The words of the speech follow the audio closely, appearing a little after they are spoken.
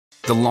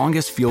The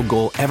longest field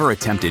goal ever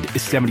attempted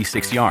is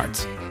 76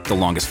 yards. The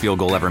longest field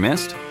goal ever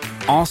missed?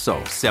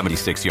 Also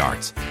 76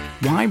 yards.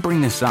 Why bring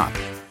this up?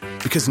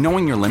 Because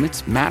knowing your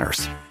limits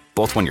matters,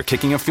 both when you're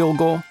kicking a field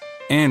goal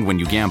and when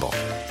you gamble.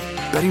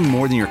 Betting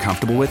more than you're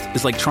comfortable with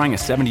is like trying a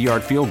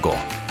 70-yard field goal.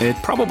 It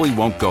probably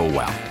won't go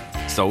well.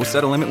 So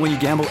set a limit when you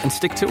gamble and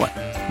stick to it.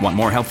 Want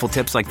more helpful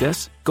tips like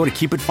this? Go to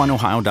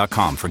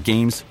keepitfunohio.com for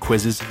games,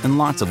 quizzes, and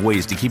lots of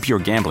ways to keep your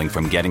gambling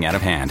from getting out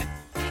of hand.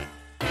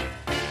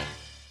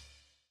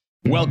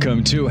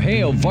 Welcome to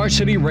Hail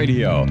Varsity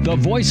Radio, the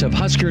voice of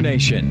Husker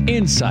Nation.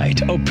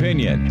 Insight,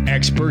 opinion,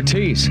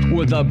 expertise,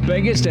 with the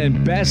biggest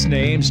and best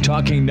names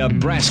talking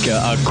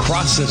Nebraska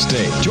across the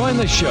state. Join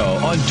the show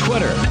on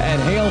Twitter at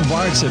Hail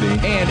Varsity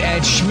and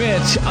at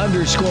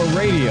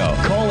Schmitz_radio.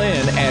 Call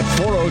in at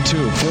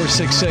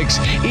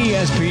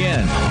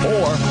 402-466-ESPN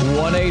or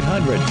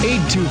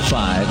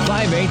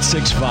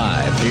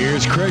 1-800-825-5865.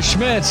 Here's Chris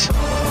Schmitz.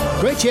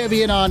 Great to have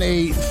you in on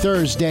a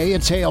Thursday.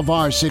 It's Hail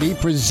Varsity,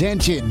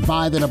 presented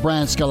by the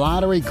Nebraska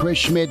Lottery. Chris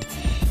Schmidt,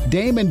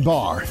 Damon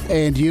Barr,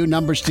 and you.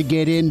 Numbers to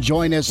get in.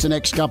 Join us the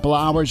next couple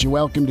hours. You're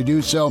welcome to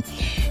do so.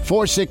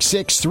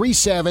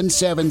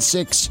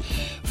 466-3776.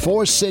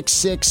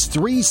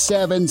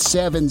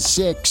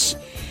 466-3776.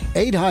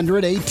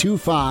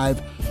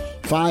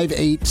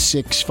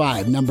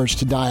 800-825-5865. Numbers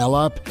to dial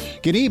up.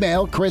 You can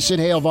email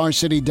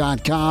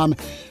chris@hailvarsity.com.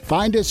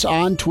 Find us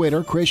on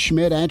Twitter, Chris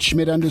Schmidt at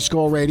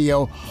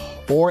Schmidt_radio,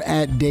 or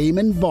at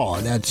Damon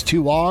Barr. That's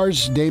 2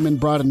 R's. Damon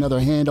brought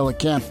another handle of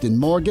Captain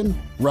Morgan.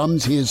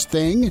 Rum's his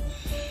thing.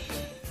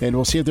 And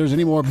we'll see if there's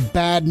any more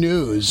bad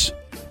news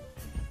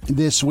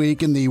this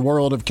week in the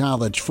world of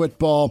college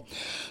football.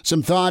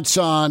 Some thoughts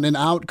on an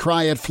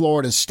outcry at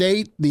Florida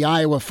State. The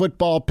Iowa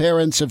football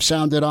parents have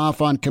sounded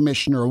off on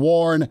Commissioner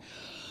Warren.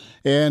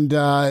 And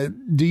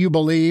do you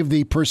believe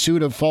the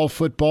pursuit of fall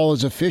football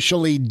is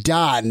officially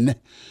done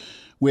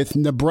with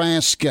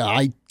Nebraska?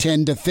 I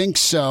tend to think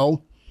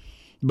so,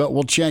 but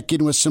we'll check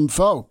in with some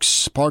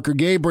folks. Parker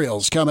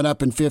Gabriel's coming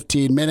up in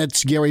 15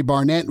 minutes. Gary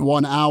Barnett,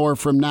 1 hour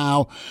from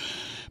now.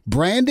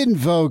 Brandon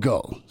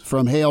Vogel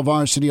from Hail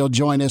Varsity will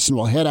join us, and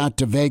we'll head out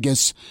to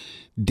Vegas.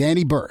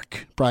 Danny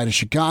Burke, Pride of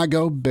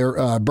Chicago,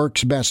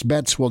 Burke's Best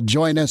Bets, will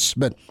join us,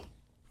 but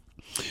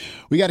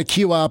we got to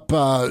queue up,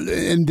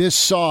 and this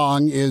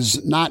song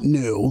is not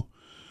new,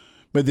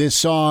 but this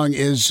song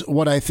is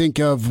what I think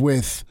of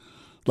with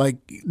like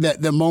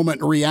that the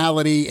moment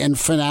reality and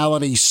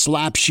finality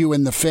slaps you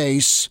in the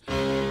face.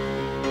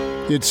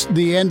 It's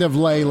the end of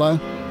Layla.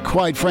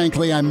 Quite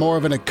frankly, I'm more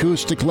of an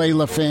acoustic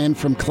Layla fan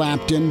from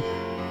Clapton.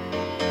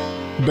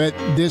 But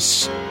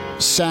this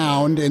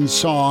sound and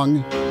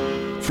song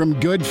from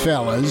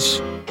Goodfellas,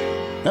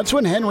 that's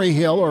when Henry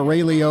Hill or Ray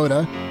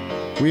Liotta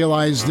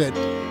realized that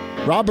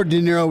Robert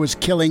De Niro was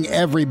killing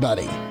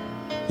everybody,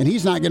 and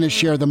he's not going to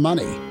share the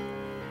money.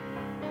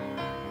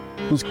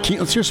 Let's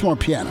hear some more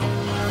piano.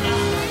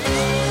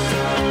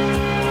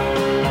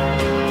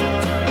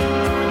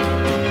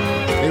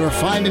 They were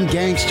finding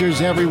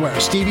gangsters everywhere.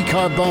 Stevie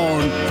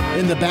Carbone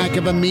in the back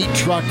of a meat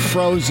truck,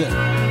 frozen.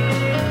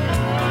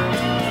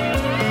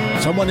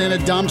 Someone in a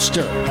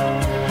dumpster.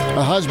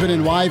 A husband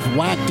and wife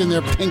whacked in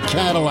their pink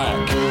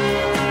Cadillac.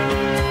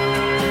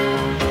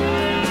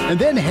 And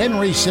then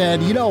Henry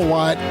said, you know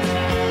what?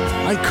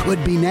 I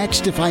could be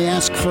next if I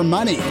ask for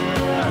money.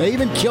 They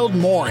even killed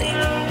Maury.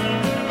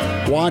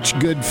 Watch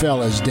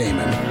Goodfellas,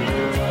 Damon.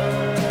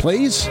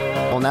 Please?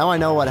 Well, now I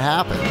know what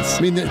happens.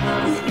 I mean,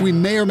 we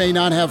may or may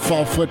not have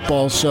fall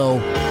football, so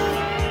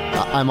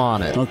I'm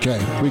on it. Okay,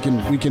 we can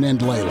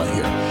end Layla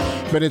here.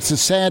 But it's a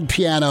sad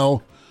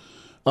piano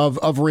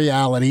of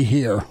reality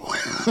here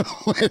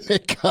when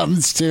it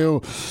comes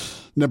to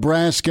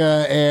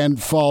Nebraska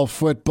and fall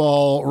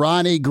football.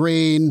 Ronnie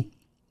Green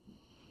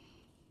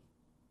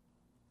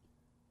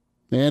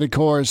and, of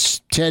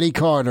course, Teddy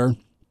Carter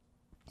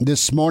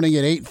this morning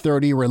at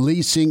 8:30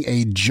 releasing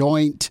a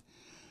joint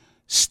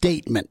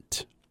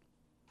statement.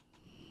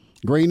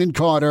 Green and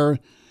Carter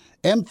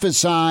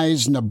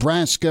emphasized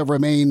Nebraska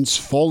remains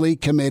fully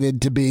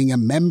committed to being a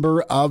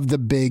member of the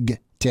Big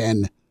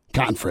Ten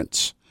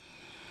Conference.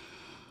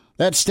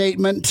 That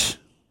statement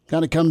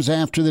kind of comes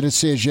after the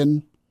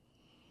decision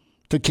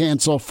to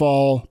cancel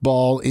fall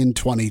ball in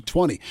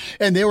 2020.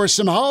 And there were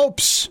some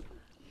hopes.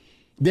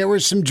 There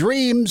were some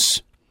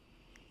dreams.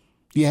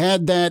 You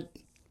had that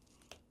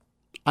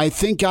I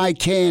think I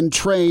can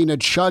train a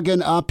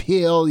chugging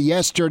uphill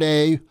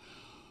yesterday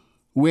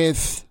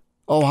with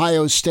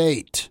Ohio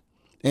State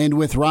and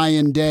with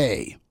Ryan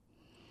Day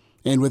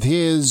and with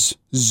his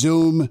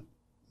Zoom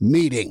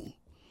meeting.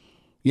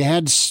 You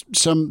had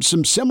some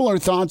similar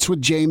thoughts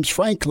with James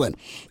Franklin.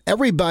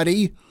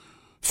 Everybody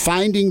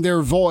finding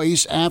their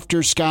voice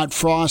after Scott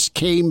Frost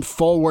came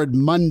forward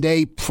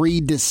Monday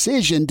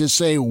pre-decision to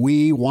say,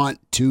 we want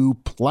to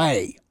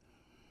play.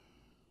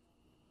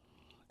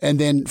 And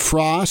then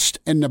Frost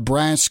and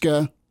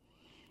Nebraska,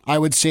 I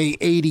would say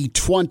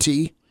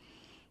 80-20.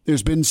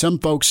 There's been some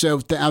folks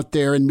out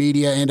there in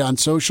media and on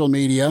social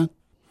media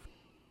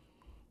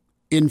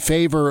in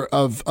favor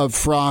of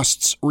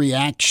Frost's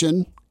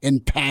reaction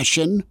and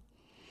passion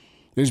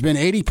There's been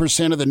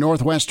 80% of the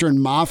Northwestern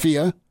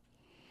Mafia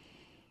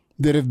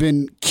that have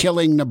been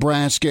killing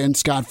Nebraska and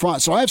Scott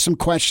Frost. So I have some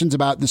questions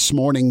about this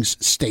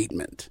morning's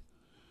statement.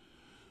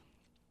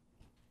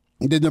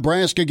 Did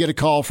Nebraska get a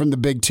call from the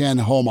Big Ten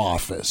home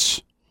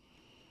office?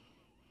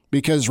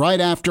 Because right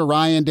after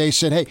Ryan Day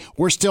said, hey,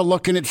 we're still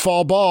looking at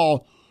fall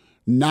ball,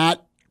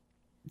 not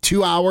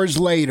 2 hours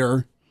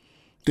later,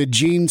 did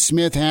Gene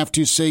Smith have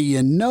to say,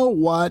 you know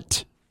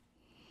what?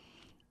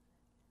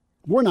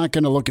 We're not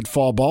going to look at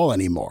fall ball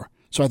anymore.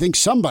 So I think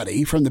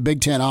somebody from the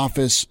Big Ten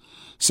office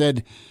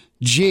said,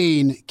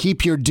 Gene,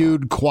 keep your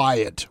dude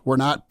quiet. We're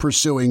not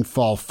pursuing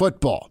fall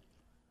football.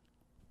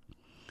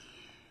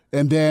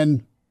 And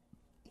then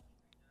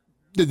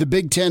did the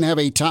Big Ten have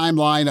a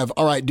timeline of,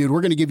 all right, dude,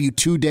 we're going to give you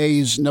 2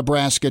 days,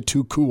 Nebraska,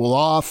 to cool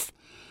off,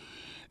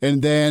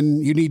 and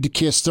then you need to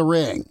kiss the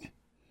ring?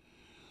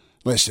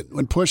 Listen,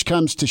 when push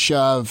comes to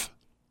shove,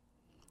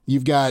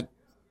 you've got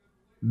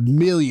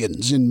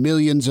millions and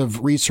millions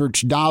of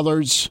research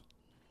dollars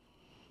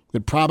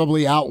that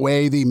probably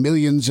outweigh the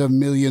millions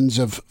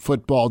of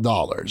football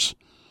dollars.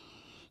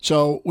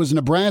 So was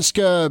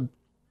Nebraska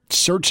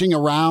searching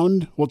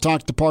around? We'll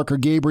talk to Parker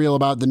Gabriel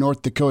about the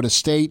North Dakota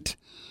State,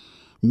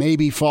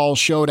 maybe fall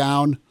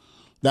showdown.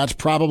 That's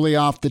probably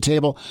off the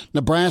table.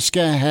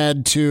 Nebraska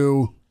had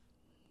to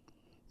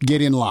get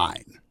in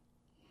line.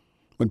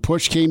 When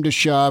push came to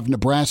shove,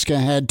 Nebraska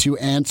had to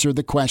answer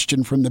the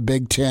question from the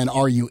Big Ten.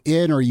 Are you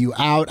in? Are you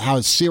out? How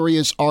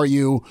serious are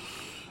you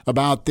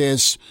about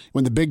this?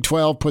 When the Big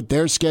 12 put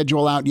their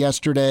schedule out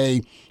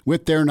yesterday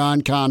with their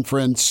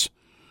non-conference,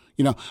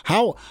 you know,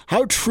 how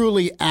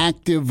truly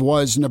active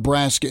was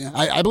Nebraska?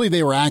 I believe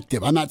they were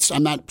active. I'm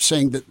not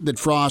saying that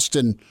Frost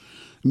and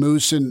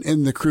Moose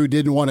and the crew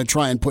didn't want to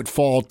try and put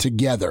fall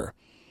together.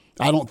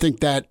 I don't think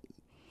that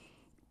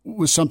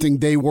was something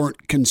they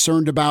weren't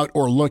concerned about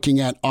or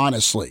looking at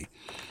honestly.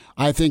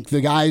 I think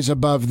the guys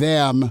above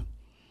them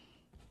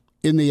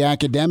in the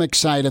academic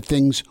side of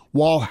things,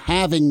 while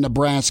having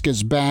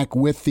Nebraska's back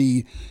with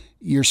the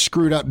 "you're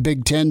screwed up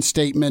Big Ten"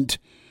 statement,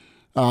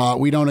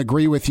 we don't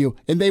agree with you,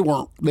 and they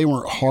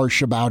weren't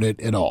harsh about it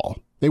at all.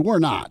 They were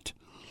not,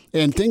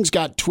 and things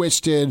got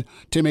twisted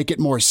to make it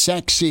more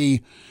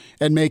sexy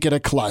and make it a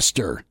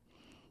cluster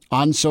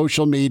on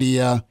social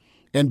media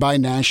and by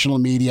national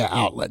media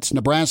outlets.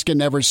 Nebraska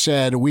never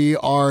said, we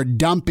are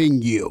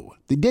dumping you.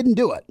 They didn't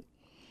do it.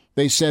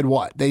 They said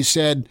what? They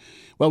said,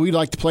 well, we'd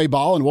like to play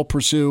ball and we'll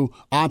pursue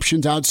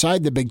options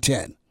outside the Big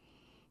Ten.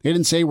 They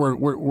didn't say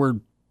we're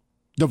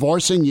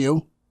divorcing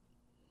you.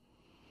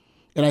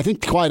 And I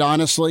think, quite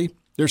honestly,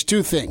 there's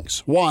two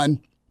things. One,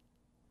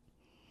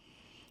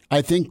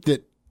 I think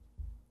that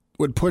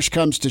when push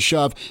comes to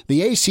shove,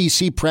 the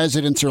ACC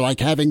presidents are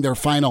like having their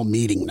final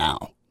meeting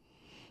now.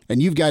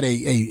 And you've got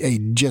a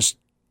just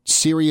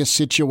serious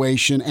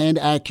situation and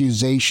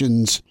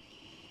accusations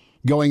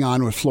going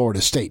on with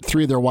Florida State,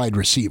 3 of their wide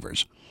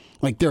receivers.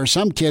 Like, there are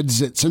some kids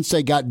that since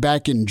they got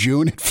back in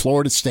June at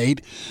Florida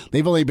State,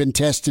 they've only been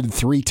tested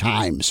 3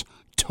 times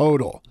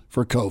total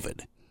for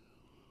COVID.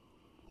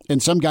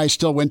 And some guy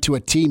still went to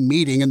a team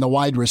meeting in the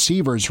wide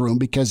receivers room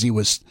because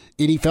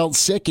he felt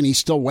sick and he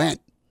still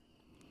went.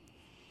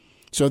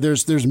 So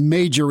there's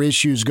major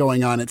issues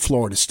going on at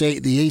Florida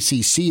State. The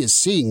ACC is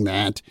seeing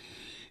that,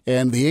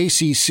 and the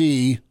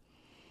ACC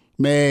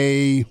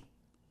may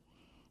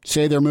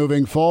say they're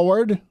moving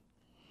forward,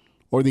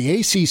 or the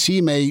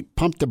ACC may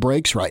pump the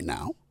brakes right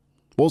now.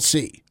 We'll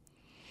see.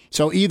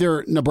 So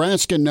either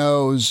Nebraska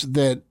knows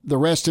that the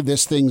rest of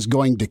this thing's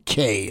going to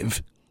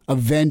cave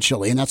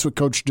eventually, and that's what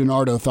Coach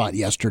DiNardo thought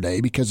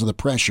yesterday because of the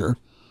pressure.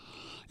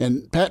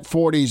 And Pat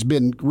Forty's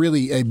been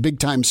really a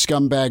big-time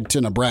scumbag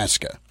to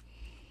Nebraska.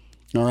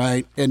 All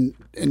right? And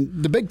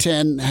the Big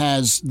Ten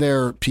has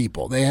their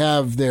people. They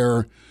have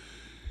their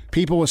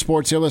people with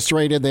Sports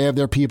Illustrated. They have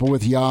their people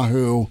with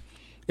Yahoo.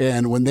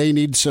 And when they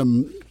need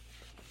some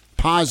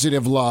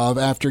positive love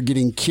after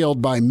getting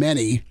killed by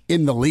many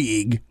in the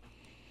league,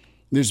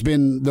 there's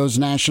been those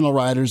national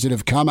writers that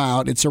have come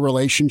out. It's a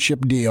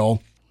relationship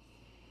deal.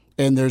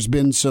 And there's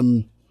been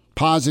some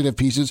positive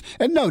pieces.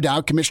 And no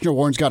doubt Commissioner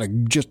Warren's got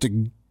just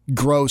a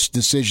gross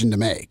decision to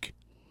make.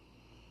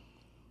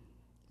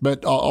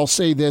 But I'll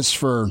say this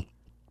for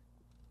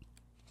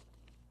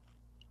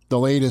the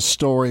latest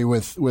story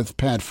with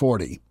Pat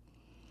Forty.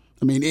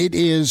 I mean,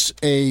 it's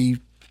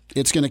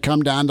going to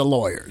come down to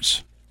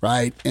lawyers,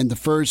 right? And the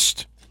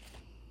first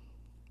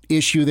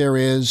issue there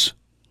is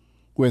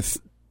with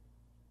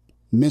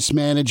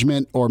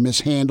mismanagement or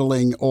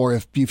mishandling, or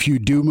if you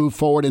do move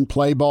forward and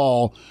play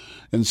ball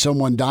and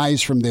someone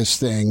dies from this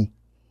thing,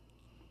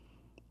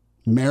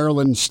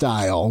 Maryland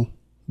style,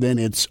 then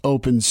it's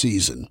open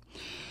season.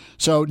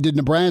 So did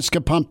Nebraska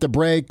pump the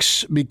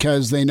brakes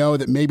because they know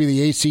that maybe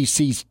the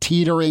ACC's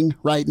teetering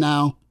right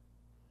now?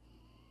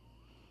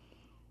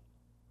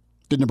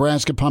 Did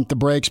Nebraska pump the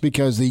brakes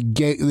because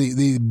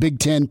the Big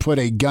Ten put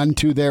a gun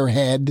to their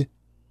head?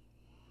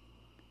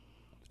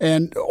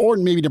 Or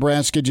maybe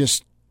Nebraska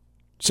just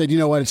said, you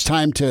know what, it's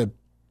time to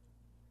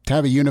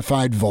have a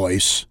unified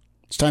voice.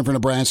 It's time for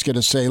Nebraska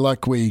to say,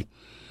 look, we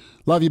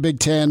Love you, Big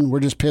Ten. We're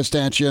just pissed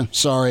at you.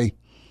 Sorry.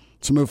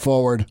 Let's move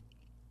forward.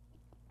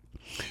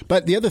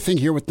 But the other thing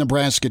here with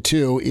Nebraska,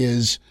 too,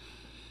 is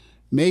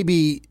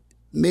maybe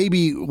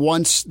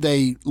once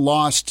they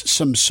lost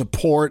some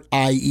support,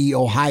 i.e.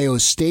 Ohio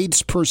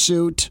State's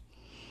pursuit,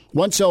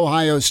 once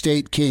Ohio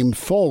State came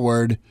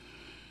forward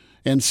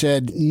and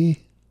said,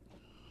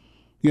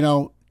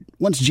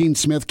 once Gene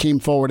Smith came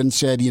forward and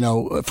said,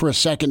 for a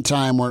second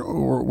time,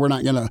 we're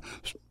not going to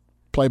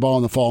play ball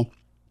in the fall,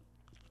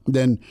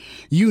 then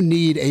you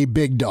need a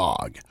big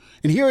dog.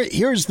 And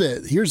here's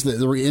Desmond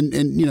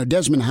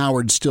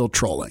Howard's still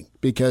trolling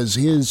because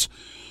his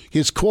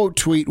quote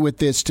tweet with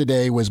this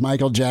today was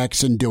Michael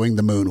Jackson doing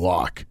the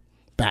moonwalk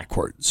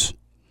backwards.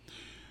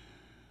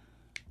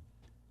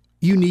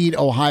 You need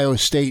Ohio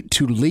State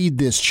to lead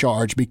this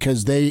charge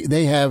because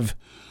they have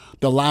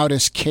the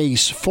loudest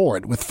case for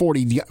it with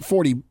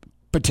 40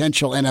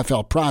 potential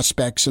NFL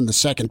prospects in the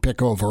second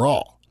pick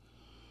overall.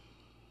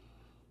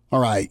 All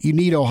right, you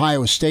need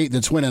Ohio State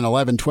that's winning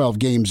 11, 12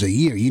 games a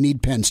year. You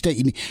need Penn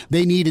State.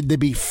 They needed to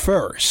be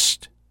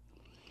first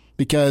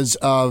because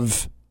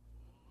of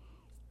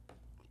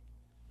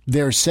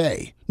their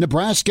say.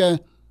 Nebraska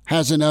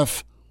has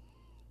enough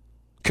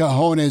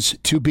cojones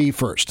to be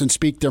first and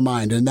speak their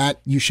mind, and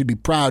that you should be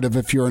proud of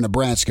if you're a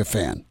Nebraska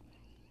fan.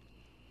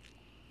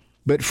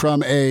 But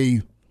from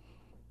a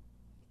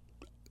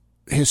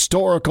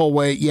historical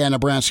way,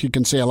 Nebraska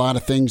can say a lot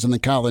of things in the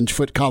college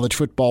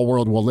football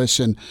world will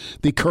listen.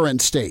 The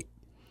current state.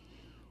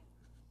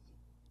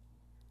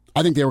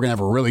 I think they were going to have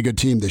a really good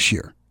team this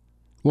year.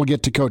 We'll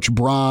get to Coach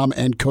Brom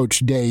and Coach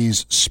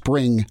Day's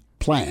spring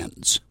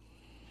plans.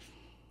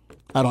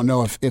 I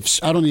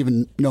don't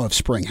even know if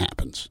spring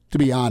happens, to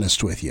be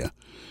honest with you.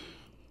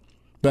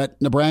 But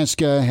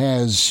Nebraska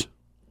has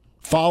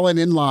fallen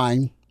in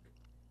line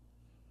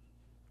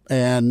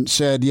and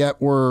said,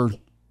 we're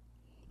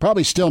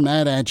probably still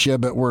mad at you,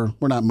 but we're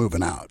not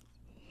moving out.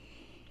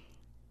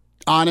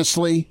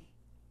 Honestly,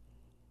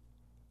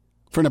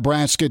 for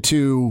Nebraska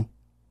to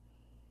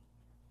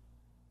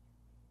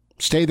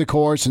stay the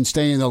course and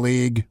stay in the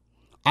league,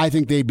 I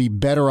think they'd be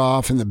better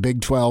off in the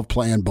Big 12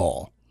 playing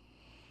ball.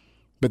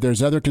 But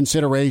there's other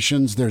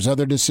considerations, there's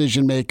other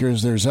decision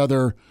makers, there's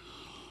other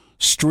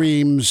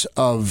streams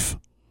of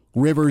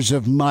rivers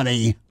of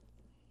money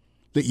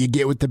that you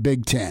get with the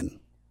Big Ten.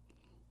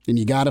 And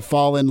you got to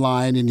fall in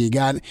line, and you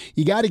got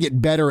to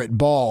get better at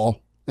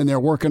ball, and they're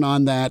working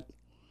on that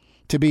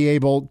to be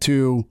able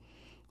to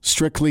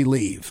strictly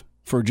leave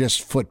for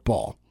just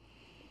football.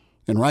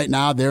 And right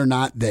now, they're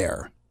not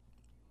there.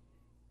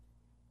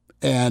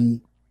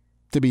 And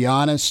to be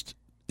honest,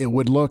 it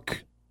would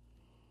look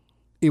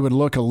a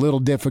little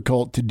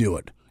difficult to do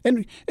it.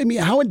 And I mean,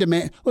 how in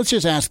demand? Let's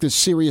just ask this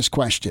serious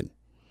question: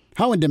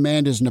 how in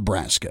demand is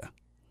Nebraska?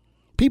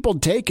 People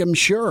take them,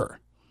 sure,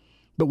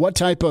 but what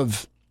type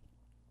of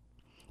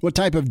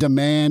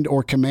demand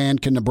or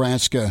command can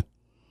Nebraska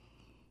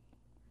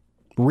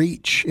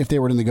reach if they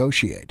were to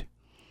negotiate?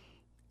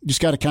 You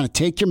just got to kind of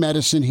take your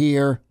medicine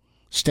here,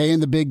 stay in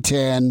the Big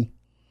Ten,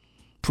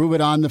 prove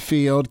it on the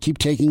field, keep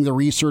taking the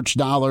research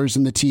dollars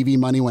and the TV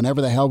money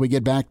whenever the hell we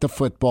get back to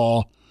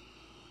football,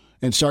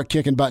 and start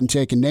kicking butt and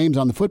taking names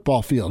on the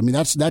football field. I mean,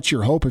 that's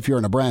your hope if you're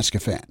a Nebraska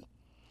fan.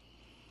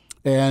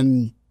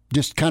 And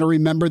just kind of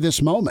remember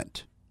this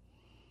moment.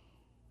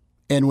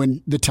 And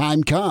when the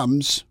time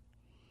comes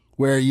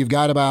where you've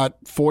got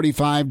about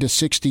 45 to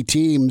 60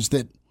 teams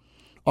that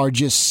are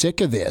just sick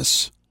of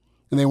this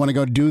and they want to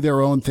go do their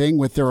own thing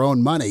with their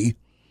own money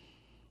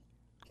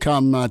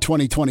come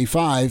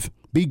 2025,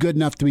 be good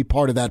enough to be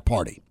part of that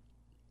party.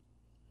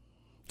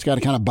 It's got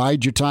to kind of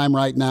bide your time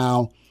right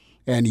now,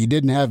 and you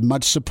didn't have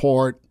much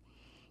support,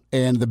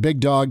 and the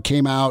big dog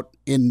came out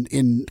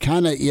in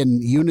kind of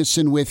in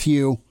unison with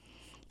you,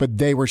 but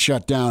they were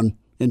shut down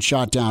and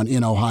shot down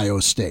in Ohio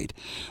State.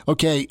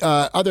 Okay,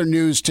 other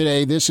news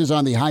today. This is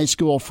on the high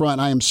school front.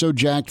 I am so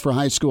jacked for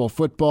high school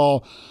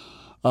football,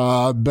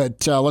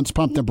 but let's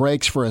pump the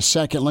brakes for a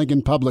second.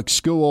 Lincoln Public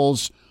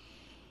Schools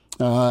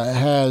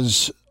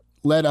has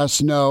let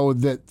us know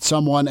that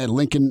someone at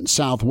Lincoln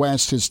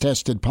Southwest has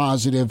tested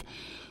positive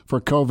for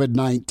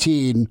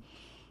COVID-19,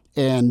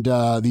 and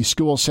the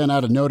school sent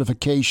out a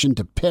notification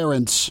to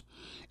parents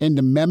and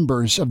to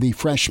members of the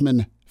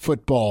freshman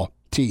football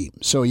team.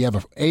 So you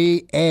have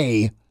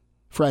a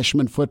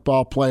freshman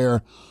football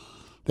player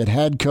that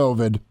had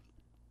COVID,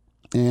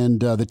 and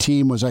the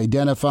team was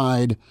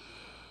identified,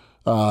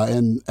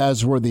 and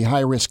as were the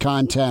high-risk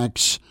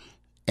contacts,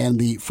 and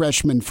the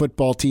freshman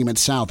football team at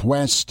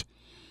Southwest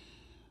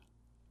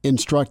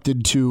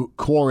instructed to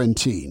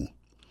quarantine.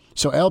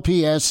 So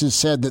LPS has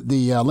said that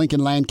the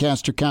Lincoln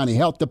Lancaster County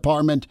Health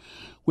Department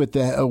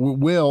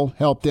will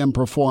help them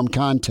perform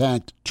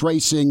contact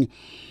tracing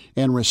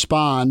and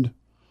respond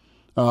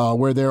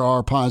where there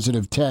are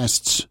positive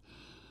tests.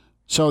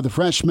 So the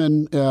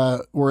freshmen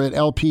were at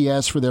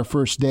LPS for their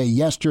first day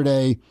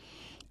yesterday.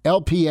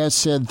 LPS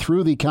said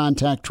through the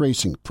contact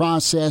tracing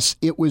process,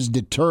 it was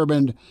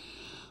determined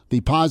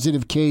the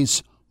positive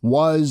case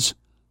was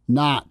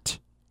not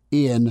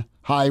in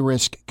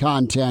high-risk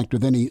contact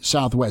with any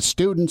Southwest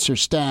students or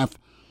staff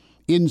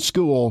in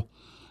school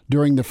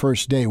during the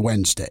first day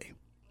Wednesday.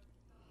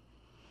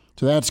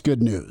 So that's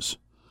good news.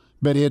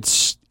 But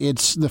it's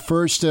the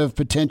first of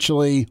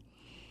potentially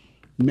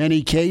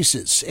many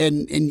cases,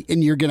 and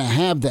you're going to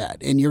have that,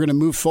 and you're going to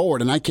move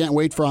forward. And I can't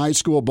wait for high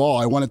school ball.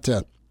 I want it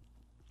to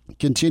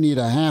continue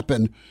to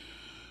happen.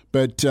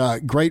 But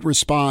great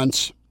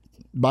response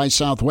by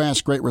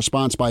Southwest, great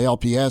response by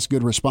LPS,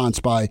 good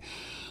response by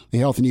the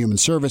Health and Human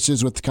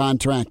Services with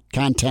the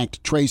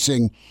contact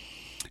tracing,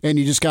 and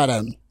you just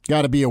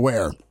gotta be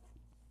aware.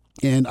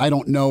 And I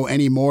don't know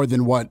any more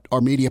than what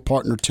our media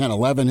partner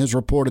 1011 has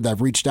reported.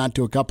 I've reached out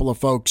to a couple of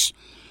folks.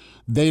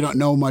 They don't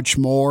know much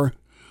more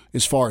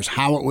as far as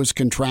how it was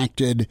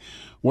contracted.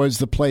 Was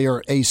the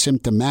player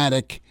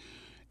asymptomatic?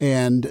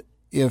 And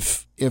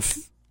if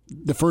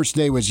the first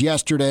day was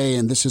yesterday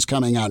and this is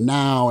coming out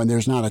now and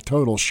there's not a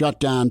total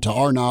shutdown to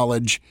our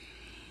knowledge,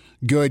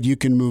 good, you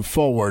can move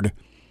forward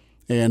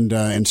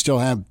and still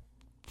have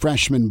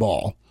freshman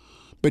ball.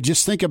 But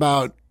just think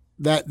about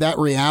that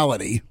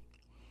reality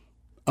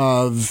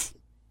of,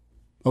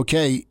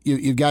 okay,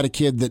 you've got a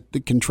kid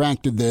that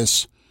contracted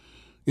this.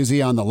 Is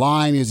he on the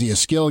line? Is he a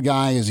skill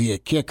guy? Is he a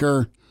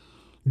kicker?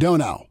 Don't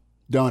know.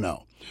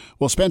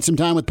 We'll spend some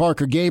time with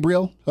Parker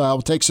Gabriel.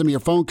 We'll take some of your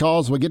phone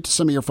calls. We'll get to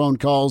some of your phone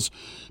calls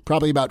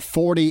probably about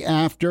 40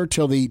 after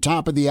till the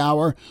top of the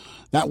hour.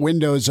 That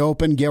window is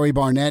open. Gary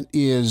Barnett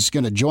is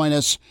going to join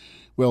us.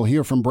 We'll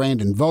hear from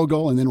Brandon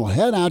Vogel, and then we'll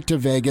head out to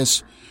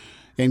Vegas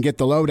and get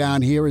the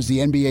lowdown here as the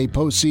NBA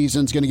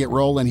postseason is going to get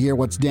rolling here.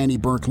 What's Danny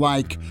Burke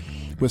like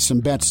with some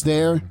bets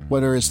there?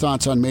 What are his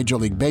thoughts on Major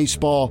League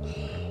Baseball?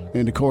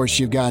 And, of course,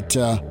 you've got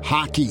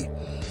hockey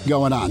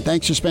going on.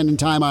 Thanks for spending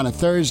time on a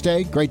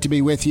Thursday. Great to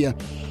be with you.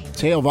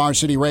 It's Hail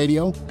Varsity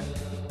Radio,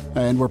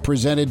 and we're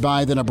presented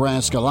by the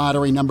Nebraska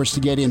Lottery. Numbers to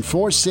get in,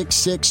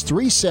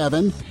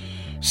 466-3776,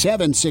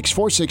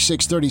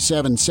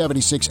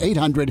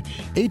 466-3776,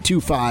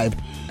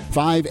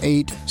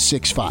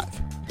 800-825-5865.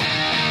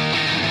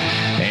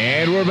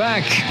 And we're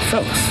back.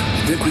 Fellas,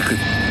 think we could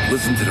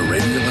listen to the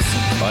radio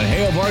on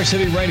Hail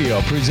Varsity Radio,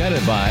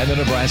 presented by the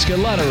Nebraska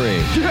Lottery.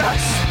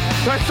 Yes!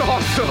 That's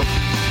awesome!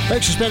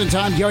 Thanks for spending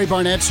time. Gary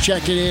Barnett's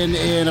checking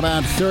in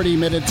about 30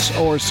 minutes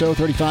or so,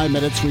 35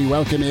 minutes. We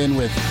welcome in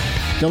with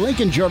the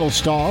Lincoln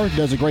Journal-Star.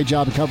 Does a great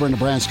job of covering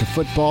Nebraska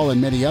football and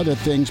many other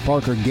things.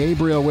 Parker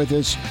Gabriel with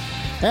us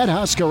at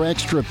Husker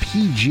Extra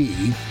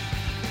PG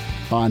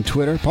on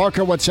Twitter.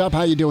 Parker, what's up?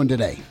 How you doing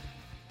today?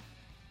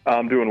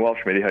 I'm doing well,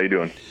 Schmitty. How you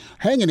doing?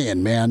 Hanging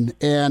in, man.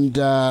 And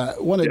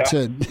wanted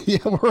to,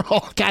 we're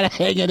all kind of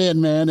hanging in,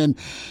 man. And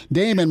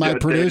Damon, my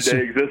producer.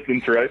 Day-to-day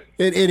existence, right?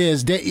 It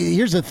is.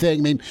 Here's the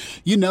thing.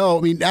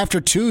 After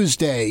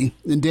Tuesday,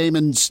 and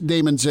Damon's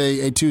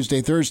a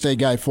Tuesday, Thursday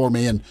guy for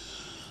me. And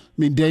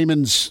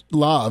Damon's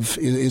love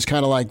is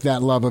kind of like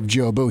that love of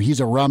Joe Boo.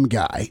 He's a rum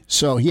guy.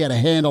 So he had a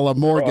handle of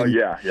Morgan. Oh,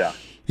 yeah.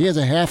 He has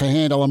a half a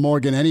handle of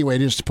Morgan anyway,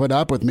 just to put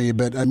up with me.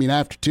 But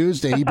after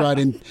Tuesday, he brought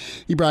in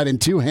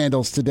two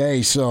handles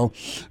today. So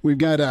we've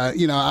got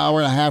hour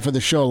and a half of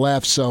the show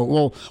left.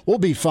 So we'll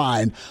be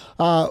fine.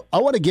 I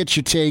want to get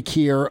your take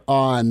here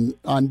on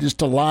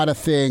just a lot of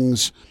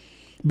things.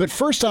 But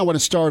first, I want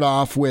to start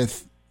off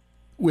with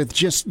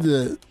just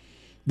the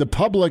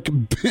public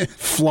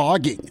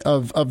flogging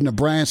of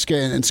Nebraska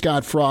and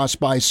Scott Frost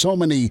by so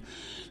many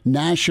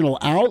national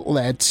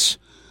outlets.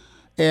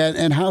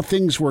 And how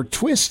things were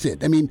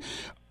twisted.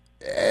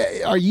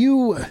 Are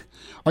you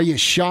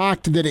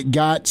shocked that it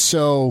got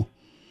so?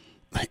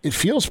 It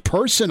feels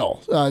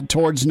personal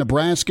towards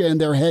Nebraska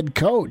and their head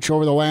coach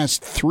over the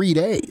last 3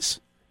 days.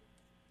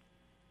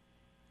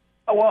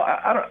 Well,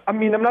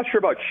 I'm not sure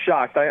about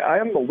shocked. I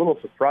am a little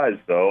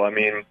surprised, though. I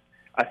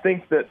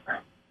think that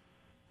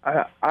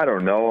I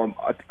don't know.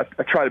 I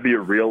try to be a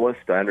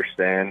realist. I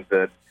understand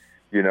that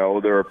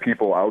there are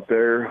people out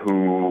there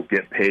who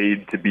get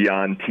paid to be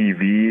on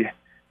TV.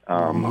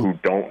 Who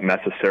don't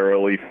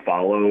necessarily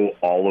follow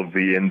all of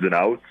the ins and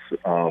outs.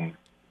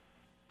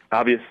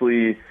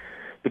 Obviously,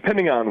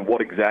 depending on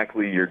what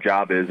exactly your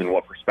job is and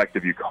what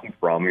perspective you come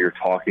from, you're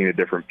talking to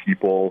different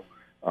people.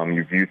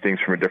 You view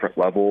things from a different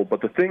level. But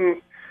the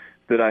thing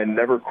that I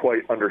never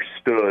quite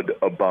understood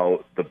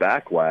about the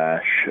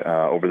backlash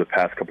over the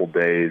past couple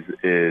days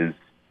is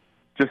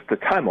just the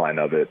timeline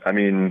of it.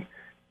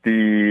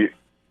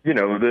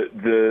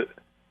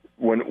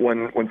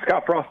 When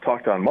Scott Frost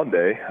talked on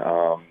Monday,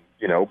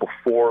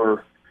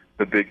 before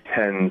the Big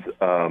Ten's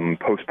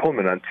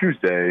postponement on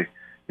Tuesday,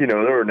 there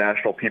were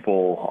national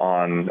people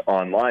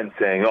online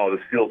saying, "Oh,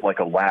 this feels like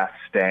a last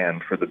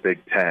stand for the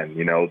Big Ten.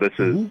 This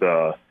is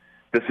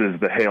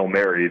the Hail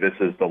Mary. This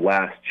is the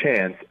last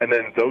chance." And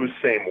then those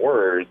same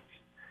words,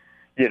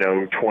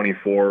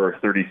 24 or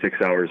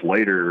 36 hours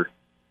later,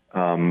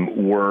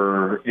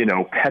 were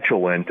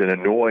petulant and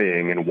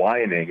annoying and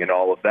whining and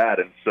all of that.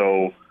 And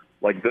so,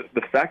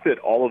 the fact that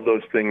all of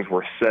those things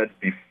were said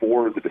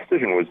before the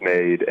decision was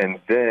made and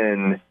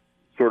then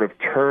sort of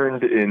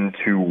turned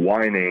into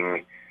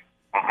whining,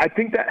 I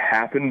think that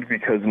happened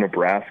because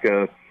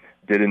Nebraska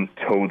didn't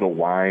toe the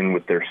line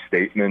with their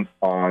statement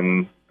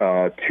on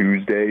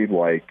Tuesday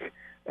like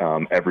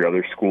every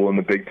other school in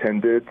the Big Ten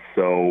did.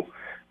 So,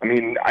 I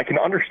mean, I can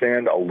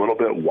understand a little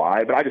bit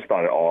why, but I just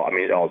thought it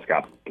all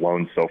got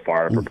blown so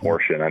far in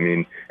proportion. I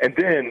mean, and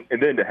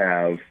then to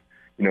have,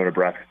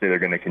 Nebraska say they're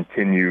going to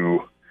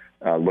continue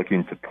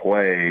looking to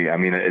play. I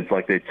mean, it's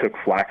like they took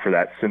flack for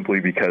that simply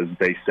because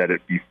they said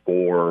it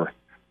before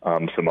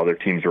some other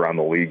teams around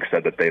the league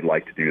said that they'd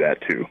like to do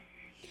that too.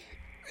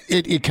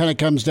 It kind of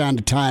comes down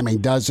to timing,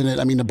 doesn't it?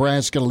 I mean,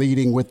 Nebraska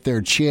leading with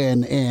their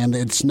chin, and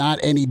it's not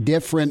any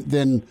different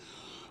than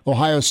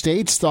Ohio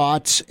State's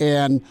thoughts.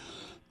 And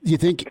you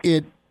think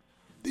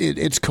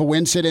it's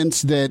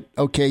coincidence that,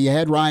 okay, you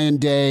had Ryan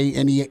Day,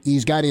 and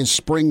he's got his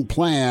spring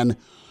plan,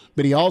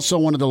 but he also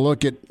wanted to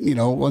look at,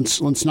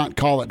 let's not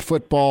call it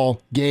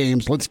football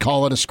games, let's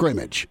call it a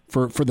scrimmage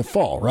for the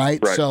fall,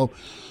 right?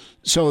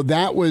 So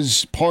that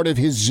was part of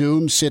his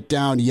Zoom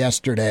sit-down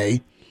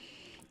yesterday.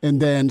 And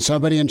then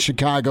somebody in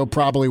Chicago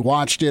probably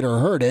watched it or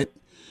heard it,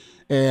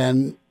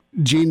 and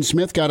Gene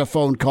Smith got a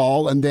phone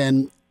call, and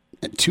then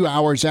 2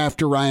 hours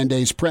after Ryan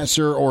Day's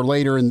presser or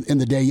later in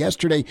the day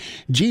yesterday,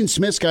 Gene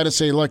Smith's got to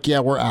say, look,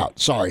 yeah, we're out.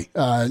 Sorry,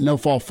 no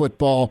fall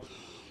football.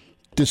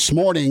 This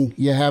morning,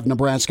 you have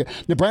Nebraska.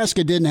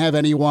 Nebraska didn't have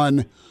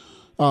anyone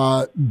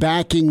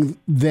backing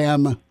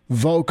them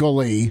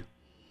vocally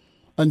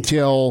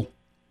until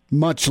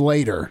much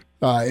later.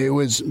 It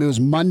was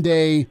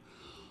Monday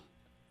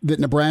that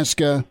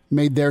Nebraska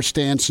made their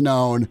stance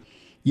known.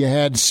 You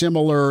had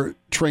similar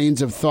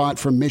trains of thought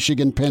from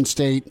Michigan, Penn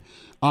State,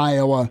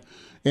 Iowa,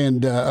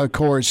 and, of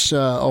course,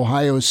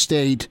 Ohio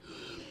State.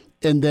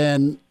 And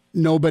then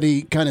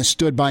nobody kind of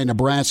stood by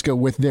Nebraska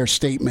with their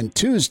statement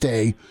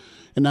Tuesday,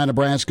 and now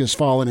Nebraska's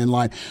fallen in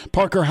line.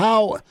 Parker,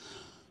 how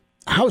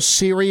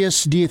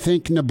serious do you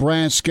think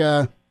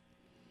Nebraska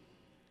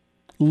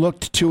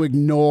looked to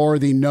ignore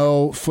the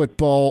no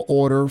football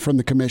order from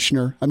the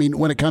commissioner? I mean,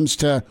 when it comes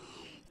to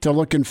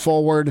looking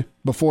forward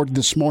before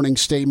this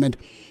morning's statement,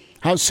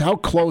 how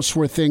close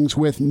were things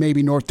with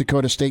maybe North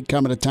Dakota State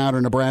coming to town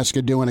or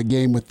Nebraska doing a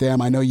game with them?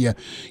 I know you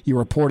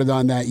reported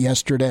on that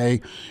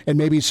yesterday, and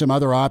maybe some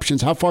other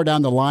options. How far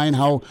down the line,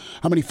 how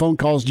many phone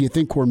calls do you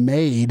think were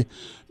made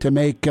to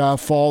make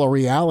fall a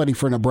reality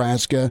for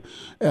Nebraska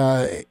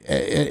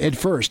at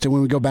first, and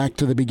when we go back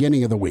to the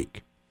beginning of the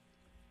week?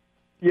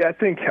 Yeah, I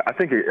think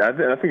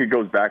it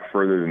goes back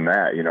further than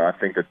that. I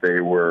think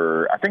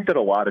that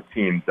a lot of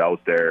teams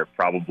out there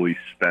probably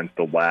spent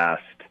the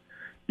last,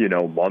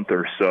 month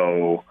or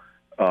so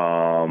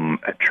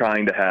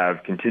trying to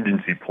have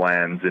contingency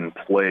plans in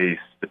place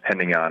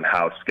depending on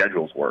how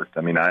schedules worked.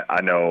 I mean,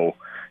 I know,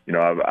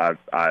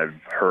 I've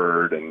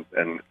heard and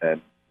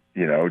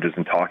just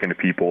in talking to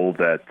people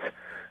that,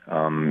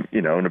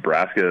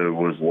 Nebraska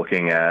was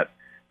looking at,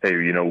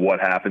 hey, what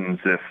happens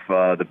if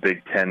the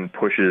Big Ten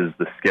pushes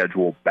the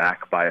schedule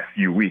back by a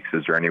few weeks?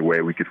 Is there any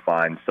way we could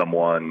find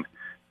someone,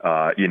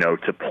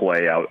 to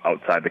play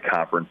outside the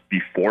conference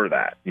before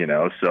that?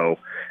 So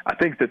I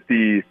think that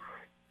the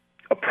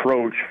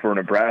approach for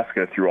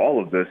Nebraska through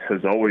all of this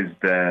has always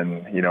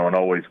been, and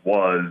always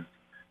was,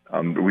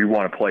 we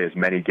want to play as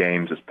many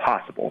games as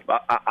possible.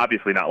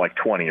 Obviously not like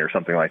 20 or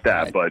something like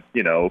that, right. But,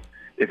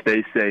 if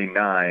they say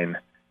 9,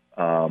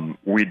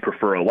 we'd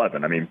prefer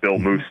 11. I mean, Bill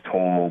Moose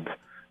told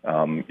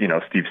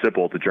Steve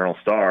Sipple at the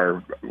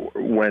Journal-Star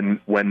when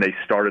they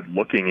started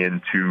looking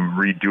into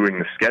redoing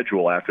the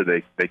schedule after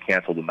they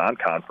canceled the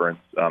non-conference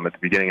at the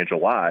beginning of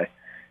July.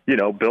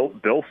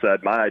 Bill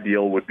said my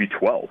ideal would be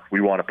 12.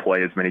 We want to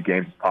play as many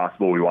games as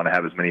possible. We want to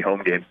have as many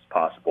home games as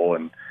possible,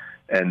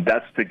 and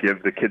that's to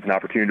give the kids an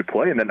opportunity to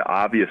play. And then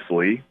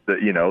obviously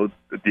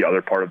the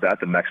other part of that,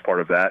 the next part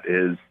of that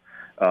is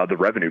the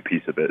revenue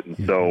piece of it. And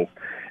so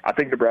I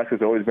think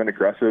Nebraska's always been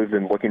aggressive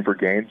in looking for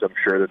games. I'm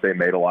sure that they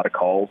made a lot of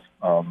calls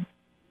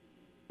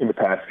in the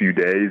past few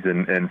days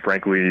and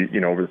frankly,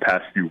 over the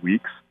past few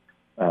weeks.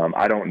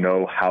 I don't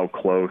know how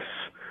close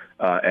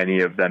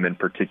any of them in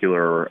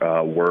particular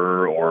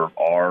were or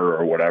are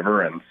or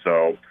whatever. And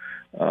so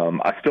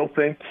I still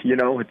think,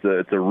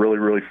 it's a really,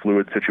 really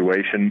fluid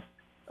situation.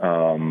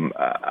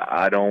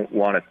 I don't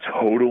want to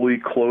totally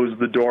close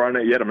the door on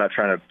it yet. I'm not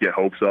trying to get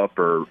hopes up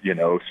or,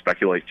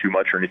 speculate too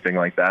much or anything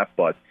like that.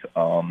 But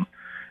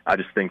I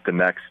just think the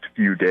next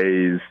few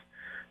days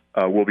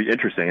will be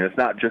interesting. And it's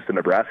not just a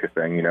Nebraska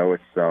thing.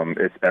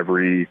 It's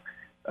every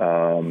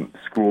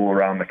school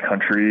around the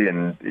country.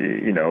 And,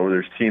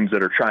 there's teams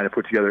that are trying to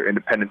put together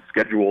independent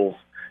schedules.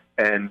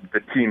 And the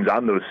teams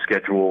on those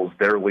schedules,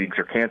 their leagues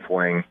are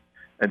canceling.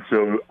 And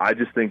so I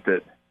just think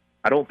that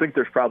I don't think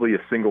there's probably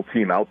a single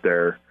team out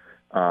there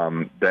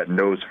that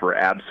knows for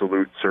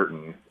absolute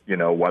certain,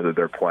 whether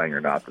they're playing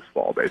or not this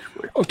fall,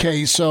 basically.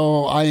 Okay,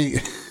 so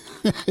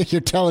you're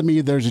telling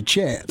me there's a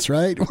chance,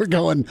 right? We're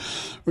going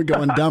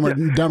dumber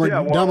and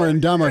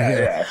dumber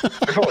here. Yeah.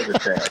 There's always a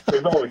chance.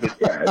 There's always a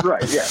chance.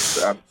 Right,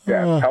 yes. I'm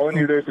telling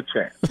you there's a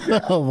chance.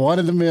 Yeah. 1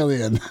 in a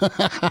million.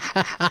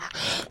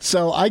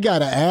 So I got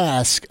to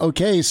ask,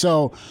 okay,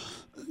 so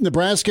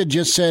Nebraska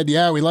just said,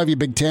 yeah, we love you,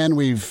 Big Ten.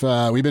 We've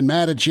been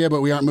mad at you,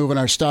 but we aren't moving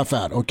our stuff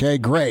out. Okay,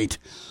 great.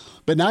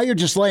 But now you're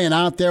just laying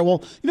out there,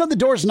 well, the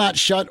door's not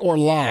shut or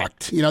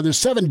locked. There's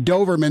 7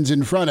 Dobermans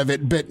in front of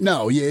it, but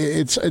no,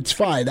 it's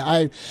fine.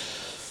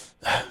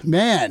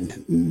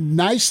 Man,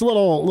 nice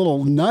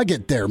little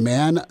nugget there,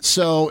 man.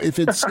 So if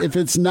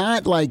it's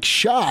not like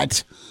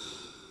shut,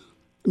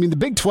 I mean, the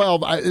Big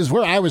 12 is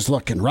where I was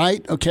looking,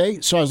 right?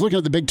 Okay, so I was looking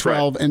at the Big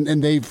 12, right.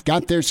 and they've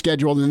got their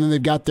schedule, and then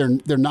they've got their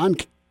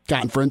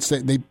non-conference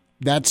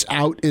that's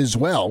out as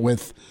well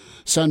with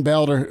Sun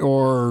Belt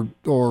or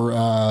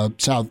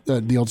South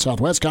the old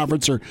Southwest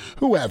Conference or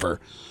whoever.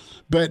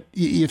 But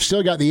you've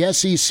still got the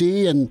SEC,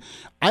 and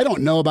I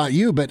don't know about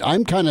you, but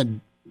I'm kind of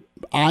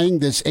eyeing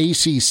this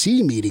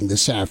ACC meeting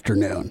this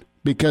afternoon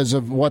because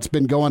of what's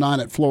been going on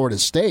at Florida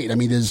State. I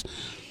mean, does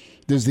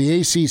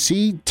the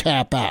ACC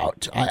tap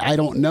out? I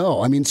don't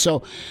know. I mean,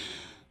 so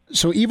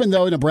even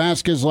though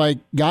Nebraska's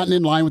gotten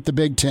in line with the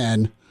Big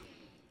Ten,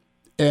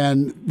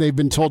 and they've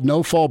been told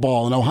no fall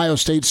ball, and Ohio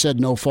State said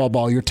no fall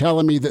ball, you're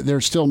telling me that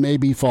there still may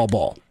be fall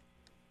ball?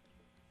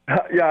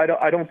 Yeah,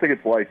 I don't think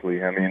it's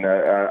likely. I mean,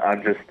 I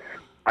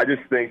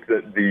just think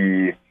that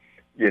the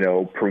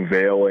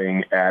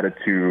prevailing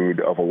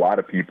attitude of a lot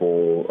of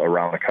people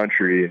around the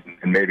country,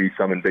 and maybe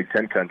some in Big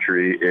Ten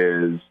country,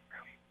 is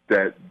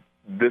that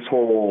this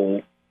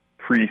whole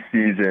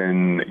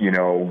preseason,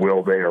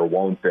 will they or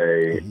won't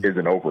they,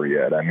 isn't over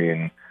yet. I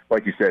mean,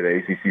 like you said,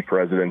 ACC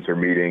presidents are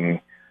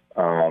meeting,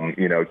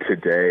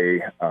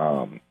 today,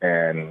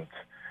 and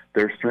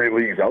there's 3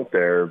 leagues out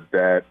there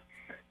that,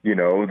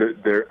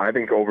 I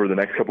think over the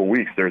next couple of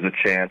weeks, there's a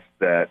chance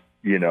that,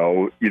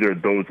 either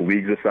those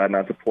leagues decide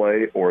not to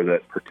play or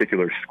that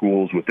particular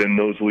schools within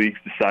those leagues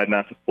decide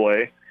not to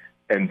play.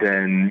 And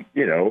then,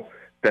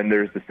 then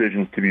there's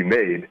decisions to be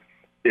made.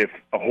 If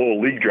a whole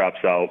league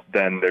drops out,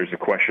 then there's a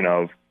question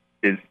of,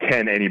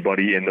 can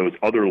anybody in those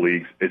other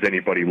leagues, is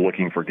anybody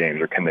looking for games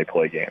or can they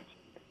play games?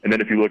 And then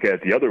if you look at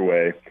it the other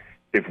way,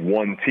 if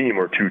one team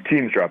or 2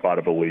 teams drop out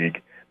of a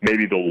league,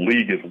 maybe the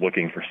league is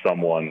looking for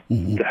someone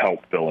to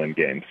help fill in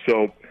games.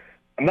 So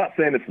I'm not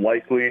saying it's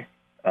likely.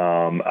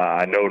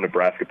 I know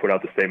Nebraska put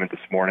out the statement this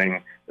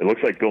morning. It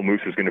looks like Bill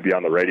Moos is going to be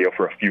on the radio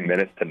for a few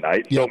minutes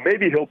tonight. Yep. So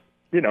maybe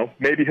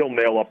he'll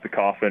nail up the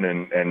coffin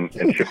and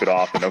ship it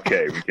off, and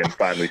okay, we can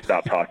finally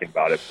stop talking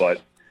about it.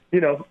 But,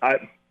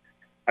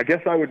 I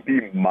guess I would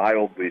be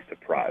mildly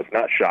surprised,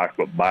 not shocked,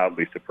 but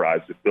mildly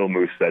surprised if Bill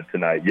Moos said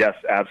tonight, yes,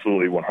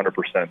 absolutely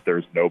 100%,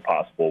 there's no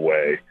possible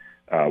way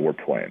we're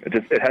playing.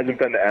 It hasn't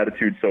been the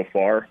attitude so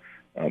far.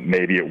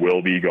 Maybe it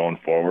will be going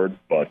forward,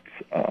 but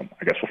I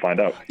guess we'll find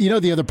out.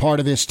 The other part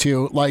of this,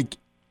 too,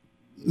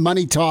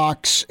 money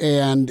talks,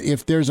 and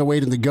if there's a way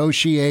to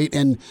negotiate,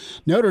 and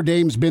Notre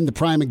Dame's been the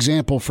prime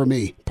example for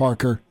me,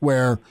 Parker,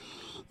 where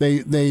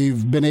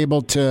they've been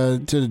able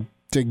to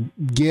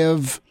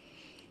give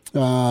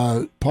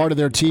part of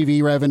their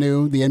TV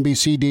revenue, the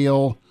NBC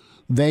deal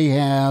they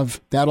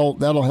have,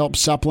 that'll help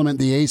supplement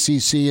the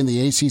ACC, and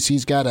the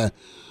ACC's got a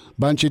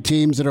bunch of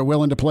teams that are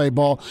willing to play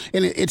ball,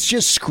 and it's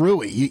just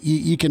screwy.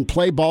 You can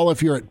play ball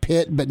if you're at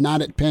Pitt, but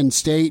not at Penn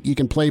State. You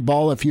can play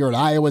ball if you're at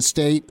Iowa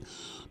State,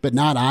 but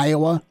not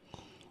Iowa.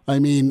 I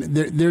mean,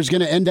 there's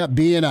going to end up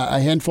being a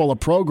handful of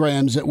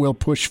programs that will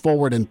push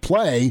forward and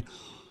play,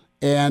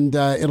 and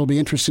it'll be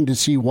interesting to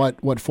see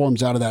what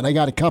forms out of that. I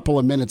got a couple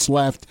of minutes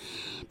left.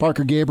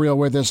 Parker Gabriel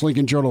with us,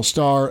 Lincoln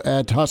Journal-Star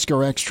at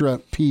Husker Extra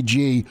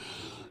PG.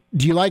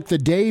 Do you like the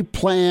day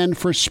plan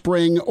for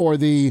spring or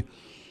the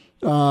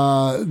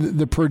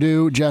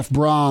Purdue Jeff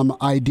Brom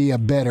idea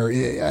better?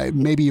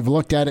 Maybe you've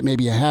looked at it,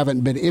 maybe you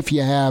haven't, but if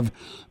you have,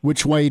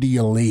 which way do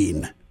you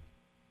lean?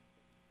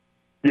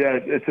 Yeah,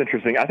 it's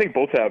interesting. I think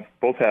both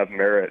have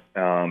merit,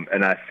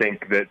 and I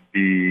think that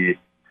the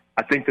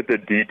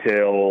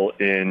detail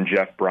in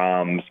Jeff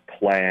Brom's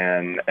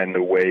plan and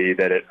the way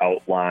that it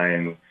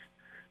outlines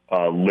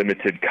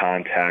limited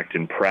contact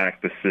in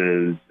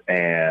practices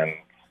and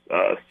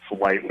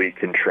slightly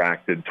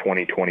contracted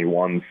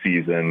 2021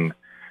 season.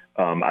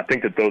 I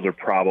think that those are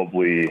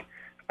probably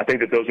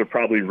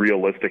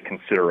realistic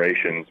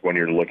considerations when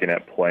you're looking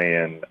at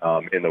playing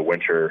in the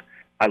winter.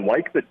 I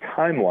like the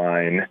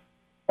timeline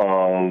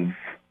of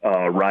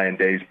Ryan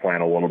Day's plan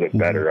a little bit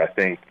better. I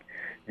think,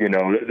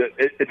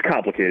 it's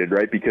complicated,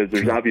 right? Because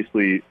there's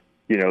obviously,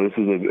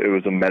 it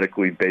was a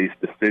medically based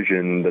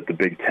decision that the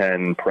Big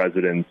Ten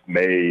presidents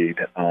made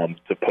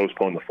to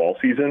postpone the fall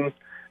season.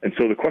 And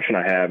so the question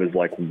I have is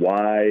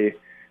why?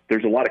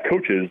 There's a lot of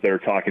coaches that are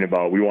talking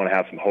about, we want to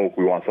have some hope,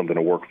 we want something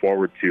to work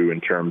forward to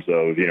in terms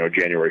of,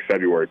 January,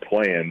 February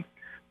playing.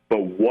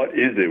 But what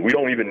is it? We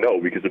don't even know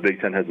because the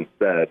Big Ten hasn't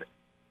said.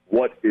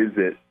 What is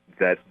it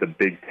that the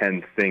Big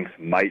Ten thinks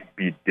might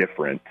be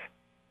different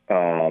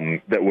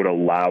that would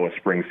allow a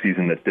spring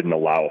season that didn't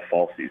allow a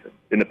fall season?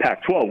 In the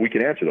Pac-12, we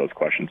can answer those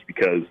questions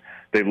because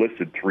they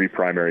listed 3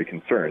 primary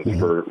concerns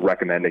for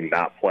recommending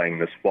not playing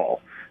this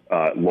fall.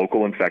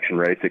 Local infection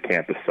rates at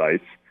campus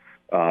sites,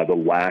 the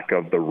lack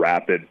of the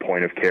rapid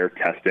point-of-care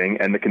testing,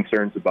 and the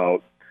concerns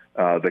about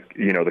the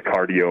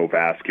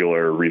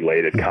cardiovascular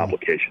related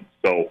complications.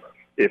 So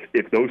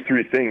if those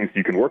three things,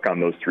 you can work on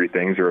those three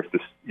things, or if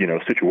this,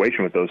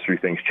 situation with those three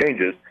things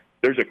changes,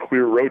 there's a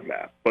clear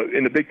roadmap. But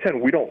in the Big Ten,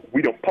 we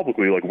don't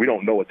publicly, we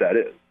don't know what that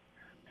is.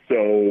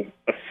 So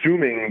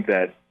assuming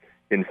that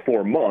in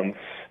 4 months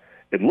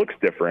it looks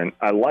different,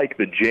 I like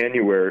the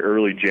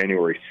early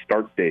January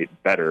start date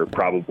better,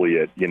 probably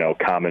at,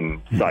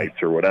 common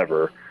sites or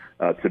whatever,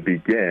 to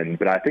begin.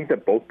 But I think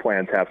that both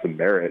plans have some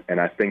merit, and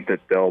I think that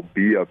there'll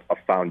be a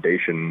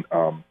foundation,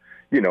 of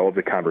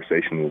the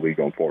conversation in the league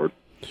going forward.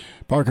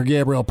 Parker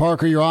Gabriel.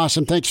 Parker, you're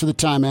awesome. Thanks for the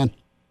time, man.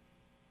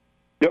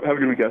 Yep, have a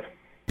good week, guys.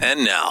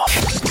 And now,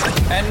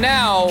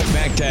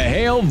 back to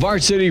Hail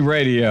Varsity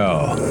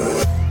Radio.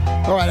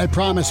 All right, I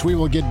promise we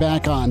will get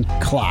back on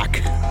clock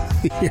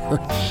here.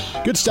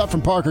 Good stuff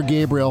from Parker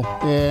Gabriel.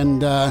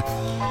 And,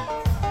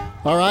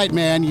 all right,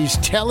 man, he's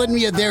telling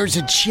me there's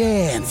a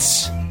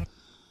chance.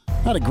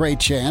 Not a great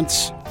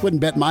chance.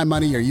 Wouldn't bet my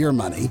money or your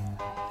money.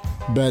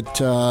 But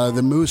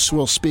the Moose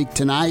will speak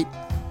tonight.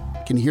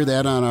 You can hear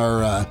that on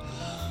our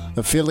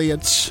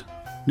affiliates.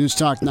 News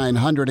Talk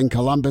 900 in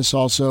Columbus,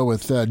 also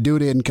with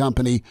Duda and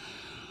Company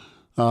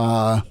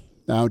out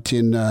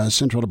in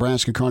central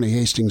Nebraska, Kearney,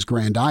 Hastings,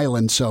 Grand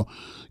Island. So,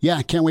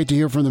 yeah, can't wait to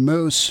hear from the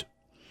Moose.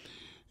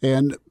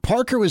 And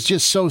Parker was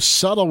just so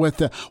subtle with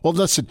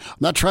listen, I'm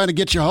not trying to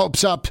get your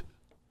hopes up.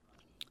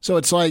 So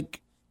it's like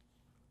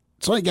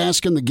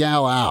asking the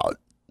gal out.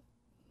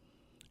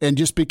 And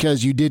just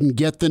because you didn't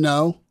get the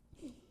no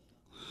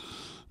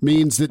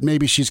means that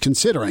maybe she's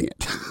considering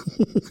it.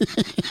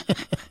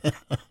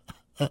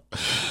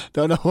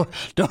 Don't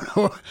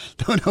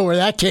know where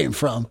that came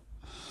from.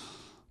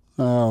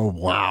 Oh,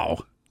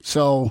 wow.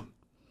 So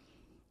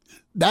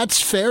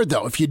that's fair,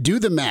 though. If you do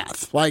the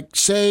math,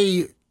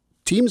 say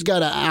teams got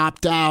to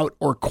opt out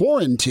or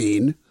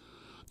quarantine,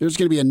 there's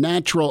going to be a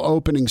natural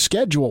opening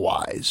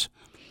schedule-wise.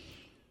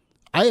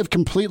 I have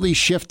completely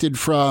shifted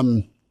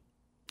from,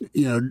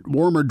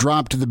 warmer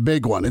drop to the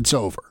big one, it's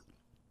over,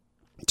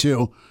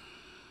 to,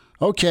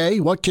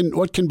 okay, what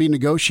can be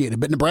negotiated?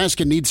 But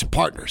Nebraska needs some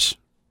partners.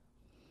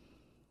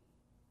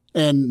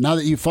 And now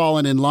that you've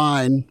fallen in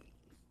line,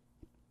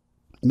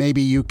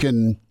 maybe you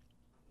can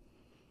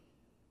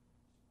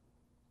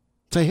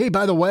say, hey,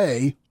 by the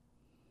way,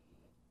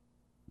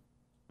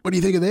 what do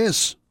you think of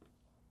this?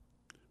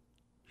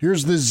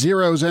 Here's the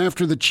zeros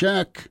after the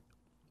check.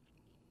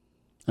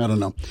 I don't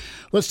know.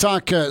 Let's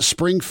talk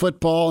spring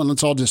football, and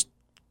let's all just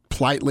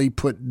politely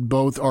put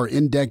both our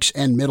index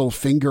and middle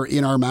finger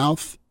in our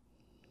mouth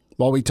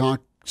while we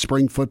talk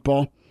spring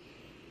football.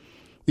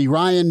 The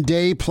Ryan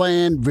Day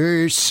plan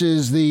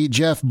versus the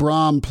Jeff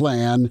Brom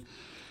plan.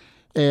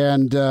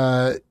 And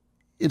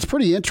it's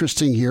pretty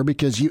interesting here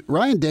because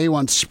Ryan Day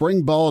wants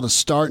spring ball to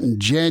start in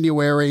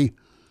January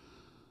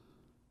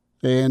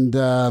and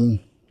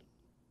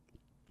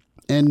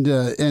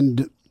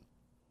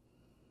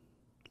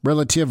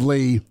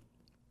relatively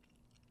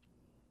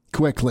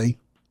quickly.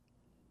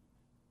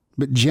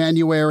 But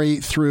January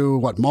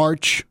through,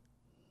 March?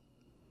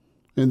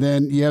 And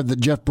then you have the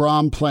Jeff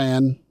Brom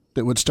plan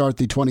that would start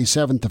the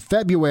 27th of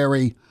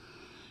February,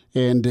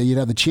 and you'd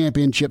have the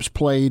championships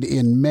played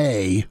in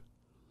May.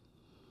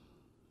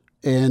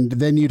 And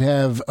then you'd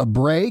have a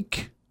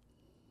break.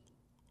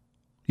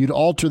 You'd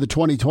alter the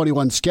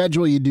 2021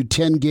 schedule. You'd do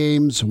 10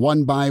 games,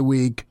 1 bye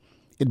week.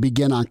 It'd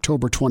begin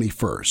October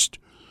 21st.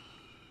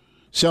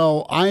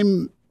 So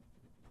I'm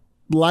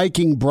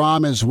liking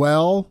Brom as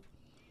well.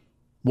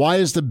 Why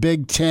is the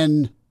Big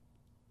Ten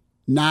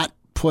not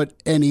put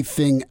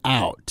anything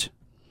out?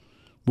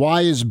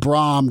 Why is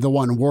Brom the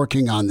one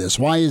working on this?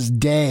 Why is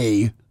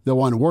Day the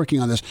one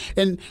working on this?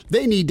 And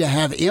they need to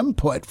have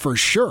input for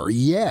sure,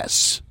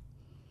 yes.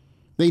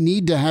 They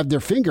need to have their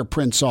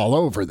fingerprints all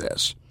over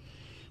this.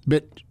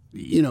 But,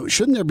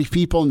 shouldn't there be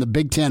people in the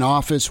Big Ten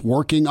office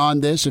working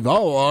on this? If,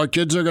 our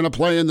kids are going to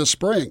play in the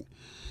spring.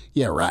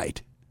 Yeah,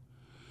 right.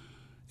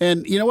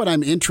 And you know what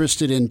I'm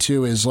interested in,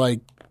 too, is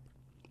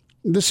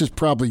this is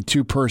probably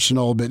too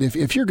personal, but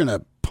if you're going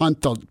to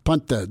punt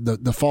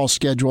the fall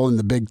schedule in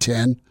the Big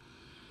Ten,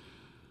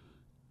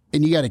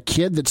 and you got a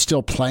kid that's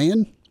still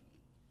playing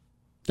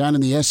down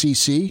in the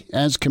SEC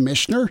as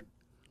commissioner,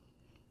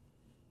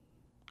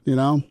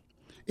 it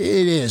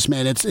is,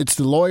 man. It's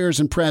the lawyers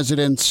and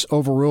presidents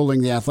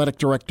overruling the athletic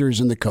directors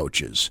and the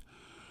coaches,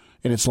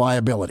 and it's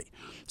liability.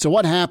 So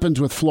what happens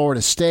with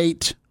Florida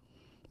State?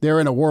 They're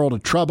in a world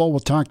of trouble. We'll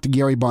talk to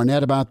Gary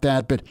Barnett about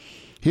that. But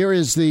here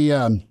is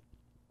the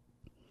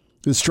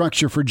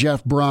structure for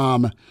Jeff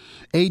Brom.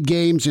 8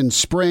 games in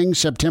spring,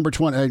 February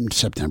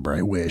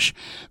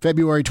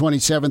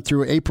 27th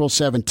through April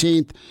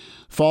 17th.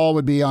 Fall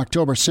would be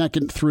October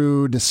 2nd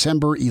through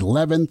December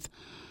 11th.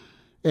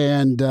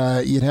 And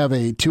you'd have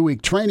a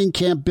 2-week training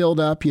camp build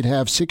up. You'd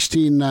have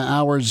 16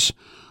 hours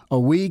a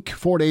week,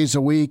 4 days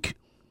a week,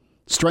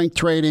 strength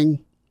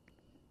training,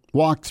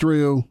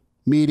 walkthrough,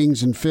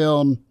 meetings and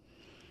film.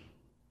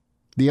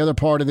 The other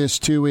part of this,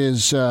 too,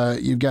 is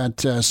you've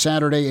got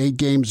Saturday, 8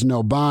 games,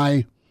 no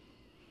bye,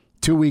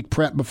 2-week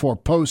prep before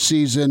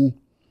postseason,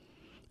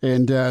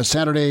 and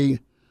Saturday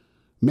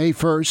May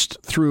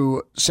 1st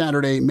through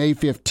Saturday, May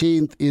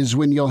 15th is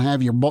when you'll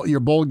have your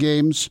bowl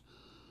games.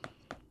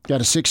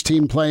 Got a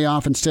 6-team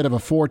playoff instead of a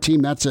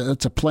 4-team. That's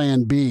a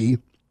plan B.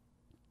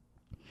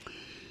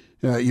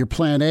 Your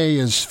plan A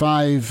is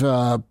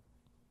 5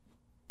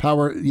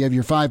 power. You have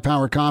your 5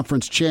 power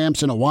conference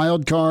champs and a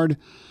wild card.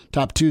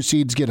 Top 2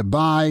 seeds get a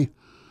bye.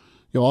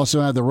 You'll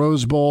also have the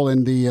Rose Bowl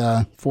in the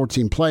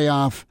 4-team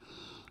playoff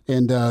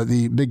and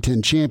the Big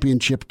Ten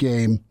championship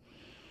game.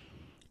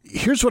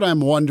 Here's what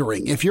I'm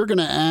wondering. If you're going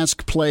to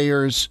ask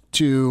players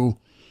to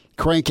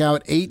crank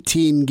out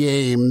 18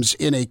 games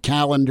in a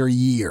calendar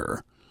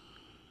year,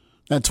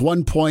 that's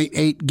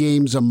 1.8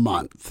 games a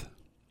month.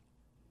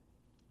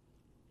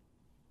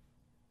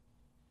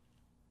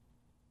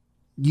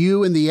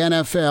 You in the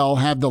NFL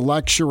have the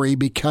luxury,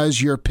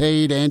 because you're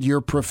paid and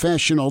you're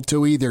professional,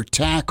 to either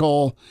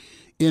tackle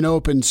in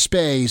open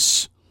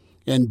space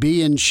and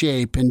be in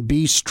shape and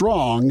be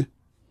strong,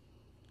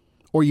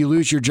 or you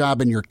lose your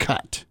job and you're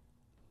cut,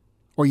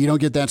 or you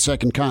don't get that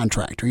second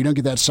contract, or you don't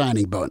get that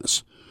signing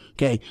bonus.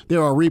 Okay,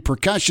 there are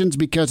repercussions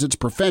because it's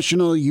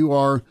professional. You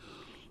are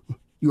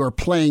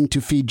playing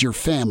to feed your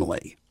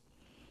family.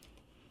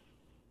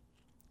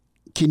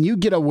 Can you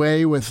get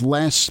away with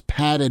less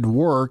padded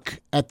work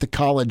at the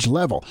college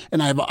level?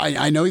 And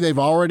I know they've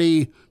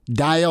already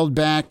dialed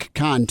back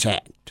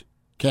contact.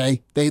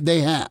 Okay,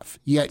 they have.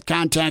 You get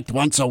contact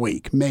once a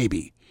week,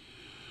 maybe.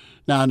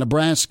 Now,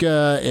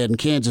 Nebraska and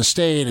Kansas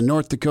State and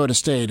North Dakota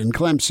State and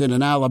Clemson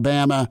and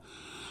Alabama,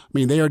 I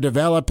mean, they are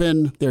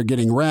developing. They're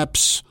getting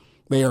reps.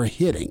 They are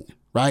hitting,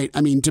 right?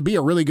 I mean, to be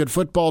a really good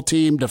football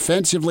team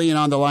defensively and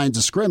on the lines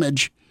of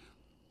scrimmage,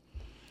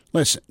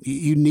 listen,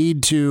 you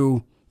need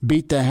to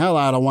beat the hell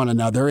out of one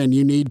another, and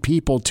you need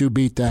people to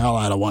beat the hell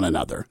out of one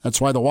another. That's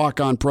why the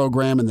walk-on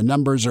program and the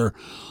numbers are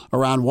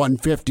around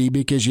 150,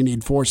 because you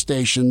need 4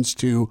 stations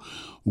to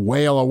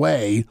wail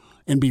away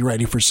and be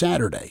ready for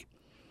Saturday.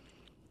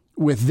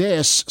 With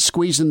this,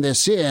 squeezing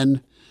this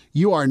in,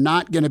 you are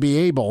not going to be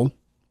able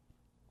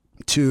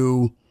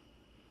to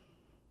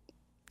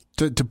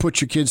put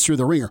your kids through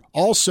the ringer.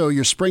 Also,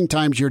 your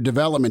springtime's your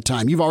development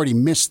time. You've already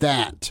missed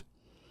that.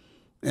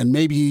 And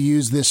maybe you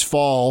use this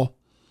fall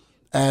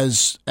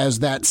as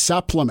that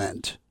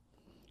supplement,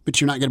 but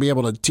you're not going to be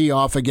able to tee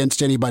off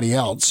against anybody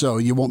else, so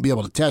you won't be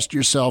able to test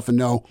yourself and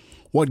know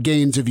what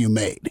gains have you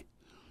made.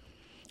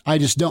 I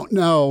just don't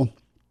know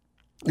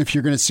if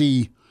you're going to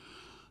see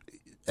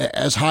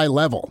as high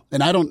level,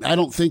 and I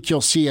don't think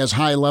you'll see as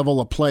high level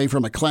of play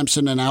from a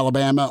Clemson in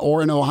Alabama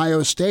or an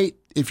Ohio State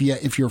if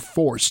you're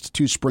forced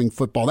to spring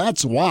football.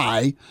 That's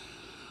why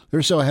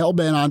they're so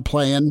hell-bent on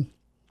playing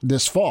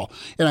this fall.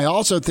 And I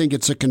also think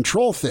it's a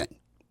control thing.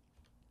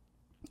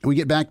 We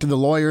get back to the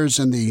lawyers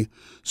and the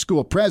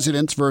school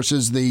presidents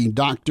versus the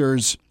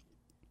doctors,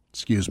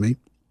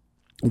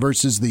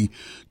 versus the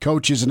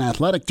coaches and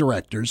athletic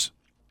directors.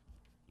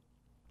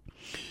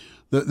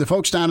 The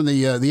folks down in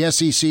the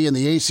SEC and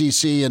the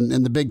ACC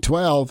and the Big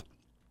 12,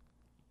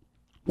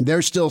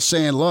 they're still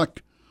saying,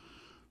 look,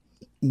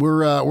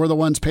 we're the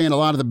ones paying a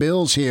lot of the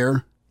bills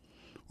here.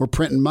 We're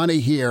printing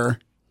money here.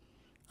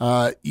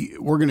 We're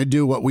going to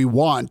do what we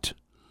want.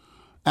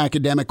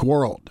 Academic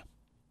world.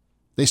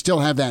 They still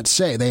have that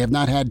say. They have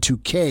not had to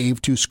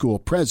cave to school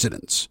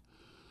presidents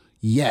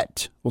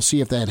yet. We'll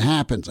see if that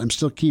happens. I'm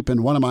still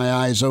keeping one of my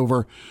eyes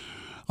over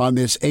on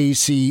this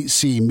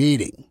ACC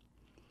meeting.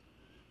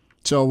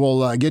 So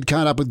we'll get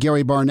caught up with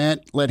Gary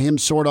Barnett, let him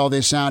sort all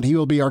this out. He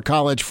will be our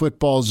college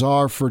football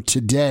czar for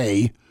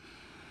today.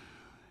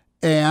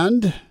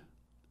 And,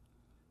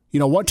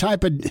 what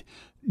type of,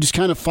 just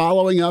kind of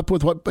following up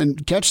with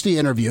and catch the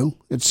interview.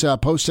 It's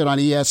posted on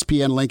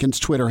ESPN Lincoln's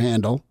Twitter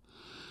handle.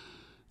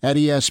 At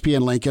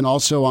ESPN Lincoln,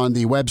 also on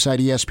the website,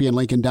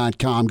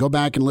 ESPNLincoln.com. Go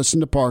back and listen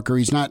to Parker.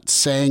 He's not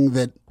saying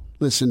that,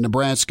 listen,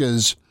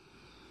 Nebraska's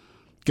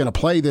going to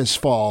play this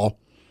fall,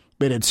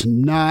 but it's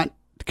not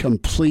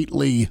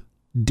completely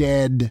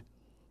dead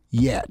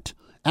yet.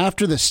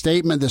 After the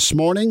statement this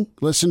morning,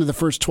 listen to the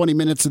first 20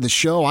 minutes of the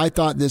show. I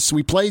thought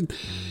we played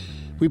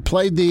the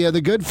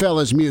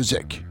Goodfellas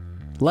music,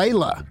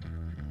 Layla,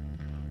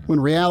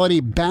 when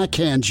reality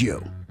backhands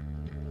you.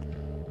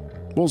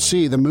 We'll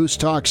see. The Moose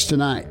talks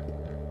tonight.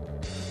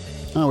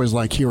 I always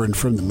like hearing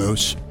from the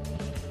Moose.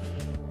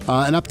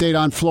 An update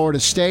on Florida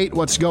State.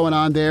 What's going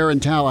on there in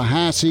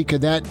Tallahassee?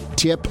 Could that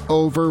tip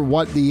over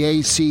what the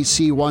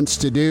ACC wants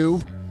to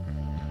do?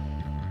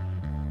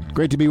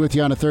 Great to be with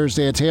you on a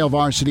Thursday. It's Hail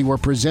Varsity. We're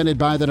presented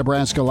by the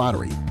Nebraska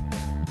Lottery.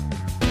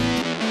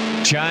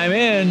 Chime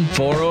in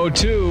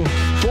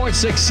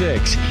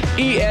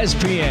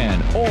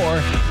 402-466-ESPN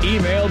or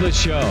email the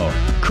show,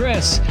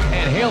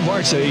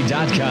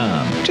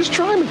 Chris@HailVarsity.com. Just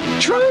try me.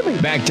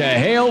 Back to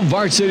Hail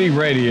Varsity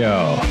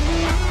Radio.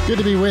 Good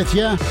to be with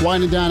you.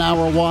 Winding down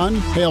hour one.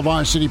 Hail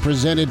Varsity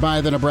presented by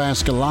the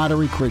Nebraska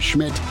Lottery. Chris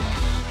Schmidt.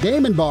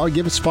 Damon Barr.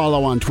 Give us a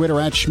follow on Twitter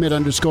at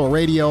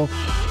Schmidt_radio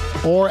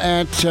or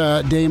at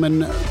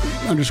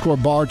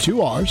Damon_Barr,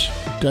 2 R's.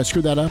 Did I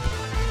screw that up?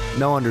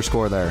 No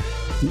underscore there.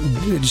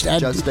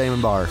 Just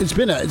Damon Barr. It's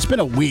been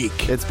a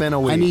week. It's been a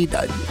week.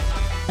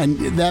 And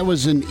that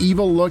was an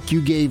evil look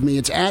you gave me.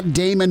 It's at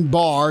Damon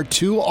Barr,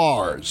 2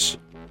 R's,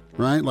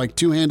 right? Like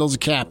 2 handles of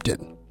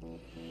captain.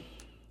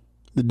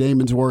 The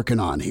Damon's working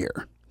on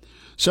here.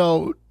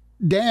 So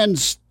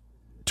Dan's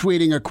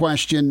tweeting a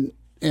question,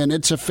 and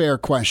it's a fair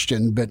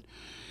question, but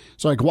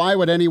it's like, why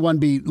would anyone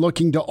be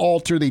looking to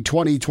alter the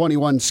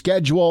 2021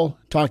 schedule?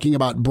 Talking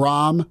about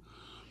Braum.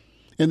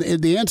 And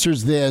the answer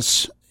is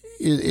this.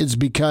 It's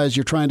because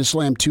you're trying to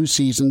slam 2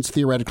 seasons,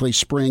 theoretically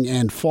spring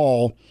and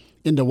fall,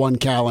 into 1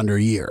 calendar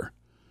year.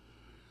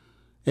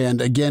 And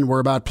again,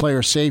 we're about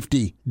player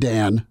safety,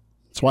 Dan.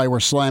 That's why we're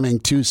slamming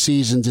 2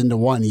 seasons into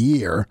 1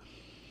 year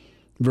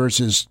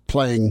versus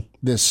playing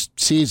this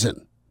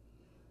season.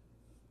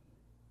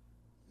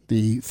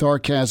 The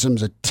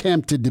sarcasm's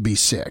attempted to be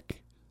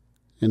sick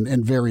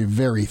and very,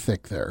 very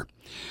thick there.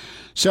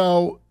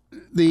 So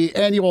the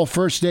annual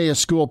first day of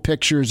school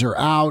pictures are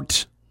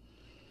out.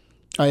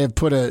 I have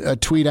put a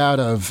tweet out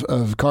of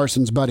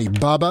Carson's buddy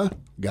Bubba.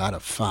 Gotta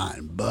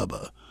find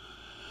Bubba.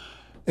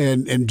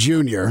 And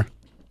Junior.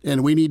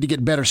 And we need to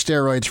get better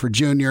steroids for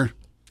Junior.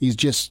 He's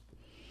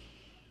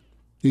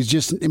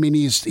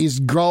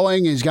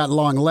growing. He's got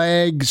long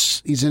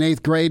legs. He's in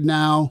 8th grade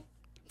now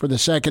for the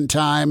second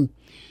time.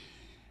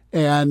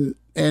 And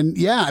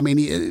yeah, I mean,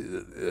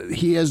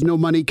 he has no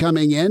money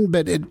coming in,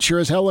 but it sure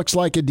as hell looks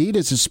like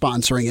Adidas is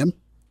sponsoring him.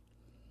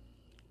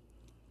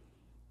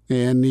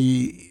 And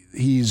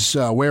he's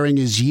wearing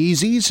his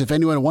Yeezys. If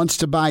anyone wants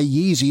to buy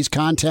Yeezys,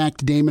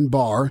 contact Damon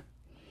Barr.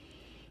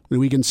 And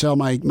we can sell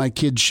my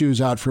kid's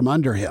shoes out from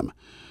under him.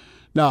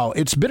 No,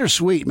 it's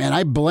bittersweet, man.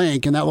 I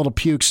blink, and that little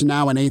puke's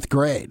now in 8th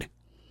grade.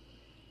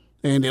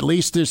 And at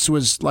least this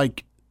was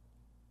like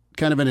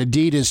kind of an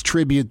Adidas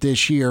tribute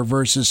this year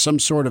versus some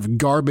sort of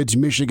garbage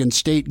Michigan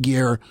State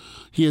gear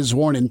he has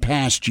worn in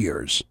past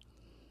years.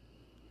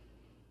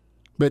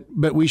 But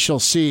we shall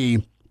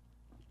see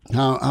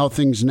how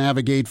things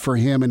navigate for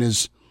him and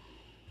his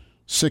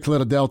sick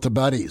little Delta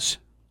buddies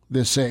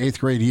this 8th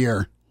grade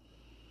year.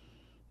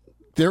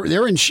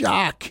 They're in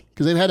shock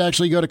because they've had to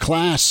actually go to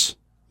class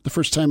the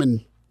first time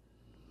in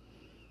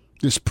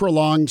this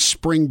prolonged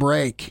spring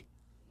break.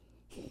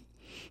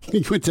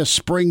 He went to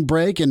spring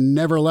break and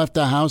never left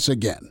the house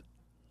again.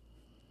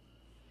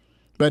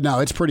 But no,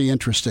 it's pretty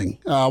interesting.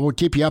 We'll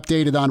keep you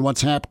updated on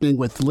what's happening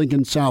with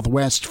Lincoln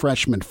Southwest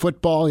freshman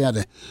football. He had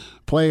a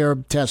player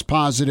test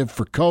positive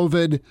for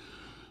COVID.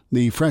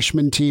 The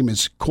freshman team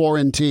is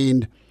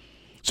quarantined.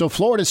 So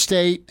Florida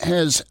State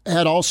has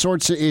had all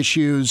sorts of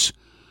issues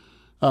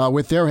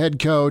with their head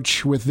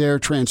coach, with their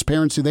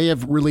transparency. They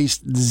have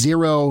released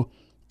 0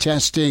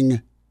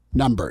 testing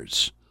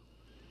numbers.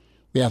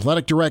 The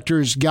athletic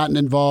director's gotten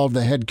involved.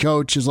 The head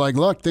coach is like,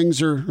 look,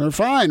 things are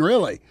fine,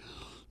 really.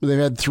 They've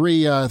had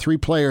three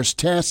players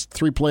test.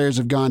 3 players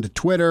have gone to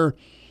Twitter.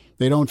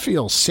 They don't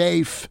feel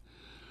safe.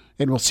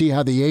 And we'll see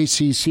how the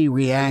ACC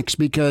reacts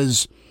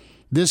because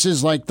this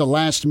is like the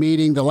last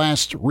meeting, the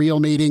last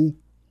real meeting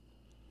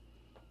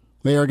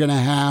they are going to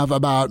have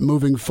about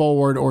moving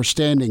forward or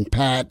standing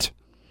pat.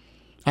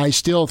 I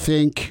still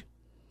think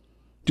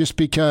just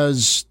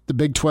because the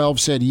Big 12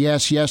 said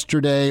yes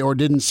yesterday or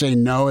didn't say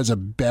no is a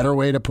better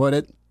way to put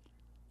it.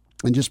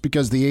 And just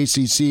because the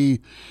ACC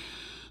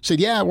said,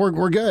 yeah,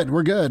 we're good.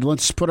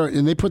 Let's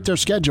and they put their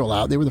schedule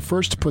out. They were the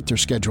first to put their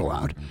schedule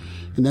out.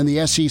 And then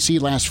the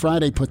SEC last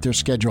Friday put their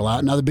schedule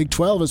out. Now the Big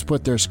 12 has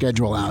put their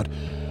schedule out.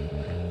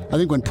 I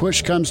think when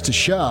push comes to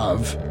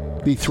shove,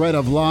 the threat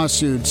of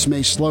lawsuits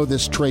may slow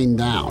this train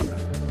down.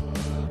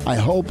 I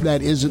hope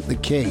that isn't the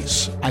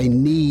case. I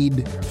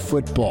need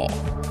football.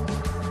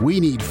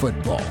 We need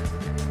football.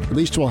 At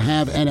least we'll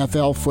have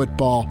NFL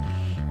football.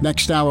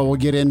 Next hour, we'll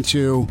get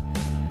into,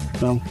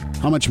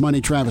 how much money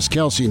Travis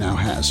Kelce now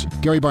has.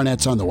 Gary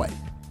Barnett's on the way.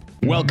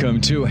 Welcome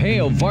to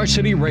Hail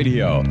Varsity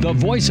Radio, the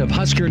voice of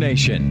Husker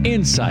Nation.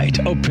 Insight,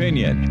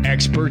 opinion,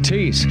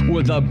 expertise,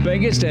 with the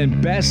biggest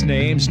and best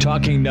names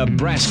talking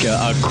Nebraska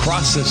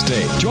across the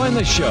state. Join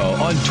the show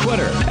on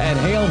Twitter at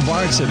Hail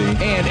Varsity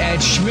and at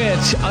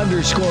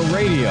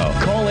Schmidt_radio.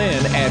 Call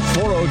in at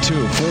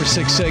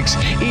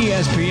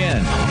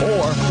 402-466-ESPN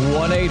or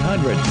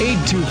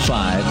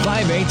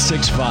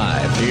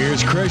 1-800-825-5865.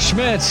 Here's Chris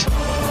Schmidt.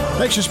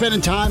 Thanks for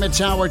spending time. It's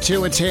Hour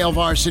 2. It's Hail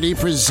Varsity,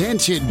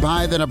 presented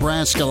by the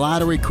Nebraska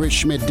Lottery. Chris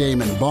Schmidt,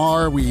 Damon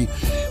Barr. We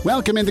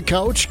welcome in the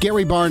coach,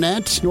 Gary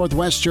Barnett,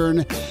 Northwestern,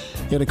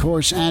 and of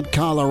course at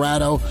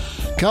Colorado.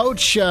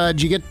 Coach,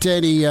 did you get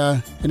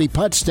any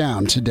putts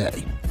down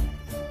today?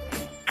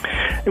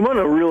 It wasn't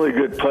a really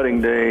good putting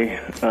day,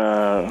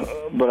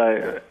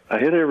 but I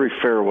hit every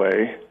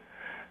fairway,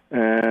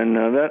 and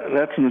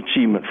that's an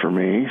achievement for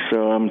me.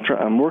 So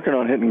I'm working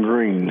on hitting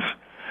greens.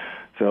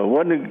 So it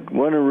wasn't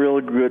a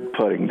really good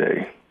putting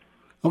day.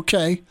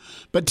 Okay.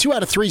 But 2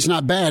 out of 3 is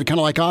not bad, kind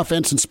of like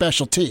offense and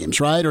special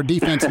teams, right? Or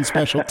defense and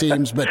special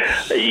teams. But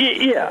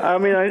yeah, I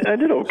mean, I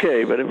did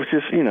okay, but it was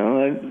just, you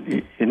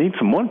need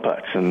some one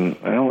putts, and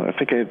I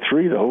think I had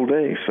 3 the whole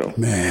day. So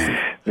man,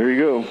 there you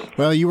go.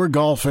 Well, you were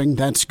golfing.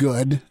 That's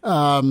good.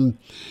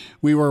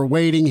 We were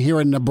waiting here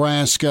in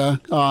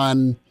Nebraska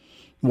on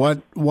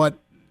what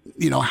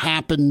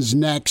happens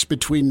next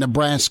between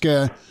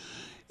Nebraska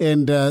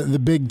and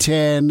the Big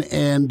Ten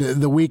and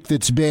the week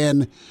that's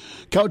been.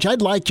 Coach,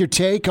 I'd like your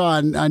take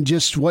on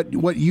just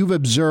what you've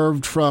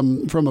observed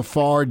from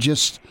afar.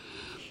 Just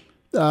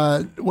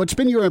what's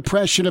been your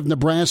impression of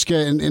Nebraska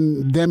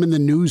and them in the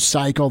news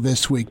cycle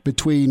this week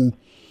between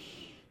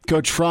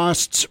Coach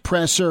Frost's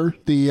presser,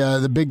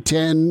 the Big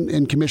Ten,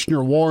 and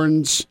Commissioner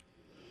Warren's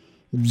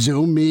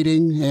Zoom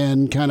meeting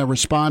and kind of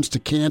response to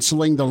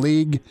canceling the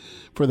league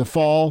for the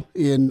fall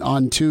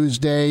on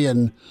Tuesday,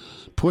 and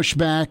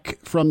pushback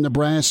from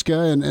Nebraska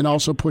and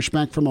also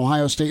pushback from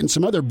Ohio State and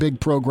some other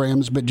big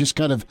programs, but just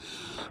kind of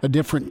a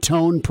different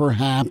tone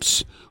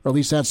perhaps, or at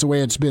least that's the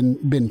way it's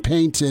been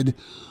painted.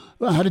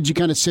 Well, how did you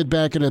kind of sit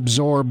back and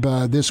absorb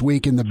this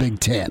week in the Big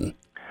Ten?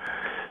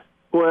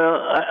 Well,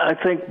 I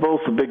think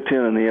both the Big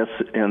Ten and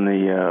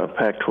the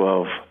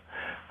Pac-12,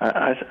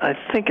 I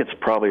think it's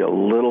probably a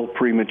little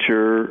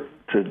premature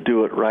to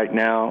do it right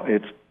now.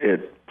 It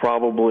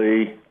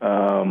probably,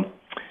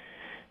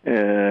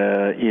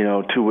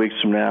 2 weeks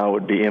from now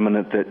would be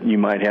imminent that you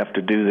might have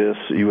to do this.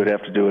 You would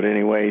have to do it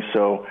anyway.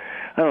 So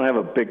I don't have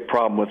a big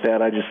problem with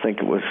that. I just think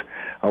it was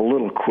a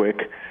little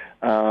quick.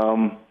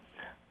 As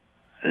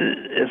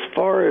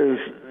far as,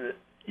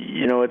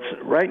 it's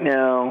right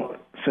now,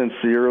 since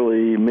the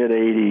early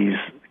mid-'80s,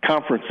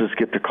 conferences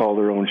get to call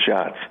their own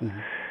shots. Mm-hmm.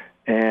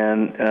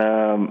 And,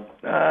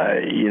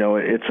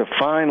 it's a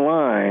fine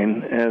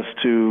line as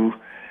to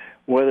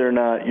whether or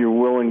not you're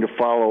willing to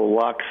follow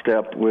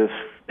lockstep with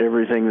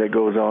everything that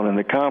goes on in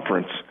the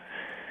conference.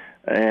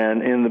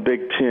 And in the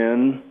Big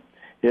Ten,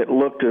 it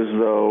looked as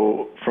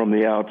though from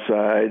the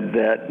outside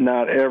that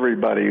not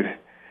everybody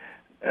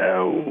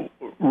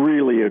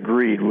really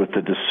agreed with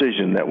the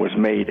decision that was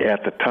made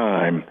at the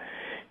time.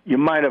 You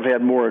might have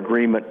had more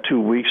agreement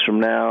 2 weeks from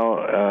now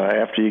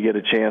after you get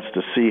a chance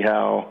to see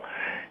how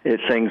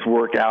things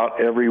work out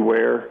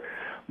everywhere.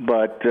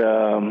 But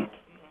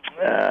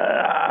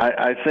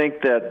I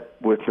think that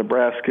with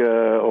Nebraska,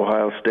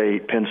 Ohio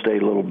State, Penn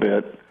State a little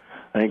bit,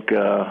 I think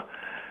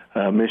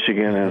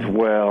Michigan as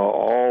well,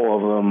 all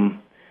of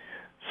them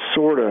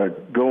sort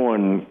of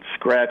going,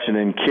 scratching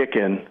and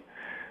kicking.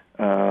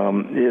 I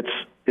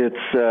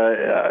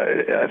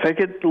think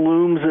it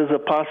looms as a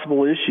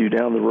possible issue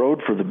down the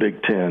road for the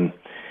Big Ten.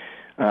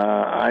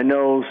 I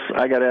know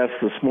I got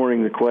asked this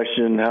morning the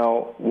question,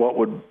 what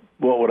would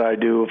I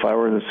do if I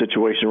were in the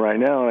situation right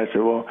now? And I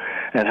said, well,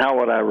 and how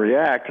would I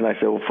react? And I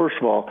said, well, first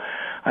of all,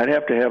 I'd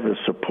have to have the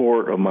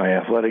support of my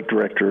athletic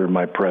director and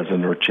my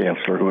president or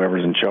chancellor,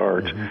 whoever's in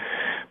charge,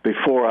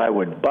 before I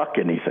would buck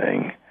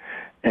anything.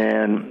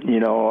 And,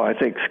 I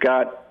think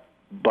Scott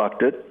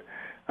bucked it,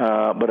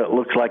 but it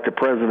looks like the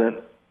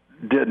president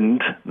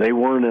didn't. They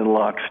weren't in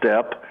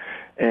lockstep.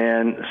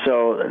 And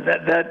so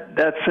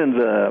that sends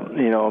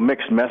a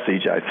mixed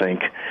message, I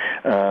think.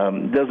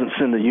 Doesn't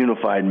send a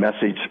unified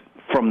message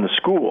from the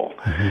school.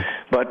 Mm-hmm.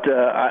 But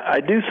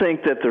I do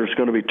think that there's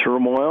going to be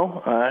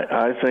turmoil.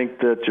 I think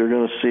that you're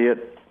going to see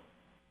it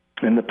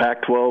in the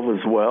Pac-12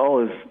 as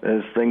well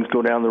as things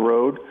go down the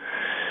road.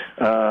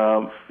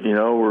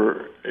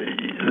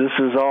 This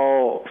is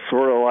all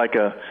sort of like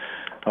a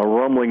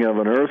rumbling of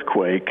an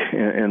earthquake,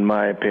 in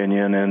my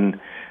opinion, and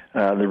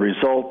the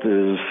result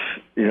is,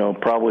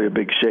 probably a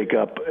big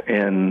shakeup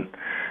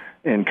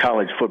in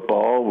college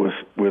football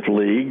with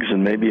leagues,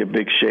 and maybe a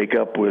big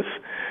shakeup with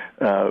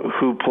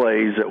who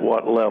plays at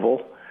what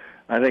level.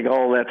 I think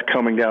all that's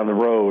coming down the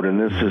road, and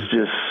this is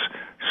just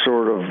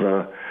sort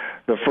of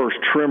the first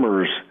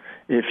tremors,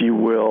 if you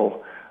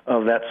will,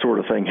 of that sort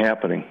of thing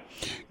happening.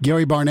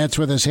 Gary Barnett's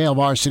with us, Hail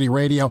Varsity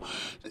Radio.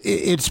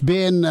 It's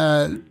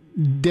been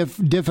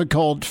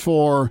difficult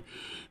for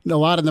a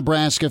lot of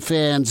Nebraska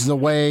fans, the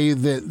way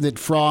that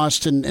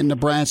Frost and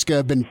Nebraska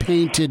have been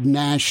painted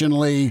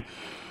nationally.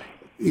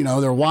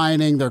 They're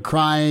whining, they're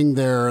crying,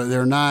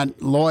 they're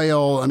not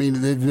loyal. I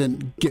mean,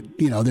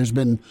 there's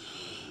been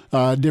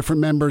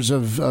different members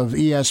of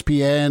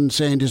ESPN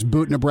saying just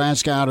boot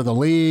Nebraska out of the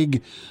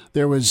league.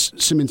 There was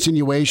some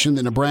insinuation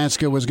that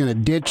Nebraska was going to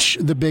ditch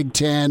the Big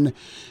Ten,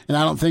 and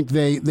I don't think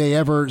they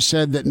ever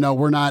said that, no,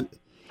 we're not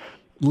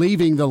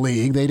leaving the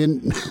league. They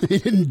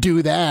didn't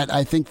do that.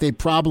 I think they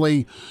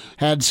probably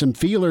had some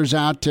feelers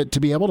out to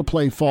be able to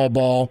play fall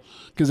ball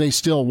because they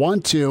still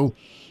want to.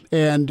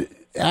 And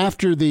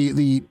after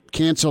the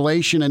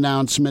cancellation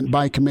announcement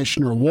by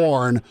Commissioner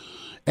Warren,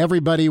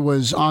 everybody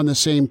was on the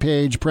same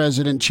page,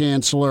 president,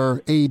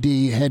 chancellor, AD,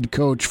 head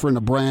coach for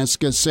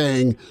Nebraska,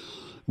 saying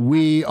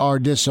we are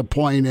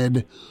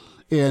disappointed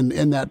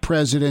in that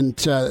president,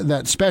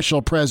 that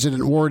special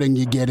president wording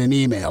you get in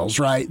emails,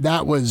 right?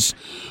 That was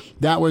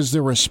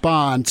the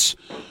response.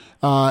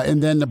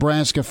 And then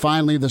Nebraska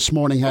finally this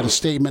morning had a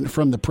statement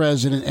from the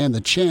president and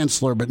the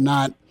chancellor, but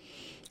not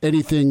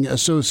anything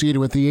associated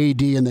with the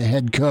AD and the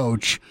head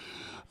coach.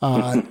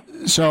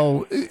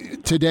 So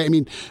today, I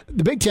mean,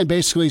 the Big Ten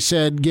basically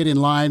said get in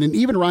line. And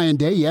even Ryan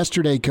Day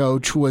yesterday,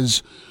 Coach,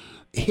 was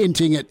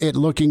hinting at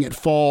looking at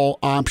fall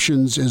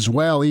options as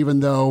well,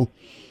 even though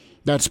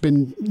that's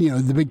been,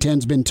 the Big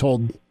Ten's been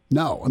told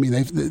No, I mean,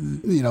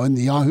 in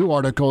the Yahoo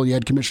article, you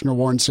had Commissioner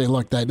Warren say,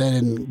 look, that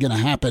isn't going to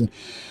happen.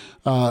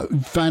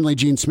 Finally,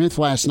 Gene Smith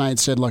last night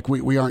said, look,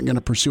 we aren't going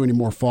to pursue any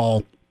more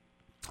fall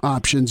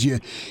options.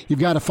 You've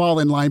got to fall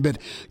in line. But,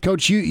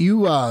 Coach,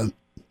 you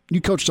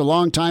coached a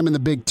long time in the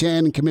Big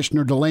Ten, and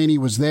Commissioner Delaney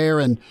was there,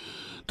 and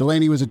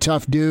Delaney was a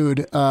tough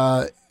dude.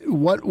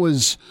 What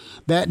was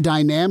that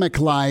dynamic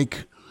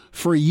like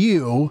for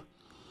you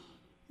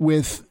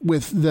with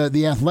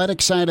the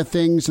athletic side of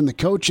things and the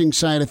coaching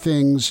side of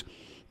things,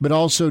 but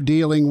also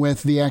dealing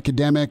with the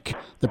academic,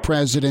 the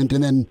president,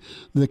 and then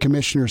the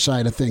commissioner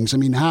side of things? I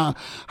mean, how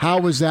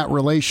was that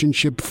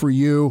relationship for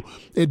you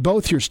at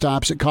both your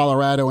stops at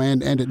Colorado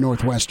and at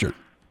Northwestern?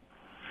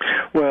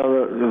 Well,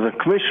 the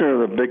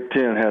commissioner of the Big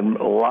Ten had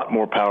a lot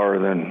more power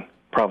than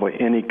probably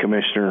any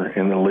commissioner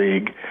in the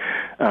league,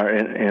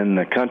 in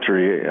the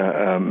country,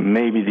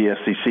 maybe the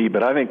SEC,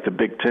 but I think the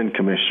Big Ten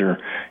commissioner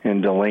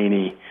in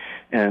Delaney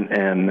and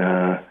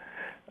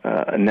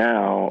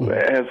now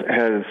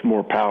has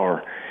more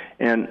power.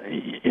 And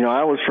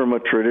I was from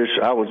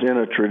I was in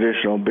a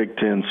traditional Big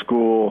Ten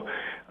school.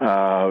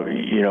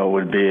 It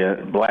would be a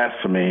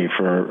blasphemy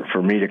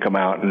for me to come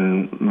out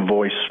and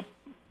voice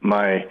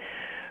my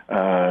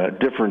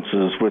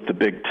differences with the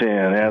Big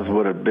Ten, as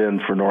would have been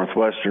for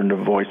Northwestern to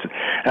voice it.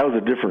 That was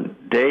a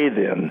different day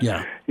then.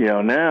 Yeah.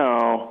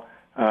 Now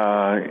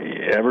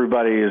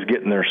everybody is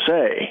getting their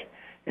say,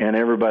 and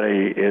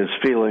everybody is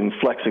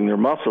flexing their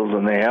muscles,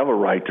 and they have a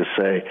right to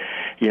say,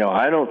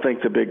 I don't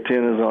think the Big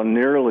Ten is on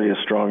nearly as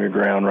strong a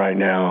ground right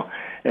now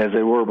as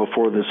they were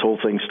before this whole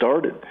thing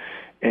started.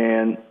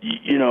 And,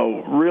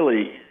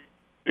 really,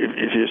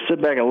 if you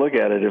sit back and look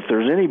at it, if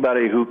there's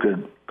anybody who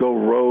could go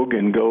rogue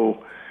and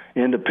go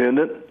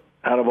independent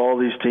out of all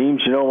these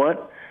teams, you know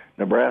what?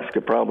 Nebraska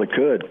probably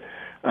could.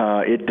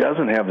 It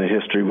doesn't have the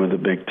history with the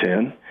Big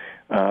Ten.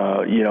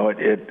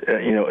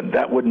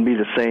 That wouldn't be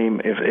the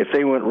same if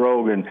they went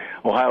rogue and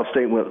Ohio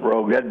State went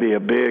rogue. That'd be a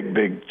big,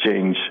 big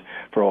change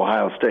for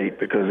Ohio State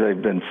because they've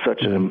been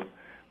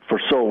for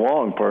so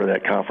long part of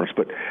that conference.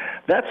 But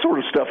that sort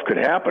of stuff could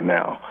happen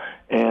now,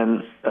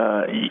 and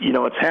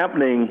it's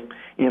happening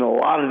in a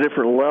lot of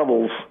different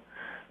levels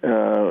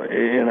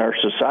in our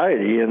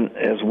society and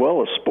as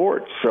well as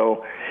sports.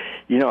 So,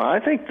 I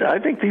think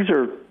these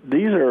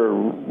are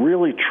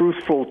really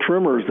truthful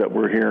tremors that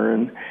we're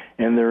hearing,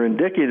 and they're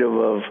indicative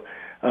of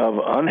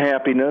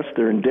unhappiness.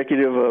 They're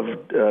indicative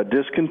of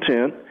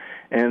discontent,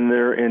 and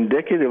they're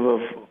indicative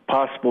of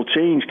possible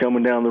change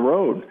coming down the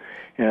road.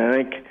 And I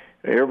think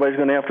everybody's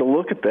going to have to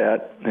look at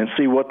that and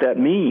see what that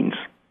means.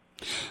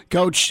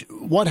 Coach,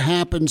 what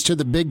happens to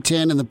the Big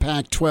Ten and the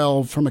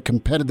Pac-12 from a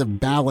competitive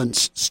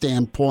balance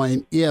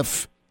standpoint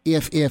if the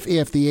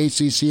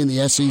ACC and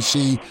the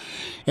SEC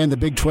and the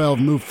Big 12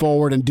 move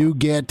forward and do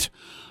get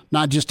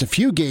not just a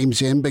few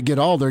games in, but get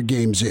all their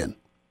games in?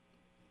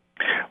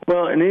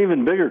 Well, an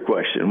even bigger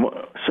question.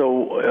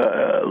 So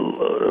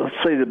let's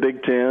say the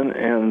Big Ten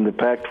and the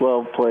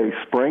Pac-12 play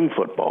spring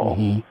football.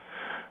 Mm-hmm.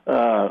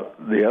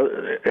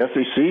 The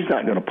SEC is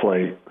not going to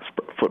play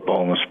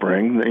football in the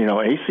spring.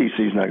 ACC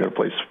is not going to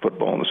play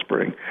football in the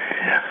spring.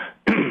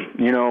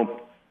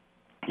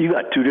 You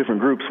got two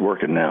different groups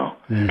working now,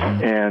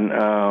 mm-hmm.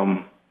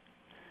 and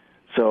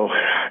so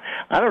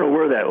I don't know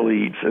where that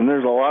leads. And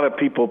there's a lot of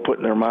people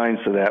putting their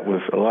minds to that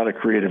with a lot of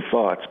creative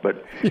thoughts.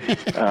 But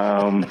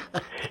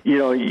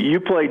you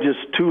play just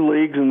two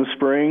leagues in the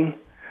spring,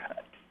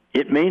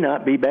 it may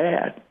not be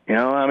bad.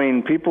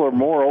 People are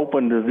more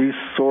open to these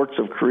sorts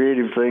of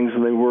creative things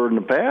than they were in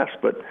the past.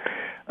 But,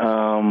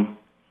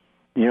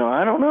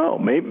 I don't know.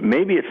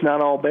 Maybe it's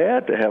not all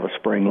bad to have a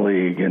spring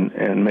league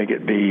and make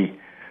it be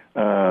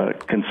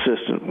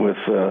consistent with,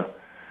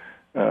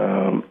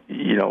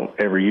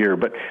 every year.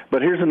 But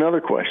here's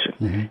another question.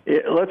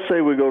 Mm-hmm. Let's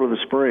say we go to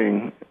the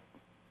spring,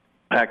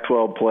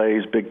 Pac-12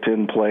 plays, Big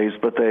Ten plays,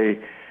 but they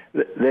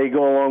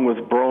go along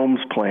with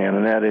Brohm's plan,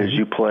 and that is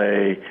you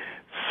play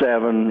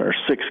 7 or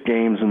 6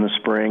 games in the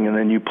spring, and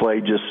then you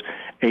play just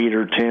 8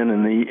 or 10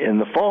 in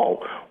the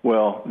fall.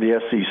 Well, the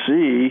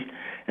SEC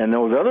and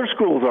those other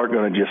schools aren't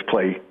going to just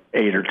play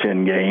 8 or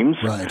 10 games,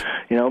 right?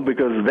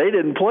 Because they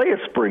didn't play a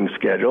spring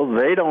schedule.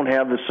 They don't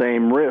have the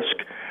same risk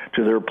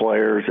to their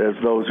players as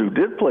those who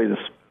did play the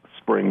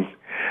spring.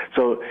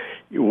 So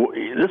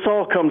this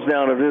all comes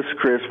down to this,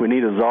 Chris. We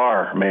need a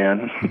czar,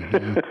 man.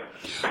 Mm-hmm.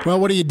 Well,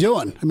 what are you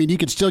doing? You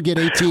could still get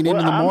 18 in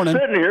the morning.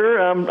 I'm sitting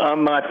here.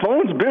 My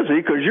phone's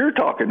busy because you're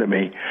talking to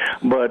me.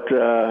 But,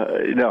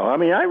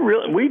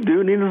 we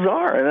do need a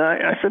czar. And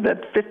I said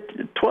that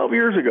 12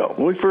 years ago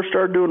when we first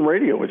started doing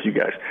radio with you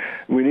guys.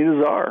 We need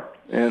a czar.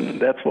 And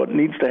that's what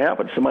needs to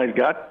happen. Somebody's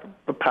got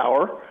the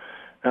power,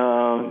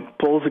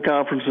 pulls the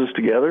conferences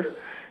together.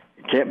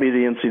 It can't be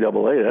the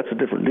NCAA. That's a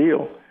different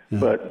deal. Yeah.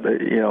 But,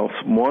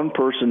 one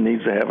person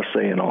needs to have a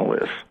say in all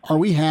this. Are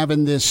we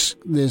having this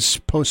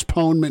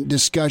postponement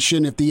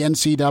discussion if the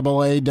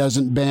NCAA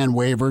doesn't ban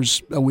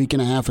waivers a week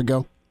and a half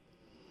ago?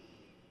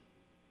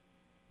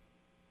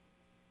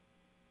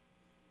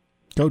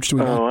 Coach, do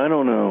we I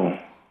don't know.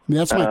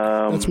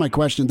 That's my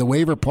question. The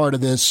waiver part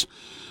of this,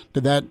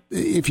 did that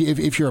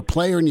if you're a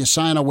player and you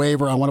sign a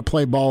waiver, I want to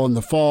play ball in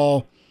the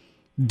fall.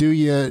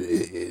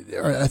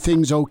 Are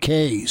things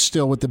okay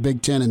still with the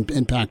Big Ten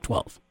and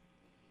Pac-12?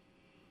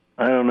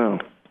 I don't know.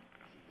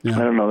 Yeah.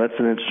 I don't know. That's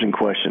an interesting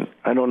question.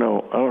 I don't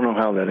know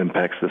how that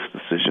impacts this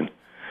decision.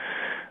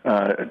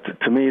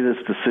 To me, this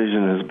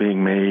decision is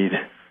being made,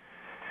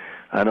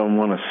 I don't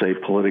want to say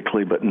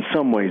politically, but in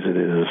some ways it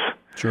is.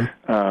 Sure.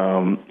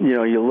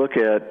 You look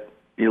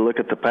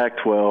at the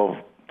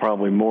Pac-12,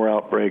 probably more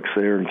outbreaks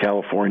there in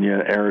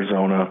California,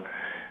 Arizona.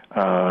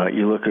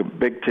 You look at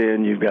Big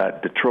Ten, you've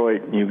got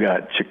Detroit, and you've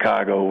got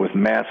Chicago with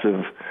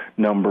massive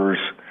numbers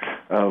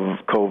of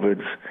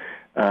COVIDs.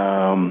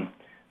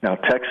 Now,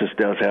 Texas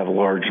does have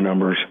large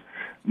numbers,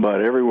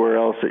 but everywhere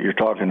else that you're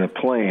talking to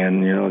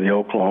playing, the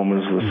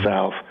Oklahomas, the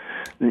South,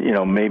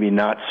 maybe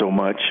not so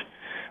much.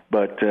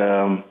 But,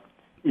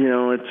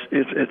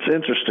 it's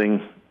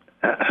interesting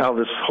how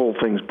this whole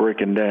thing's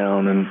breaking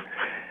down. And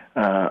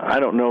I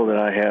don't know that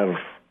I have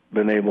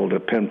been able to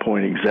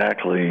pinpoint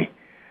exactly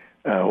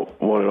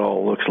what it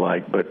all looks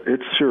like, but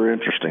it's sure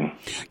interesting.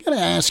 I got to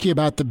ask you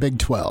about the Big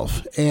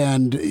 12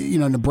 and,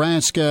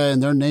 Nebraska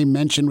and their name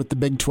mentioned with the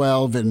Big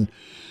 12, and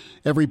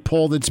every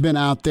poll that's been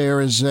out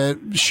there is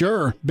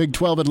sure, Big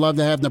 12 would love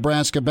to have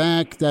Nebraska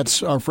back.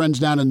 That's our friends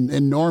down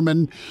in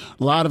Norman.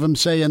 A lot of them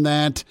saying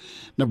that.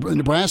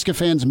 Nebraska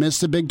fans miss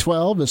the Big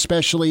 12,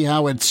 especially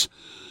how it's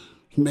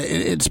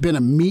been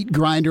a meat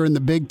grinder in the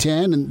Big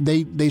Ten, and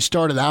they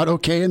started out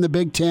okay in the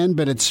Big Ten,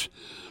 but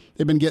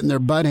they've been getting their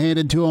butt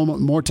handed to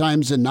them more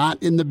times than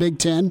not in the Big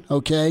Ten.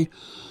 Okay,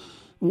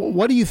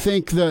 what do you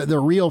think the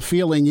real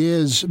feeling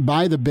is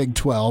by the Big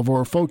 12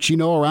 or folks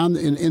around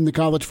in the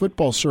college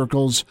football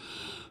circles?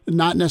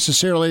 Not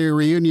necessarily a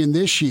reunion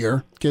this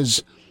year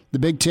because the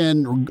Big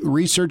Ten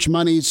research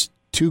money's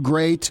too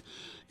great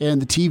and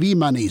the TV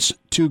money's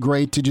too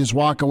great to just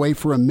walk away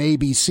for a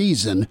maybe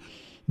season.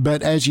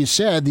 But as you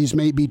said, these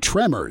may be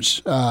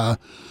tremors.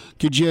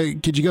 Could you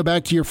go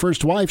back to your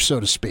first wife, so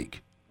to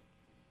speak?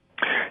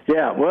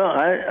 Yeah, well,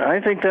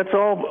 I think that's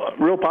all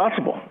real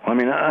possible. I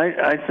mean,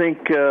 I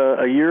think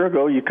a year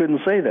ago you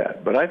couldn't say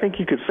that, but I think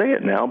you could say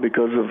it now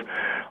because of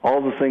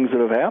all the things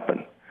that have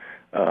happened.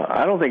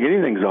 I don't think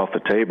anything's off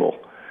the table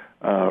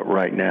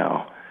right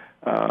now.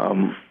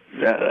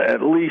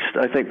 At least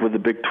I think with the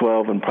Big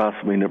 12 and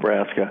possibly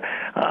Nebraska.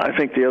 I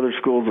think the other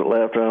schools that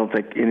left, I don't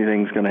think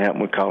anything's going to happen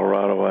with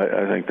Colorado.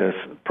 I think that's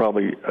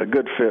probably a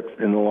good fit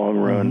in the long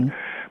run.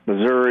 Mm-hmm.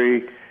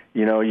 Missouri,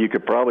 you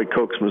could probably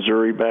coax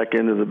Missouri back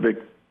into the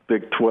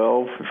Big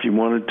 12 if you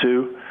wanted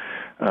to.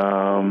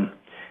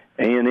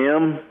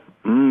 A&M,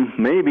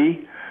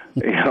 maybe.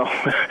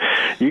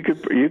 You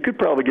could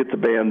probably get the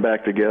band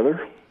back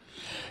together.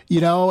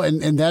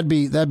 And that'd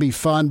be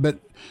fun. But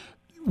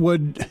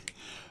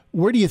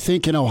where do you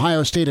think in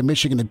Ohio State and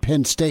Michigan and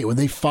Penn State, would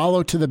they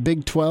follow to the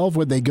Big 12?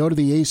 Would they go to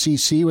the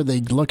ACC? Would they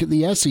look at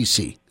the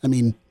SEC? I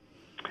mean,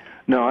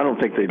 no, I don't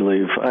think they'd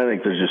leave. I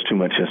think there's just too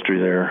much history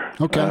there.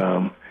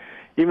 Okay.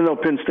 Even though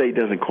Penn State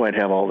doesn't quite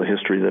have all the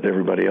history that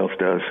everybody else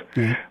does.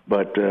 Mm-hmm.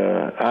 But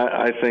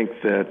I think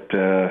that,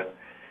 the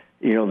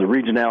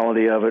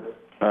regionality of it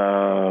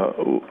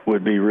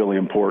would be really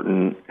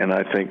important, and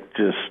I think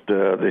just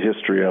the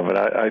history of it.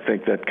 I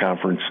think that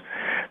conference,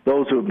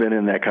 those who have been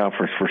in that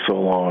conference for so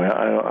long,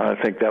 I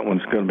think that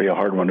one's going to be a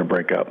hard one to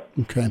break up.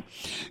 Okay.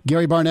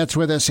 Gary Barnett's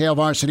with us, Hail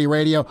Varsity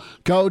Radio.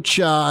 Coach,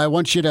 I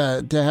want you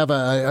to have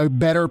a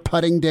better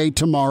putting day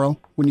tomorrow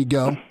when you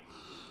go.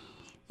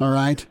 All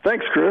right.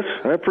 Thanks, Chris.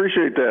 I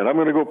appreciate that. I'm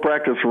going to go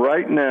practice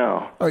right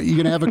now. Are you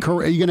going to have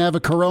a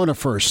Corona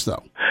first,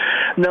 though?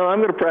 No, I'm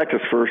going to practice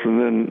first and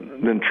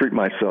then treat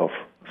myself.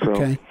 So.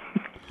 Okay.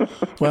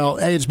 Well,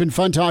 hey, it's been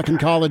fun talking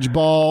college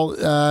ball.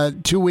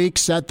 2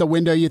 weeks at the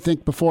window, you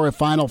think, before a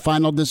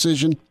final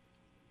decision?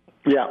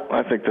 Yeah,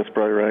 I think that's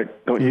probably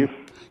right. Don't you?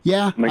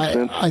 Yeah, Makes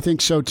sense. I think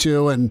so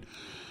too, and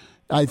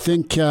I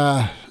think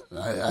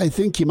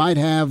you might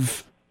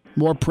have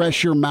more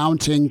pressure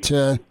mounting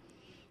to.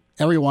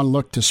 Everyone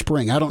look to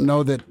spring. I don't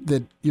know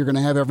that you're going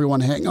to have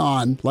everyone hang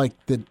on like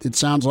that. It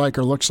sounds like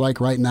or looks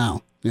like right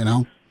now.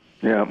 Yeah.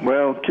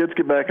 Well, kids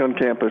get back on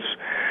campus.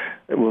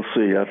 We'll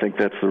see. I think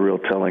that's the real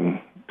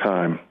telling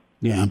time.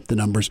 Yeah, the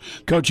numbers.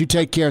 Coach, you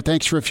take care.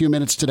 Thanks for a few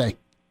minutes today.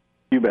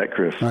 You bet,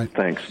 Chris. All right.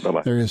 Thanks.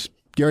 Bye-bye. There is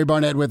Gary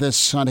Barnett with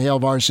us on Hail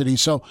Varsity.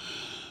 So,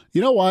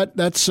 you know what?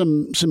 That's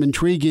some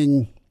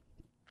intriguing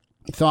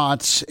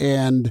thoughts,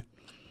 and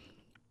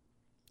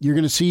you're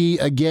going to see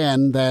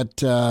again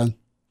that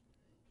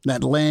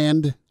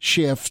land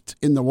shift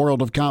in the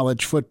world of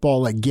college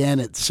football again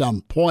at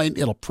some point.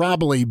 It'll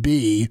probably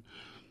be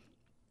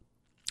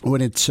when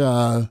it's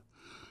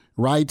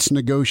rights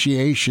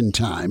negotiation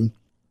time,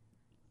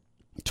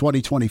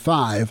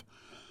 2025,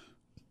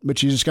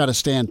 but you just got to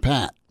stand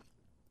pat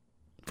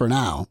for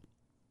now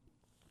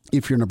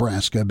if you're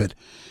Nebraska. But,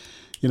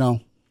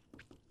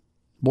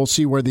 we'll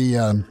see where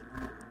the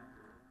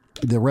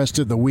rest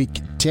of the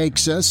week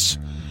takes us.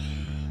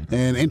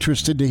 And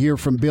interested to hear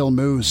from Bill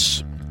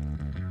Moos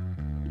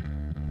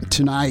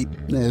tonight,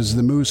 as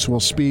the Moose will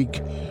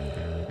speak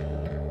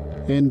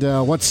And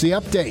what's the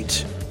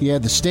update? He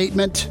had the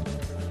statement.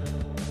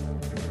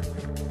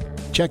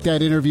 Check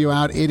that interview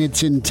out in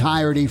its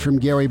entirety from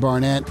Gary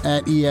Barnett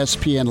at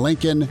ESPN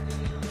Lincoln,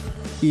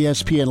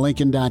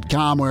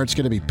 ESPNLincoln.com, where it's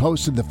going to be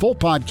posted. The full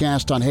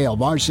podcast on Hail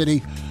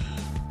Varsity.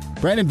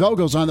 Brandon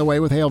Vogel's on the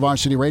way with Hail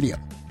Varsity Radio.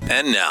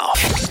 And now,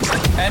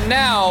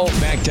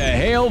 back to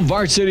Hail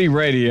Varsity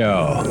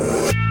Radio.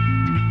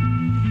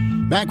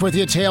 Back with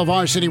you, it's Hail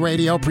Varsity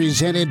Radio,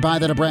 presented by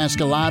the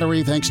Nebraska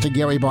Lottery. Thanks to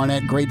Gary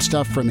Barnett. Great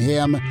stuff from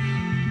him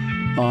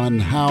on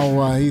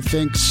how he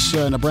thinks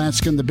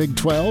Nebraska in the Big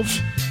 12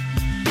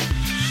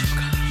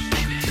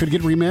 could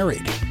get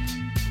remarried.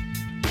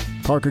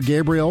 Parker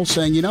Gabriel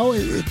saying,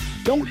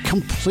 don't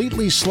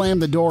completely slam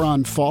the door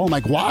on fall. I'm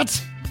like,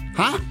 what?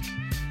 Huh?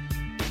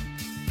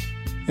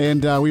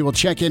 And we will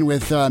check in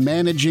with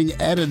managing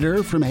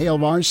editor from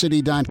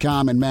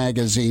HailVarsity.com and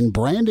magazine,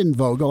 Brandon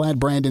Vogel, at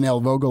Brandon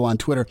L. Vogel on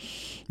Twitter.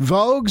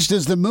 Vogues,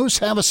 does the Moose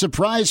have a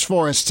surprise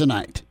for us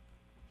tonight?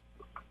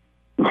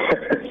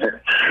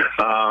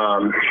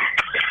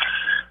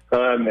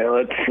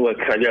 Let's.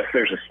 I guess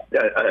there's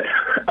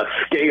a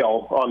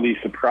scale on the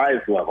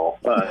surprise level.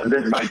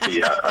 This might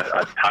be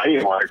a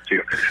tiny one or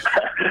two.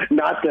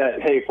 Not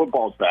that, hey,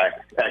 football's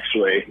back.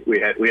 Actually, we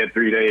had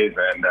 3 days,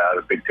 and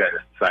the Big Ten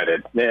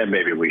decided,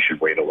 maybe we should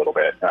wait a little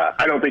bit.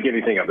 I don't think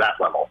anything of that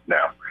level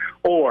now,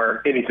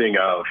 or anything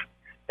of,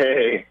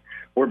 hey,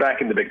 we're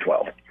back in the Big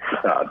 12.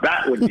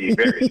 That would be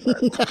very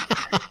surprising.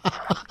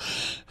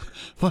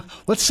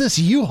 What's this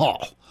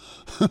U-Haul?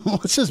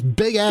 What's this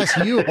big-ass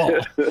U-Haul?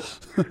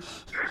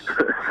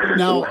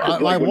 Now,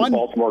 like when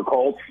Baltimore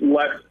Colts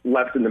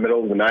left in the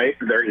middle of the night.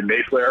 They're in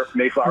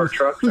Mayflower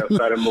trucks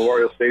outside of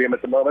Memorial Stadium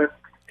at the moment.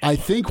 I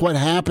think what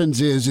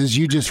happens is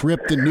you just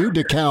rip the new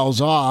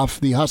decals off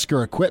the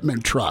Husker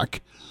equipment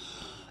truck,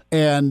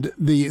 and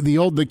the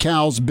old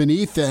decals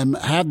beneath them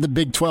have the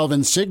Big 12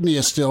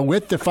 insignia still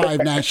with the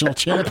 5 national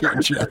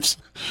championships.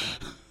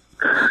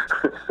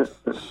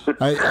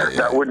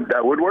 That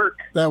would work.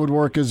 That would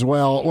work as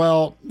well.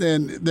 Well,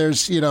 and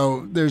there's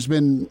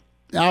been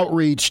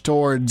outreach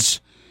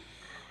towards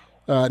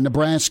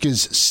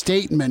Nebraska's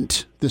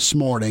statement this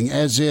morning,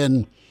 as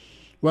in,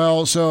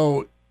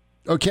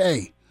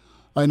 okay,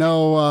 I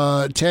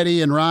know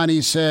Teddy and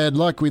Ronnie said,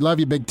 look, we love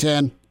you, Big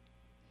Ten.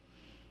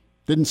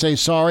 Didn't say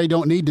sorry,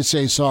 don't need to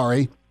say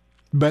sorry,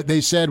 but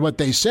they said what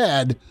they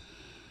said,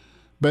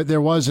 but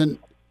there wasn't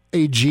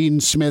a Gene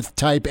Smith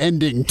type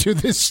ending to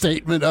this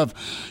statement of,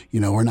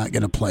 we're not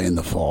going to play in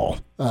the fall.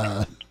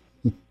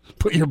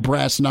 Put your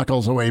brass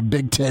knuckles away,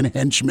 Big Ten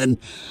henchman.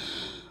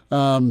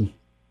 The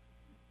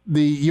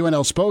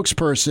UNL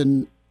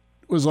spokesperson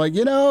was like,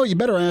 you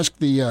better ask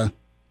the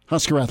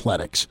Husker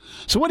Athletics.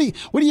 So what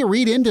do you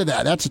read into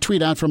that? That's a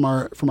tweet out from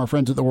our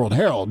friends at the World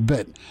Herald,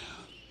 but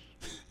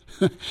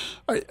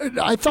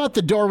I thought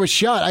the door was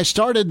shut. I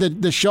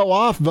started the show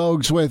off,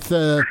 Vogues, with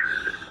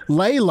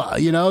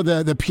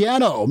Layla, the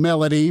piano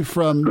melody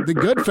from the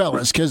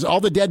Goodfellas, because all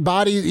the dead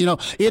bodies,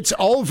 it's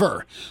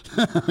over.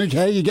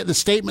 Okay, you get the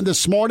statement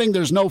this morning,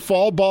 there's no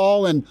fall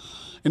ball, and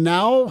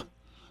now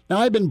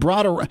I've been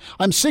brought around.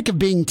 I'm sick of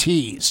being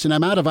teased, and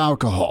I'm out of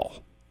alcohol.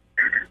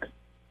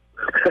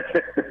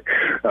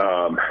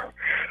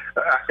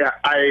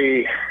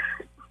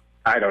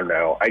 I don't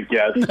know. I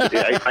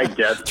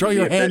guess. Throw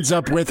your hands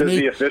up with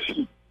me. Does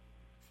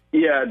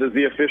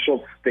the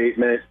official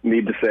statement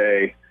need to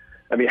say,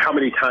 how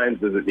many times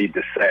does it need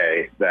to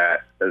say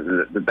that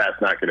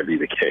that's not going to be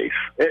the case?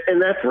 And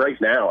that's right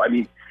now.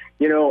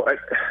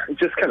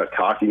 Just kind of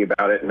talking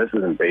about it, and this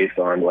isn't based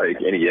on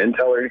any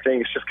intel or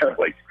anything. It's just kind of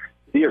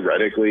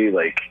theoretically,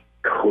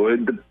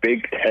 could the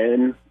Big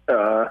Ten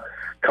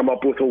come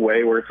up with a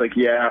way where it's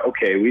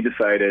we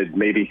decided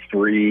maybe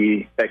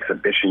 3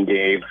 exhibition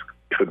games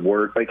could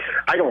work.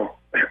 I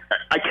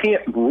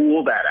can't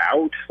rule that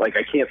out.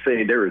 I can't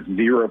say there is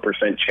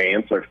 0%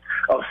 chance of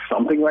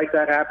something like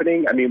that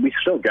happening. We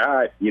still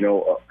got,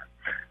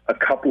 a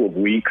couple of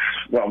weeks.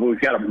 Well, we've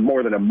got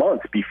more than a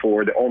month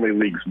before the only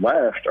leagues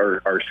left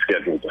are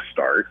scheduled to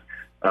start.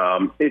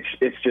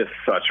 It's just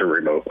such a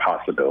remote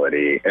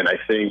possibility. And I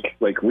think,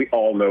 we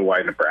all know why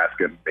the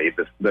Nebraska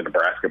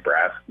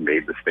brass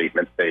made the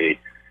statement they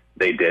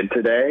did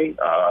today.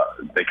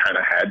 They kind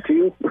of had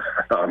to.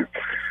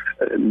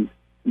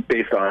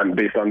 Based on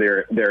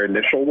their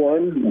initial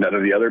one, none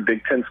of the other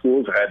Big Ten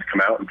schools had to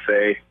come out and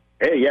say,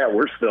 hey, yeah,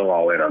 we're still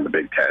all in on the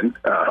Big Ten,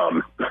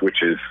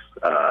 which is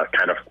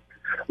kind of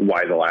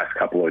why the last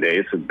couple of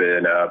days have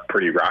been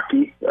pretty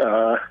rocky,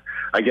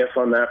 I guess,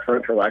 on that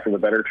front, for lack of a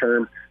better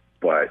term.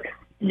 But,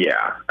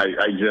 yeah,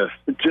 I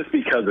just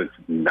because it's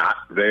not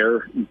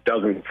there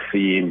doesn't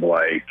seem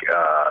like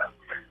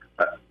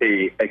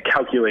a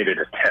calculated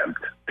attempt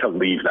to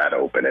leave that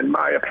open, in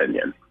my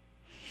opinion.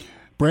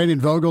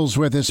 Brandon Vogel's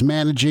with us,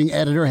 managing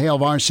editor,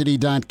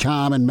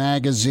 HailVarsity.com and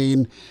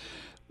magazine.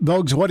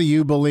 Vogues, what do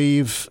you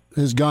believe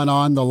has gone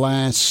on the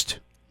last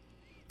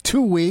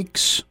 2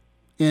 weeks?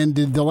 And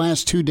did the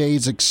last 2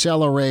 days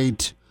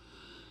accelerate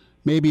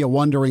maybe a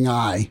wondering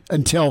eye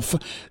until,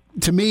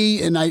 to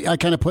me, and I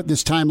kind of put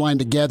this timeline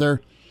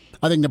together,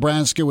 I think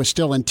Nebraska was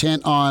still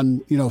intent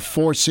on,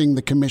 forcing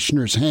the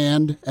commissioner's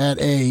hand at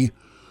a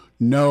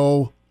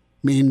no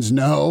means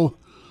no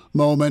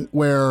moment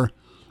where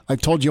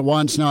I've told you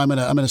once. Now I'm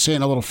gonna say it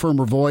in a little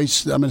firmer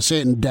voice. I'm gonna say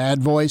it in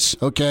dad voice.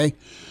 Okay.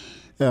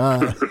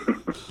 You're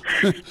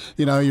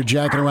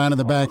jacking around in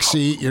the back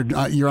seat.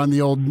 You're on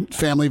the old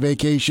family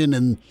vacation,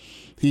 and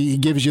he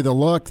gives you the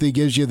look. He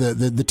gives you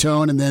the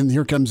tone, and then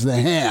here comes the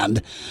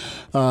hand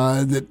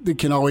that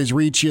can always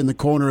reach you in the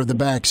corner of the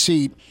back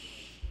seat.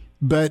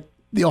 But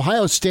the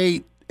Ohio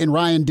State and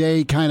Ryan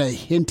Day kind of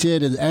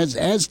hinted,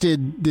 as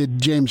did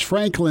James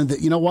Franklin,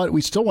 that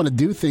we still want to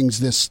do things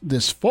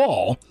this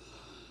fall.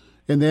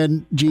 And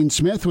then Gene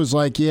Smith was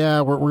like,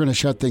 "Yeah, we're going to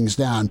shut things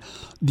down."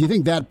 Do you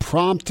think that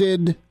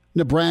prompted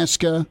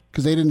Nebraska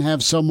because they didn't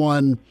have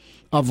someone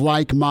of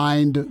like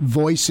mind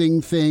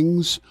voicing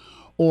things,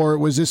 or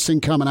was this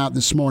thing coming out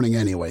this morning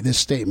anyway? This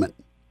statement.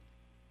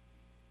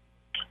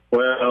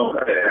 Well,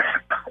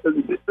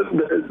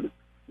 the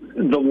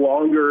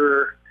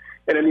longer,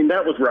 and I mean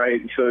that was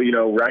right. So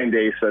Ryan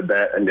Day said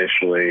that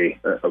initially.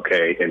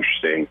 Okay,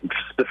 interesting.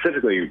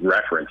 Specifically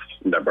referenced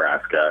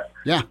Nebraska.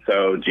 Yeah.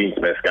 So Gene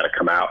Smith's got to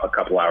come out a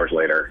couple hours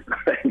later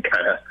and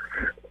kind of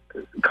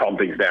calm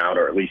things down,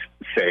 or at least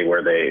say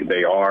where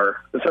they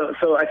are.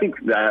 So I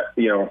think that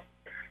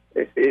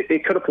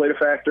it could have played a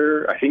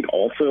factor. I think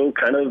also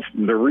kind of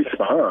the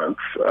response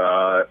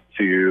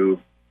to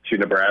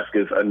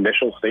Nebraska's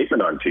initial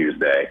statement on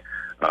Tuesday,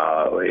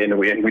 and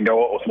we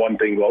know it was one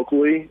thing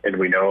locally, and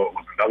we know it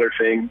was another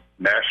thing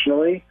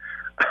nationally.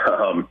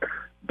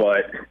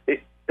 But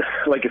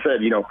like I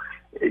said, you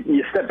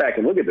step back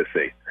and look at this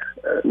thing.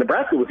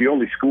 Nebraska was the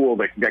only school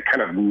that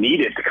kind of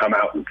needed to come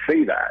out and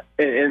say that.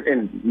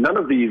 And none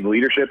of the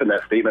leadership in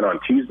that statement on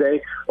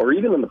Tuesday, or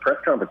even in the press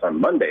conference on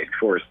Monday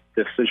before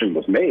this decision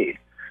was made,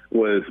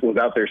 was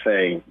out there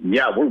saying,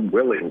 yeah,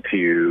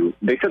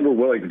 they said we're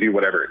willing to do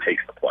whatever it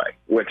takes to play,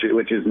 which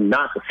is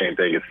not the same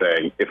thing as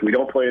saying, if we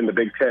don't play in the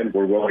Big Ten,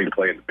 we're willing to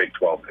play in the Big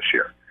 12 this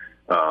year.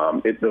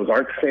 Those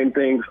aren't the same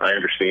things. I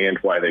understand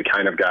why they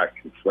kind of got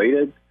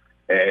conflated.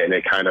 And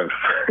it kind of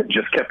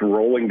just kept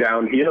rolling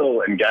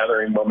downhill and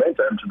gathering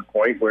momentum to the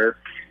point where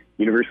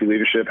university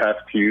leadership has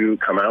to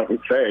come out and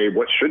say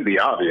what should be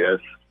obvious.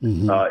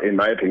 Mm-hmm. In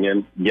my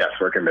opinion, yes,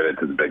 we're committed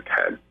to the Big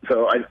Ten.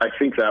 So I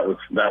think that was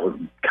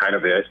kind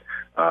of it.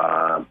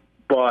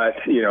 But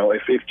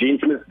if Gene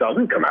Smith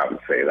doesn't come out and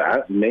say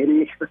that,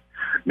 maybe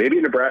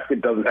Nebraska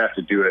doesn't have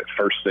to do it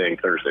first thing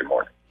Thursday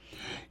morning.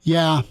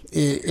 Yeah,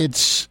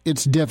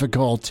 it's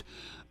difficult.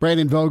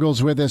 Brandon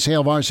Vogel's with us,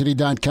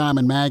 HailVarsity.com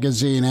and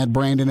magazine, at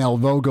Brandon L.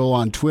 Vogel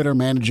on Twitter,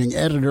 managing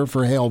editor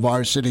for Hail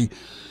Varsity.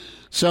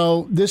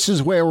 So this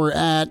is where we're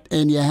at,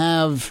 and you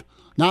have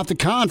not the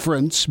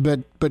conference,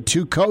 but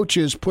two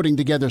coaches putting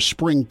together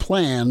spring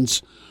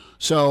plans.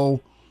 So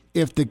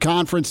if the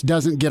conference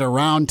doesn't get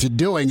around to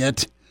doing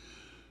it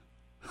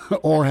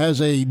or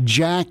has a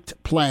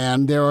jacked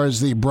plan, there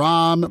is the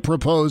Brom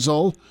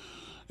proposal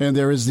and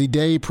there is the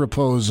Day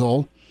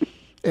proposal.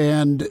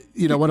 And,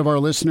 one of our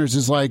listeners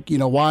is like,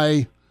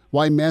 why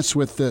mess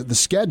with the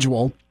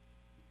schedule?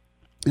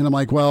 And I'm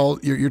like, well,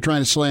 you're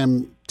trying to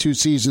slam 2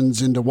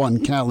 seasons into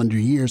one calendar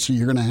year, so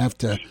you're going to have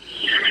to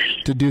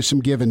do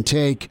some give and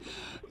take.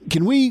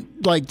 Can we,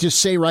 just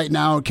say right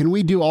now, can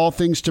we do all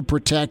things to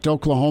protect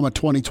Oklahoma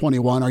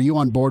 2021? Are you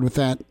on board with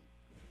that?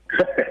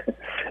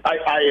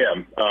 I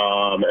am.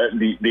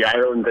 The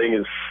Ireland thing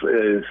is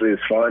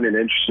fun and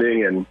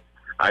interesting, and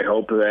I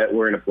hope that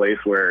we're in a place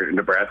where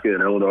Nebraska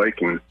and Illinois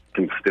can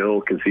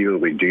still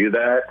conceivably do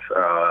that.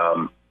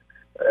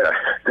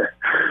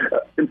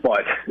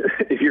 But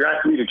if you're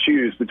asking me to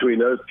choose between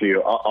those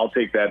two, I'll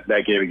take that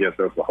game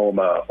against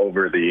Oklahoma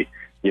over the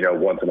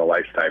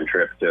once-in-a-lifetime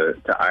trip to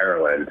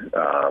Ireland,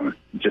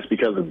 just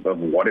because of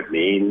what it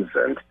means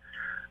and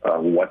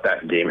what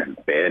that game has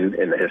been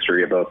in the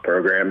history of both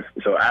programs.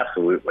 So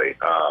absolutely.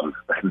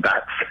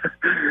 That's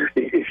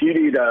if you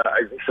need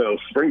so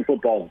spring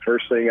football is the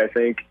first thing, I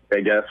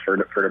guess, for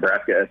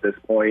Nebraska at this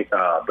point.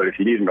 But if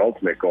you need an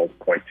ultimate goal to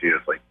point to,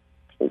 it's like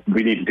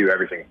we need to do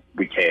everything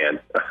we can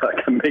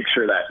to make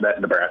sure that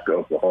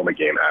Nebraska-Oklahoma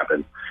game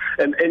happens.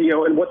 And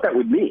what that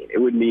would mean, it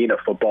would mean a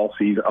fall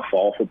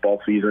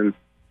football season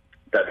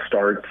that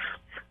starts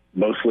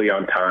mostly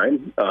on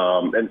time.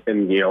 And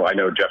I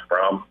know Jeff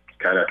Brom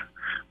kind of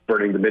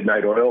burning the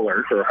midnight oil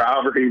or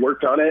however he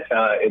worked on it.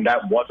 And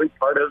that wasn't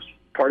part of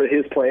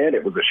his plan.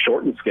 It was a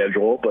shortened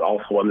schedule, but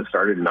also one that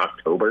started in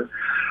October.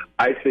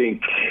 I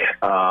think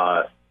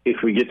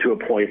if we get to a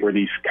point where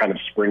these kind of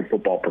spring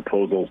football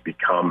proposals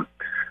become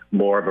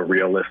more of a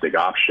realistic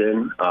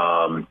option,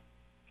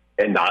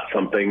 and not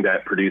something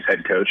that Purdue's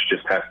head coach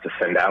just has to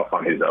send out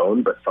on his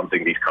own, but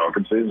something these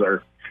conferences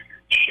are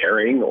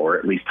sharing or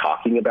at least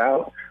talking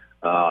about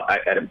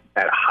at a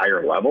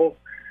higher level,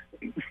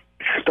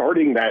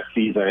 starting that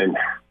season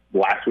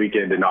last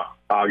weekend in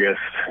August,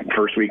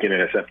 first weekend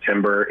in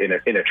September in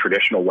a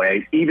traditional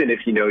way, even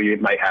if you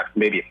might have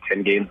maybe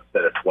 10 games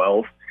instead of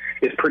 12,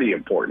 is pretty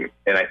important.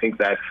 And I think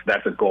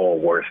that's a goal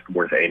worth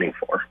aiming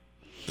for.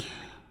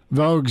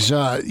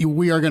 Vogues,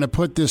 we are going to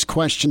put this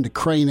question to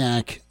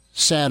Cranack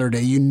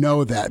Saturday. You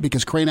know that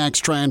because Cranack's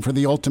trying for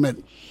the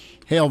ultimate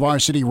Hail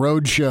Varsity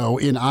Roadshow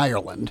in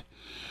Ireland.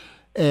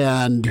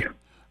 And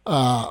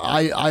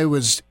I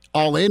was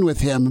all in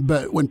with him,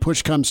 but when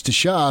push comes to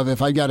shove,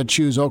 if I got to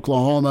choose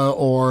Oklahoma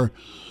or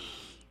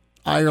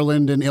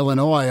Ireland and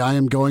Illinois,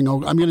 I'm going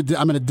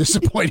to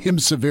disappoint him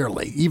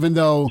severely, even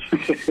though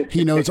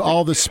he knows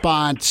all the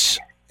spots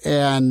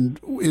and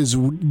is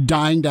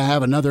dying to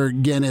have another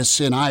Guinness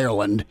in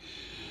Ireland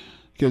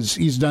because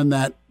he's done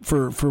that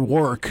for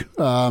work.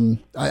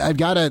 I've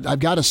got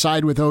to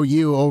side with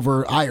OU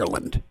over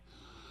Ireland.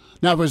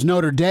 Now, if it was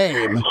Notre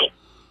Dame,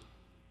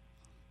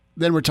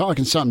 then we're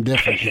talking something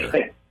different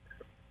here.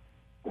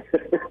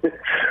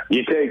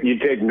 You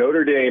take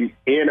Notre Dame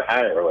in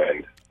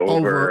Ireland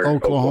over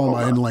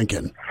Oklahoma and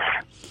Lincoln.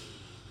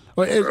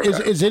 Well,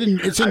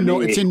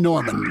 it's in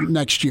Norman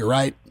next year,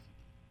 right?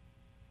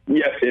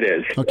 Yes, it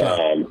is.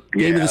 Okay.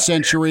 Game of the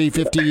century,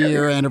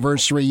 50-year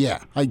anniversary.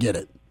 Yeah, I get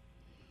it.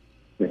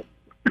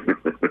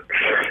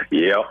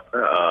 Yeah.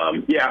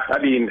 I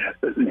mean,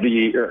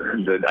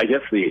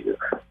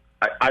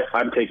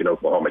 I'm taking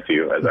Oklahoma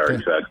too, as I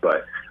already said.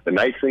 But the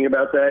nice thing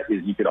about that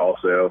is you could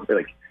also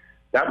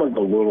that one's a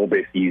little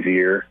bit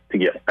easier to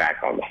get back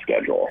on the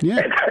schedule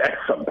at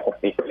some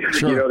point.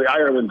 Sure. The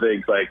Ireland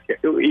thing's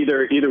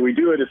either we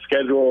do it as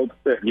scheduled.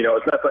 It's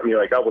not something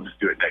you're like, oh, we'll just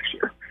do it next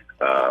year.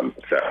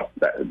 So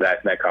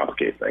that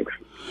complicates things.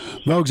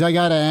 Vogues, I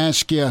got to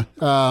ask you,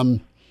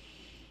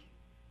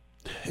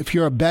 if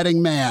you're a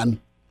betting man,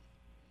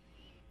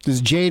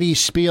 does J.D.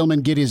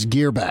 Spielman get his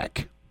gear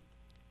back?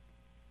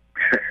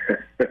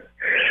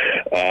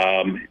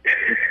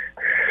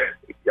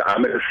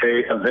 I'm going to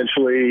say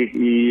eventually,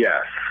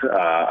 yes.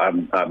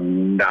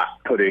 I'm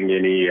not putting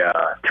any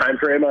time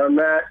frame on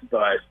that,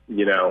 but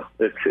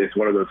it's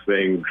one of those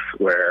things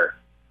where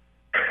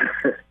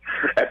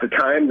at the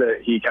time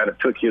that he kind of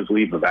took his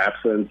leave of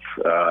absence,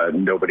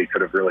 nobody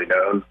could have really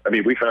known. I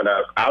mean, we found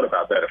out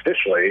about that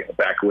officially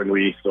back when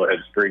we still had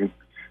spring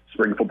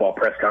football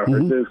press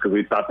conferences because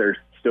we thought there'd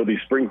still be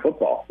spring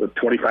football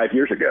 25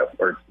 years ago,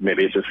 or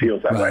maybe it just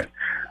feels that way.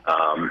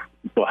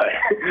 But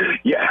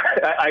yeah,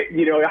 I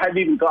hadn't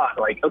even thought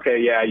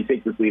okay, yeah, you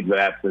take this leave of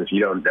absence, you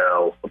don't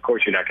know. Of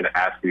course, you're not going to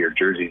ask for your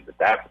jerseys at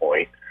that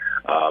point.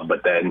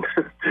 But then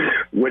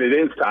when it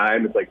is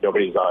time, it's like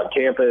nobody's on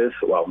campus.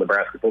 Well,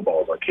 Nebraska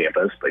football is on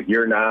campus, but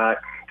you're not.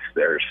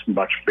 There's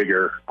much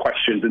bigger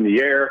questions in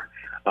the air.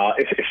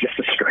 It's just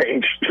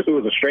it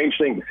was a strange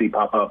thing to see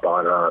pop up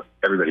on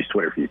everybody's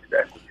Twitter feed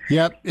today.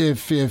 Yep.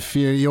 If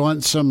you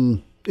want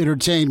some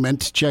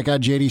entertainment, check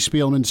out J.D.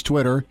 Spielman's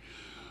Twitter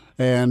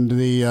and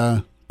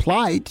the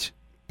plight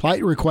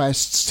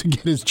requests to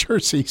get his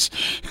jerseys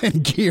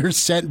and gear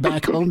sent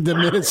back home to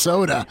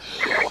Minnesota.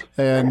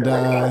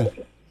 And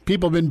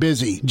people have been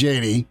busy,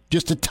 J.D.,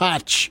 just a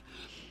touch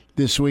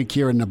this week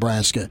here in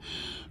Nebraska.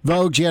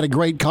 Vogue, you had a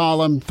great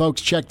column.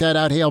 Folks, check that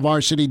out,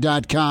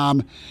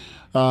 HailVarsity.com.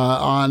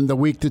 On the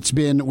week that's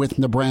been with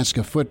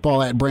Nebraska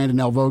football at Brandon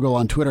L. Vogel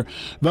on Twitter.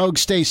 Vogue,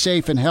 stay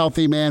safe and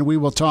healthy, man. We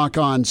will talk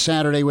on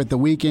Saturday with the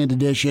weekend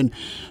edition.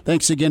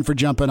 Thanks again for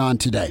jumping on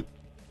today.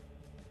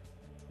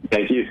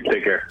 Thank you.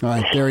 Take care. All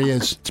right, there he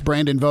is. It's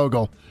Brandon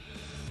Vogel.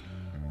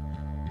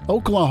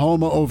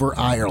 Oklahoma over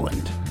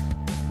Ireland.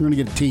 We're going to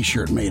get a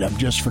T-shirt made up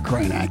just for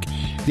Cranack.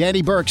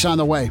 Danny Burke's on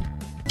the way.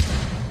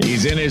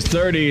 He's in his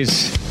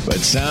 30s, but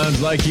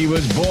sounds like he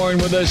was born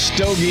with a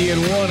stogie in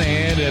one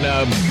hand and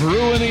a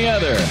brew in the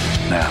other.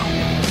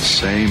 Now,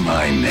 say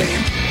my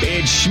name.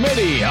 It's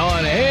Schmitty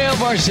on Hail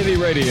Varsity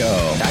Radio.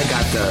 I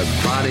got the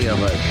body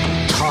of a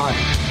taut,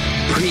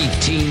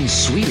 preteen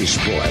Swedish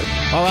boy.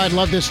 All right,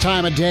 love this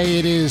time of day.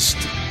 It is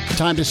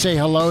time to say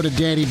hello to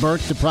Danny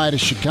Burke, the pride of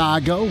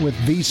Chicago, with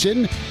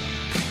VSiN,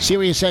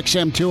 Sirius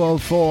XM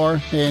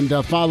 204,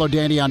 and follow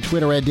Danny on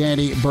Twitter at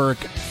Danny Burke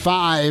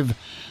 5.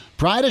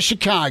 Pride of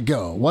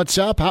Chicago, what's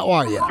up? How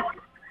are you?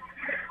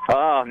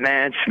 Oh,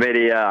 man,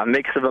 Schmitty,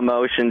 mix of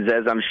emotions,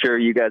 as I'm sure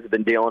you guys have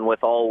been dealing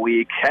with all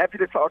week. Happy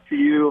to talk to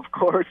you, of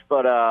course,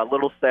 but a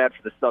little sad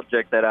for the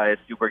subject that I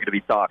assume we're going to be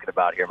talking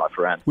about here, my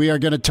friend. We are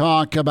going to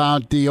talk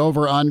about the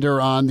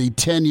over-under on the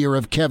tenure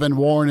of Kevin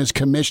Warren as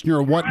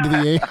commissioner. What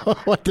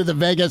do the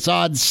Vegas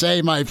odds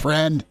say, my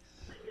friend?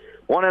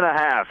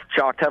 1.5,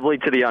 chalked heavily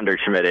to the under,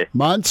 Schmitty.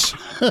 Months?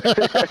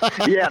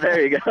 Yeah,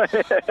 there you go.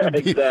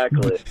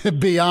 Exactly.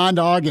 Beyond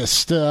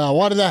August.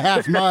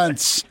 1.5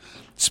 months,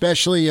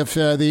 especially if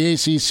the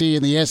ACC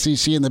and the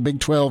SEC and the Big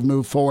 12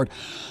 move forward.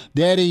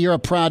 Daddy, you're a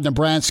proud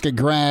Nebraska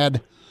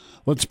grad.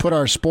 Let's put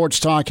our sports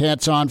talk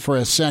hats on for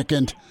a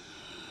second.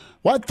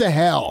 What the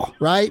hell,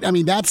 right? I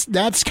mean, that's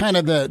kind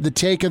of the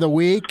take of the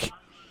week.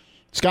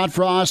 Scott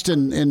Frost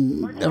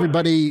and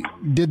everybody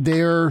did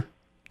their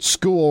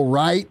school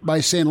right by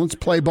saying, let's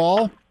play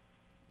ball.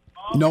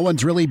 No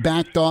one's really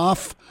backed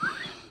off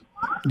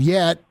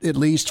yet, at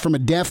least from a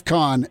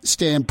DEFCON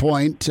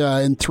standpoint.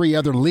 In 3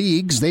 other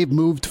leagues, they've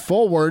moved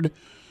forward.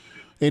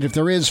 And if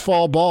there is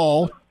fall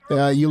ball,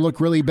 you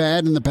look really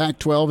bad in the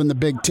Pac-12 and the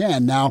Big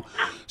Ten. Now,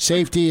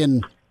 safety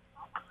and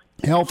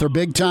Health are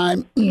big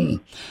time.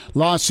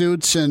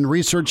 Lawsuits and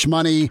research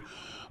money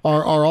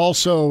are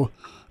also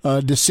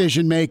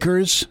decision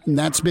makers, and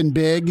that's been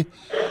big.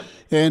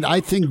 And I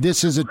think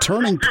this is a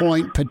turning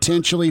point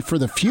potentially for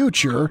the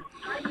future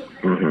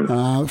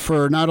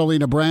for not only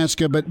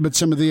Nebraska but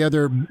some of the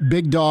other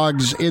big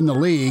dogs in the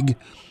league.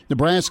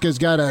 Nebraska's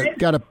got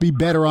to be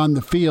better on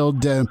the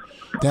field to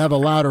have a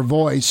louder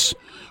voice,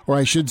 or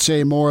I should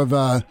say more of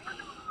a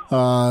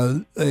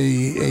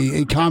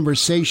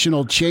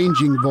conversational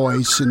changing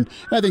voice, and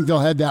I think they'll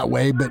head that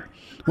way. But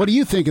what do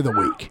you think of the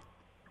week?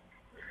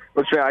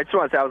 Well, sure. I just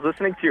want to say I was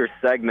listening to your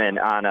segment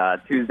on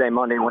Tuesday,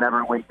 Monday, whenever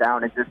it went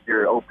down, and just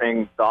your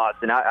opening thoughts,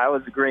 and I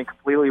was agreeing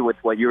completely with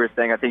what you were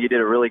saying. I think you did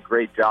a really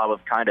great job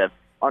of kind of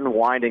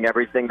unwinding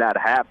everything that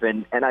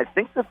happened, and I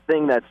think the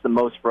thing that's the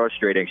most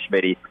frustrating,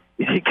 Schmitty,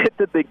 is you get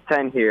the Big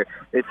Ten here,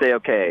 they say,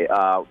 okay,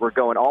 we're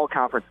going all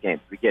conference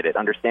games. We get it.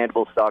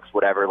 Understandable, sucks,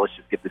 whatever. Let's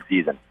just get the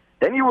season.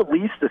 Then you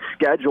release the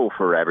schedule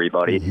for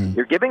everybody.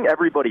 You're giving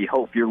everybody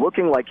hope. You're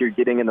looking like you're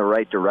getting in the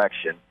right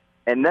direction.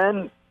 And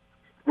then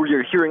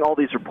you're hearing all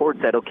these reports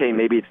that, okay,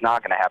 maybe it's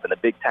not going to happen. The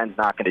Big Ten's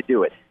not going to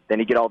do it. Then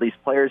you get all these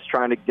players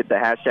trying to get the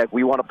hashtag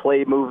We Want to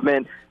Play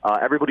movement.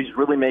 Everybody's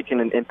really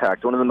making an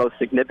impact. One of the most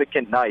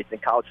significant nights in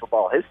college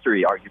football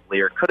history, arguably,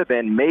 or could have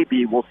been.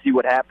 Maybe we'll see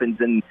what happens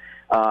in,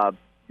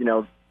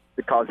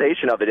 the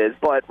causation of it is.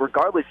 But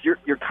regardless,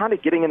 you're kind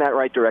of getting in that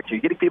right direction.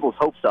 You're getting people's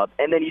hopes up,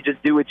 and then you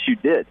just do what you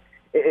did.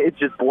 It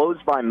just blows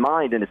my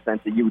mind in a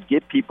sense that you would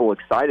get people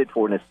excited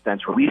for it, in a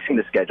sense, releasing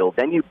the schedule.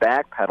 Then you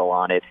backpedal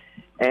on it.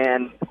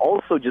 And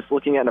also just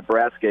looking at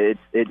Nebraska,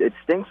 it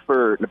stinks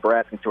for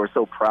Nebraskans who are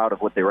so proud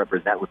of what they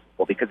represent with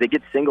football, because they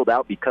get singled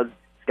out because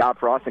Scott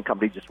Frost and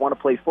company just want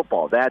to play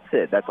football. That's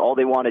it. That's all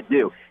they want to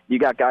do. You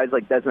got guys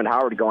like Desmond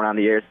Howard going on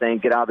the air saying,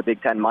 get out of the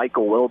Big Ten.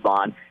 Michael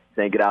Wilbon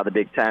saying, get out of the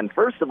Big Ten.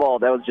 First of all,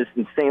 that was just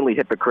insanely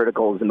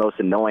hypocritical, is the most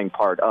annoying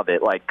part of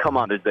it. Like, come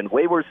on, there's been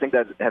way worse things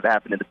that have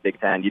happened in the Big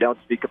Ten. You don't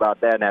speak about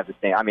that and have the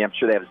same, I mean, I'm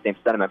sure they have the same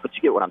sentiment, but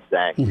you get what I'm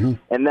saying.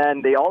 And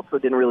then they also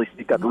didn't really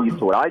speak up, at least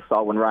to what I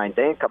saw when Ryan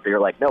Day and company were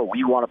like, no,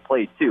 we want to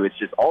play too. It's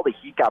just all the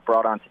heat got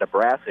brought onto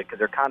Nebraska because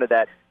they're kind of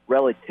that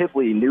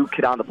relatively new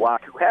kid on the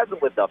block who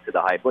hasn't lived up to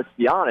the hype, let's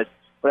be honest.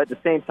 But at the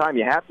same time,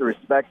 you have to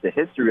respect the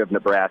history of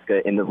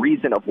Nebraska and the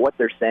reason of what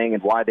they're saying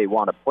and why they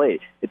want to play.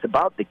 It's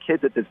about the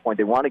kids at this point.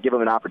 They want to give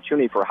them an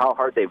opportunity for how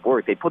hard they've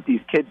worked. They put these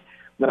kids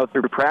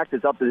through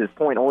practice up to this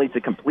point only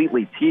to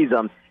completely tease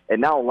them. And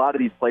now a lot of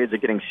these players are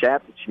getting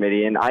shafted,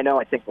 Schmitty. And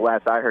I think the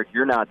last I heard,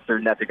 you're not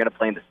certain that they're going to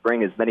play in the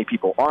spring, as many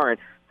people aren't.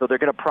 So they're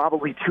going to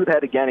probably do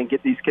that again and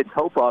get these kids'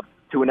 hope up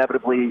to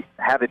inevitably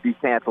have it be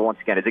canceled once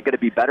again. Is it going to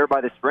be better by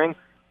the spring?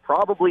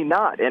 Probably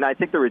not. And I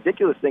think the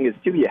ridiculous thing is,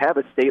 too, you have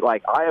a state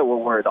like Iowa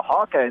where the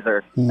Hawkeyes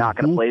are not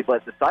going to play,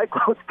 but the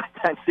Cyclones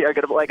potentially are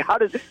going to. Like, how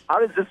does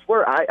this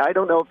work? I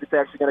don't know if it's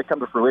actually going to come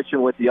to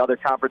fruition with the other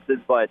conferences,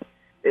 but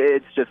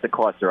it's just a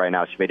cluster right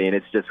now, Schmitty, and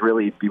it's just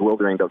really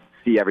bewildering to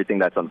see everything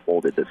that's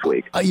unfolded this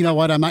week. You know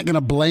what? I'm not going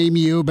to blame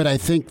you, but I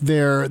think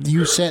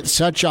you set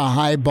such a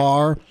high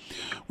bar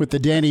with the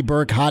Danny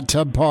Burke hot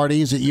tub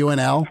parties at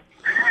UNL.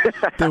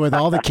 With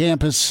all the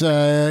campus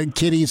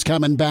kiddies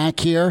coming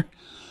back here.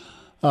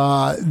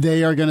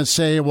 They are going to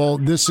say, well,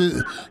 this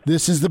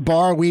is the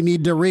bar we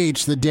need to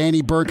reach, the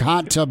Danny Burke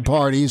hot tub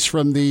parties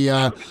from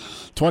the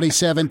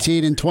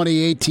 2017 and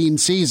 2018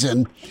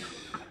 season.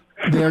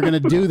 They're going to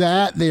do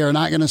that. They are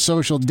not going to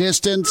social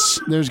distance.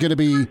 There's going to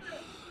be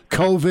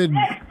COVID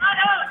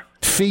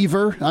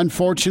fever,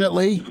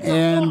 unfortunately,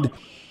 and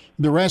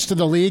the rest of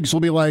the leagues will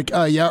be like,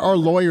 yeah, our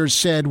lawyers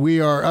said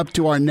we are up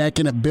to our neck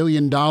in $1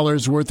 billion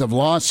worth of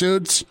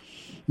lawsuits.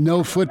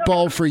 No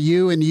football for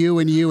you and you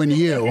and you and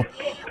you.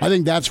 I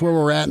think that's where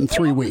we're at in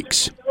 3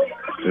 weeks.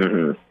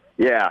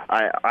 Yeah,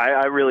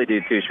 I really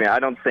do too, Schmidt. I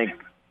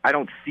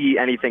don't see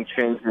anything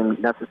changing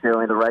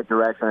necessarily in the right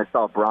direction. I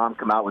saw Brahm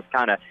come out with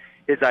kind of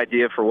his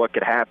idea for what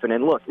could happen.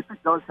 And look, if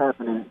it does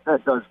happen and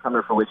that does come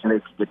to fruition, they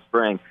could get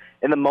spring.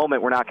 In the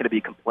moment, we're not going to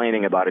be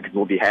complaining about it because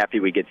we'll be happy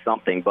we get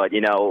something. But,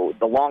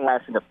 the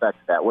long-lasting effects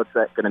of that, what's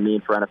that going to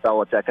mean for NFL?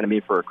 What's that going to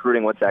mean for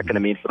recruiting? What's that going to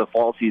mean for the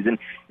fall season?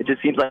 It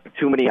just seems like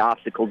too many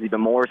obstacles,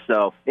 even more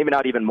so, maybe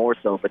not even more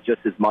so, but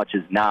just as much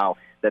as now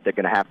that they're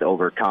going to have to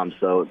overcome.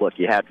 So, look,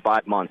 you had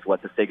 5 months,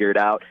 to figure it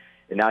out.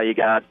 And now you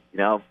got,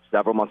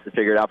 several months to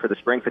figure it out for the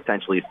spring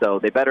potentially. So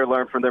they better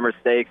learn from their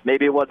mistakes.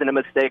 Maybe it wasn't a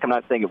mistake. I'm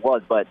not saying it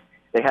was, but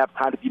they have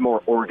time to be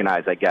more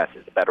organized, I guess,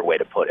 is a better way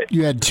to put it.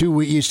 You had 2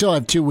 weeks. You still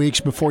have 2 weeks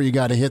before you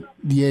got to hit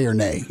the yay or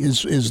nay.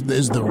 Is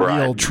the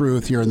real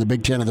truth here in the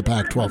Big Ten of the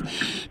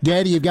Pac-12.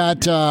 Daddy, you've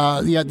got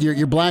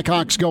your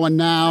Blackhawks going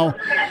now.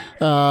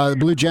 The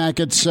Blue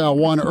Jackets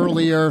won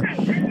earlier.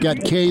 You got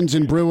Canes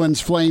and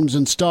Bruins, Flames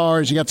and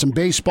Stars. You got some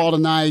baseball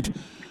tonight.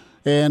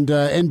 And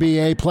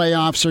NBA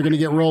playoffs are going to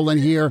get rolling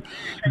here.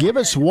 Give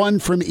us one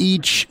from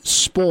each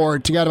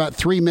sport. You got about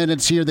 3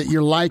 minutes here that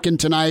you're liking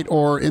tonight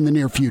or in the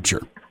near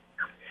future.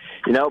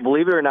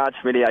 Believe it or not,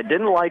 Schmitty, I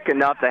didn't like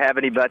enough to have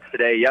any bets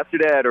today.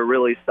 Yesterday I had a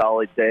really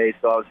solid day,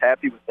 so I was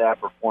happy with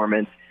that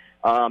performance.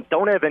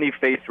 Don't have any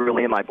faith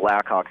really in my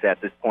Blackhawks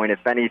at this point.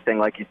 If anything,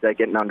 like you said,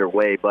 getting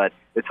underway. But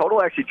the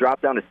total actually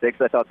dropped down to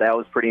 6. I thought that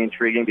was pretty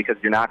intriguing because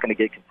you're not going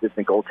to get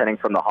consistent goaltending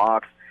from the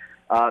Hawks.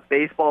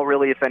 Baseball,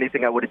 really, if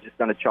anything, I would have just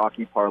done a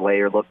chalky parlay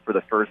or looked for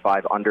the first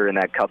 5 under in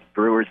that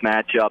Cubs-Brewers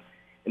matchup.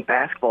 In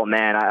basketball,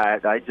 man,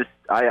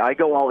 I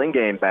go all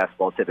in-game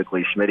basketball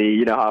typically, Schmitty.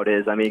 You know how it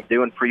is. I mean,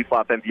 doing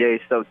pre-flop NBA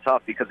is so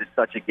tough because it's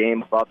such a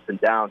game of ups and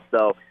downs.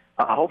 So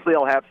hopefully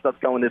I'll have stuff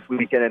going this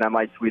weekend, and I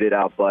might tweet it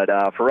out. But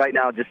for right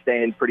now, just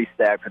staying pretty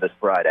stacked for this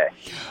Friday.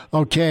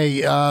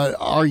 Okay,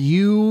 are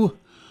you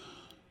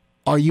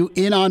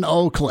in on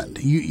Oakland?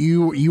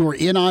 You were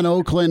in on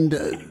Oakland,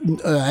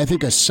 I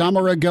think, a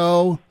summer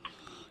ago.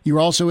 You were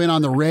also in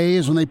on the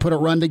Rays when they put a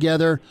run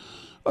together.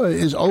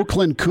 Is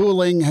Oakland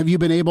cooling? Have you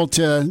been able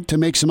to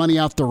make some money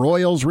off the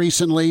Royals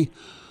recently,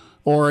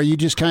 or are you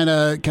just kind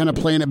of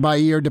playing it by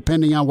ear,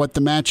 depending on what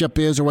the matchup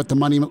is or what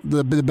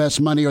the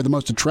best money or the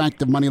most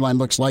attractive money line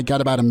looks like?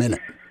 Got about a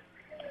minute.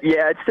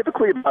 Yeah, it's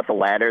typically about the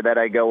latter that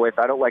I go with.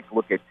 I don't like to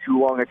look at too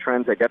long of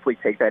trends. I definitely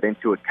take that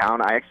into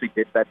account. I actually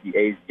did bet the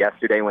A's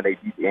yesterday when they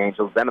beat the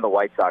Angels. Them and the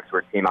White Sox were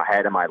a team I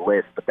had on my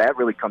list, but that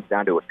really comes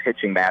down to a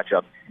pitching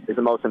matchup is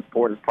the most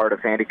important part of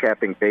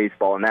handicapping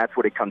baseball, and that's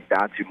what it comes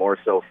down to more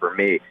so for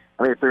me.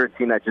 I mean, if they're a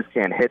team that just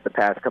can't hit the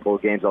past couple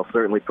of games, I'll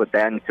certainly put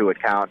that into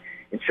account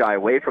and shy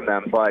away from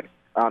them. But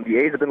the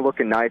A's have been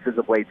looking nice as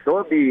of late. Still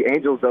have the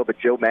Angels, though, but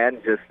Joe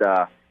Madden just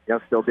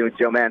still doing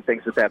Joe Madden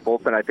things with that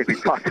bullpen I think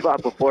we've talked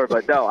about before.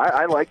 But, no,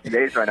 I like the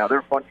A's right now. They're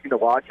a fun team to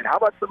watch. And how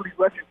about some of these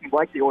Western teams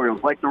like the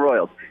Orioles, like the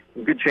Royals? A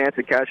good chance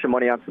to cash some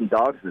money on some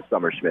dogs this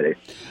summer, Schmitty.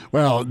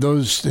 Well,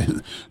 those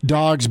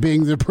dogs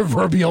being the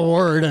proverbial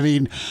word, I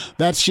mean,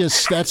 that's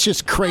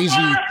just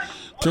crazy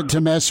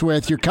to mess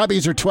with. Your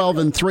Cubbies are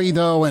 12-3,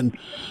 though, and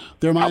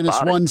they're minus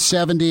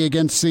 170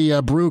 against the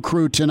Brew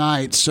Crew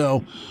tonight.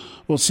 So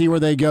we'll see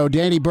where they go.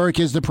 Danny Burke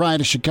is the pride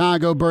of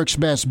Chicago. Burke's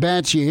Best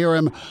Bets. You hear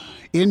him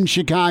in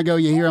Chicago.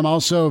 You hear him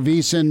also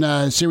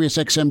VSiN, Sirius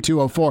XM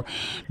 204.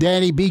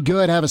 Danny, be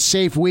good. Have a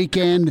safe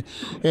weekend.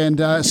 And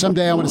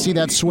someday I want to see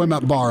that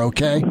swim-up bar,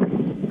 okay?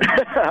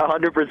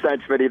 100%,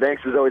 Schmitty.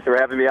 Thanks as always for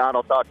having me on.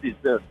 I'll talk to you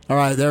soon. All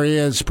right, there he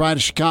is. Pride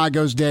of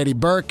Chicago's Danny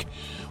Burke.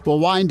 We'll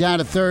wind down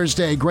to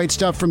Thursday. Great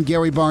stuff from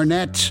Gary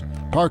Barnett,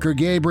 Parker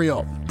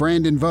Gabriel,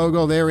 Brandon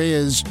Vogel. There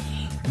is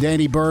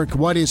Danny Burke.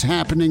 What is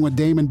happening with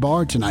Damon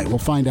Barr tonight? We'll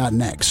find out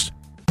next.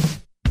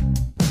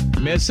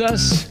 Miss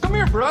us? Come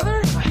here,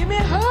 brother. Give me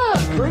a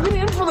hug. Bring it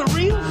in for the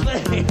real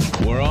thing.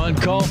 We're on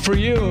call for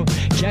you.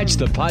 Catch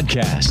the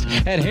podcast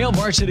at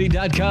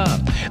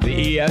HailVarsity.com,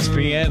 the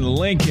ESPN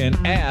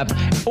Lincoln app,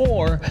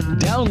 or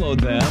download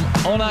them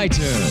on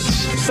iTunes.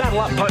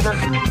 Saddle up, partner.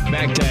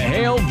 Back to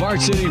Hail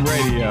Varsity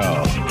Radio.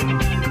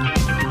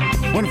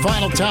 One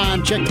final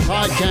time, check the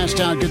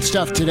podcast out. Good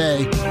stuff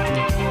today.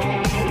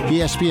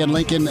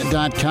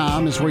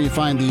 ESPNLincoln.com is where you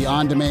find the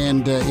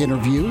on-demand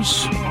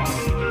interviews.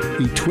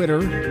 The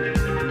Twitter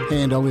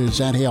handle is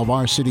at Hail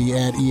Varsity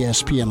at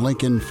ESPN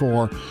Lincoln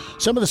for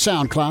some of the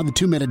SoundCloud, the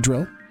 2-minute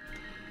drill.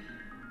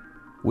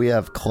 We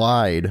have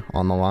Clyde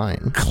on the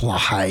line.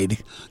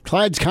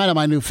 Clyde's kind of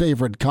my new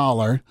favorite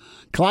caller.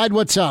 Clyde,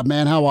 what's up,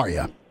 man? How are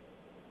you?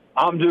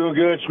 I'm doing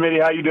good,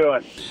 Schmitty. How you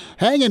doing?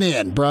 Hanging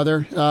in,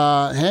 brother.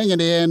 Hanging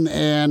in,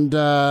 and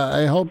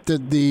I hope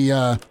that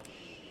the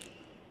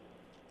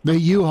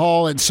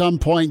U-Haul at some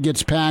point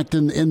gets packed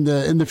in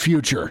the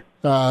future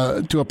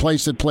to a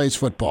place that plays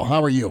football.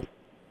 How are you?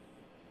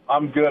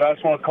 I'm good. I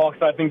just want to call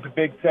because I think the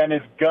Big Ten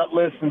is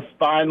gutless and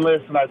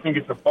spineless, and I think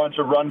it's a bunch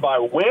of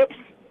run-by-whips.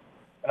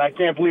 And I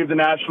can't believe the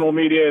national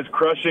media is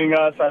crushing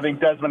us. I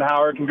think Desmond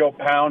Howard can go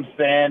pound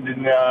sand,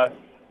 and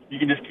you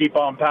can just keep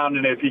on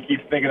pounding it if he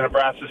keeps thinking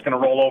Nebraska's going to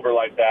roll over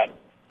like that.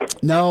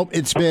 No,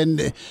 it's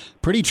been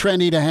pretty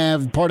trendy to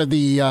have part of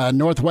the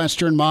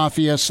Northwestern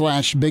Mafia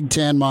 / Big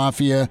Ten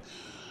Mafia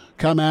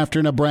come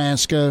after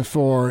Nebraska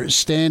for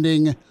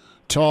standing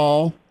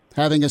tall,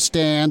 having a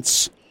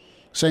stance,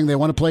 saying they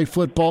want to play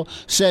football.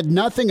 Said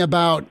nothing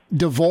about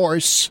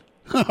divorce,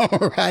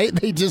 all right?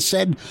 They just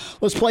said,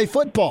 let's play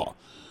football.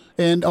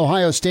 And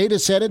Ohio State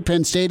has said it.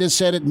 Penn State has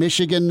said it.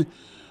 Michigan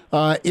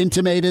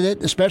intimated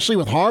it, especially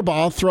with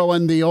Harbaugh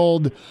throwing the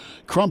old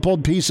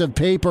crumpled piece of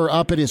paper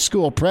up at his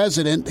school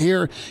president.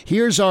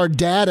 Here's our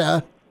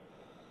data.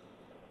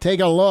 Take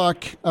a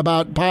look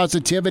about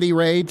positivity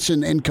rates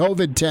and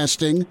COVID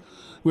testing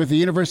with the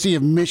University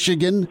of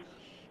Michigan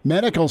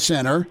Medical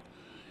Center.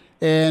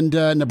 And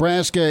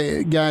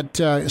Nebraska got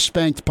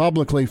spanked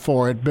publicly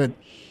for it. But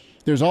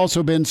there's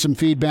also been some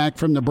feedback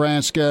from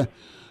Nebraska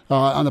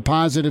on the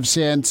positive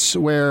sense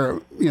where,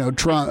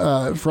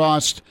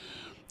 Frost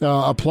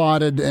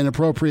applauded, and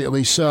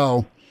appropriately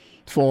so,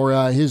 for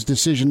his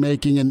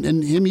decision-making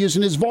and him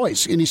using his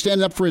voice. And he's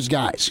standing up for his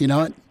guys, you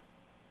know it?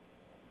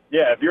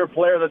 Yeah, if you're a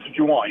player, that's what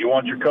you want. You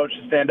want your coach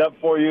to stand up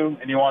for you,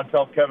 and you want to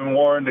tell Kevin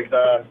Warren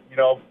to,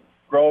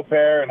 grow a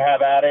pair and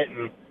have at it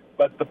and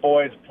let the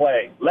boys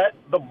play. Let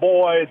the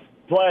boys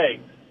play.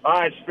 All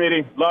right,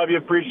 Speedy. Love you.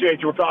 Appreciate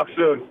you. We'll talk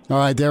soon. All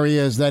right, there he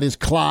is. That is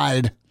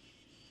Clyde.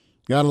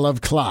 Gotta love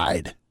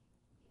Clyde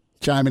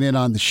chiming in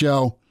on the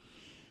show.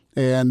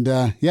 And,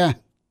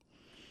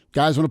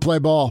 guys want to play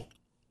ball.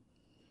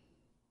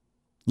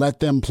 Let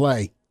them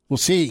play. We'll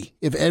see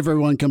if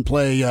everyone can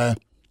play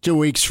 2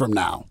 weeks from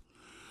now.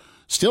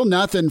 Still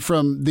nothing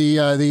from the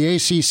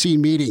ACC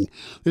meeting.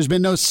 There's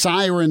been no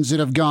sirens that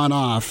have gone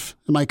off.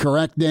 Am I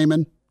correct,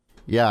 Damon?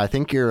 Yeah, I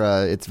think you're.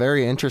 It's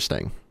very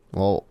interesting.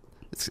 Well,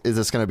 is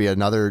this going to be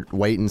another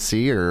wait and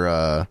see,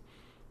 or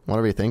what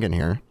are we thinking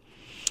here?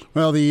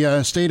 Well,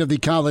 the state of the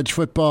college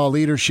football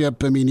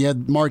leadership, I mean, you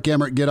had Mark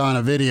Emmert get on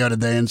a video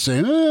today and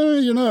say,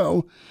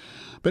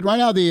 But right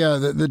now,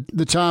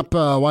 the top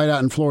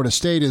wideout in Florida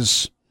State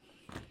is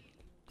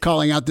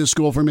calling out this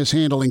school for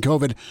mishandling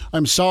COVID.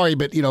 I'm sorry,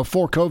 but,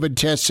 4 COVID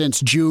tests since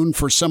June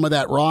for some of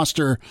that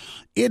roster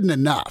isn't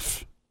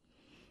enough.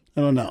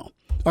 I don't know.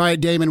 All right,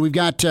 Damon, we've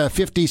got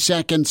 50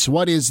 seconds.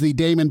 What is the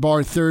Damon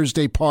Bar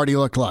Thursday party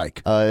look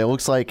like? It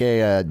looks like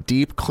a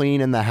deep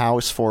clean in the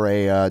house for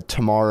a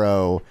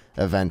tomorrow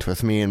event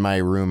with me and my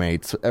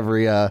roommates.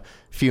 Every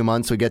few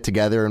months we get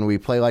together and we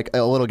play like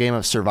a little game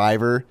of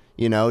Survivor,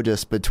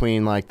 just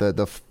between like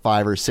the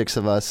 5 or 6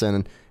 of us,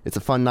 and it's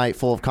a fun night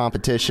full of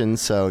competition.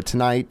 So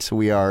tonight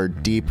we are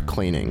deep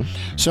cleaning.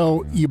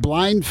 So you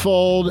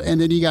blindfold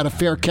and then you got to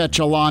fair catch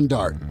a lawn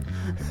dart.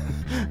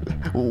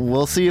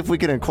 We'll see if we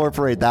can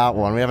incorporate that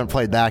one. We haven't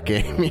played that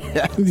game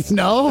yet.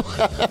 No?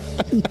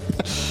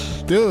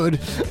 Dude.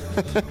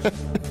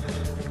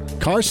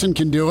 Carson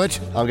can do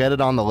it. I'll get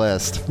it on the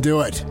list.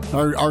 Do it.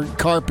 Our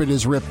carpet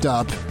is ripped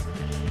up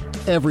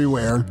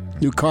everywhere.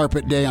 New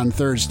carpet day on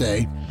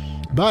Thursday.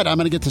 But I'm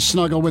going to get to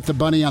snuggle with the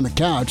bunny on the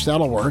couch.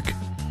 That'll work.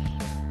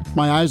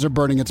 My eyes are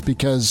burning. It's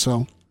because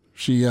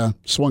she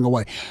swung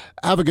away.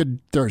 Have a good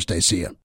Thursday. See you.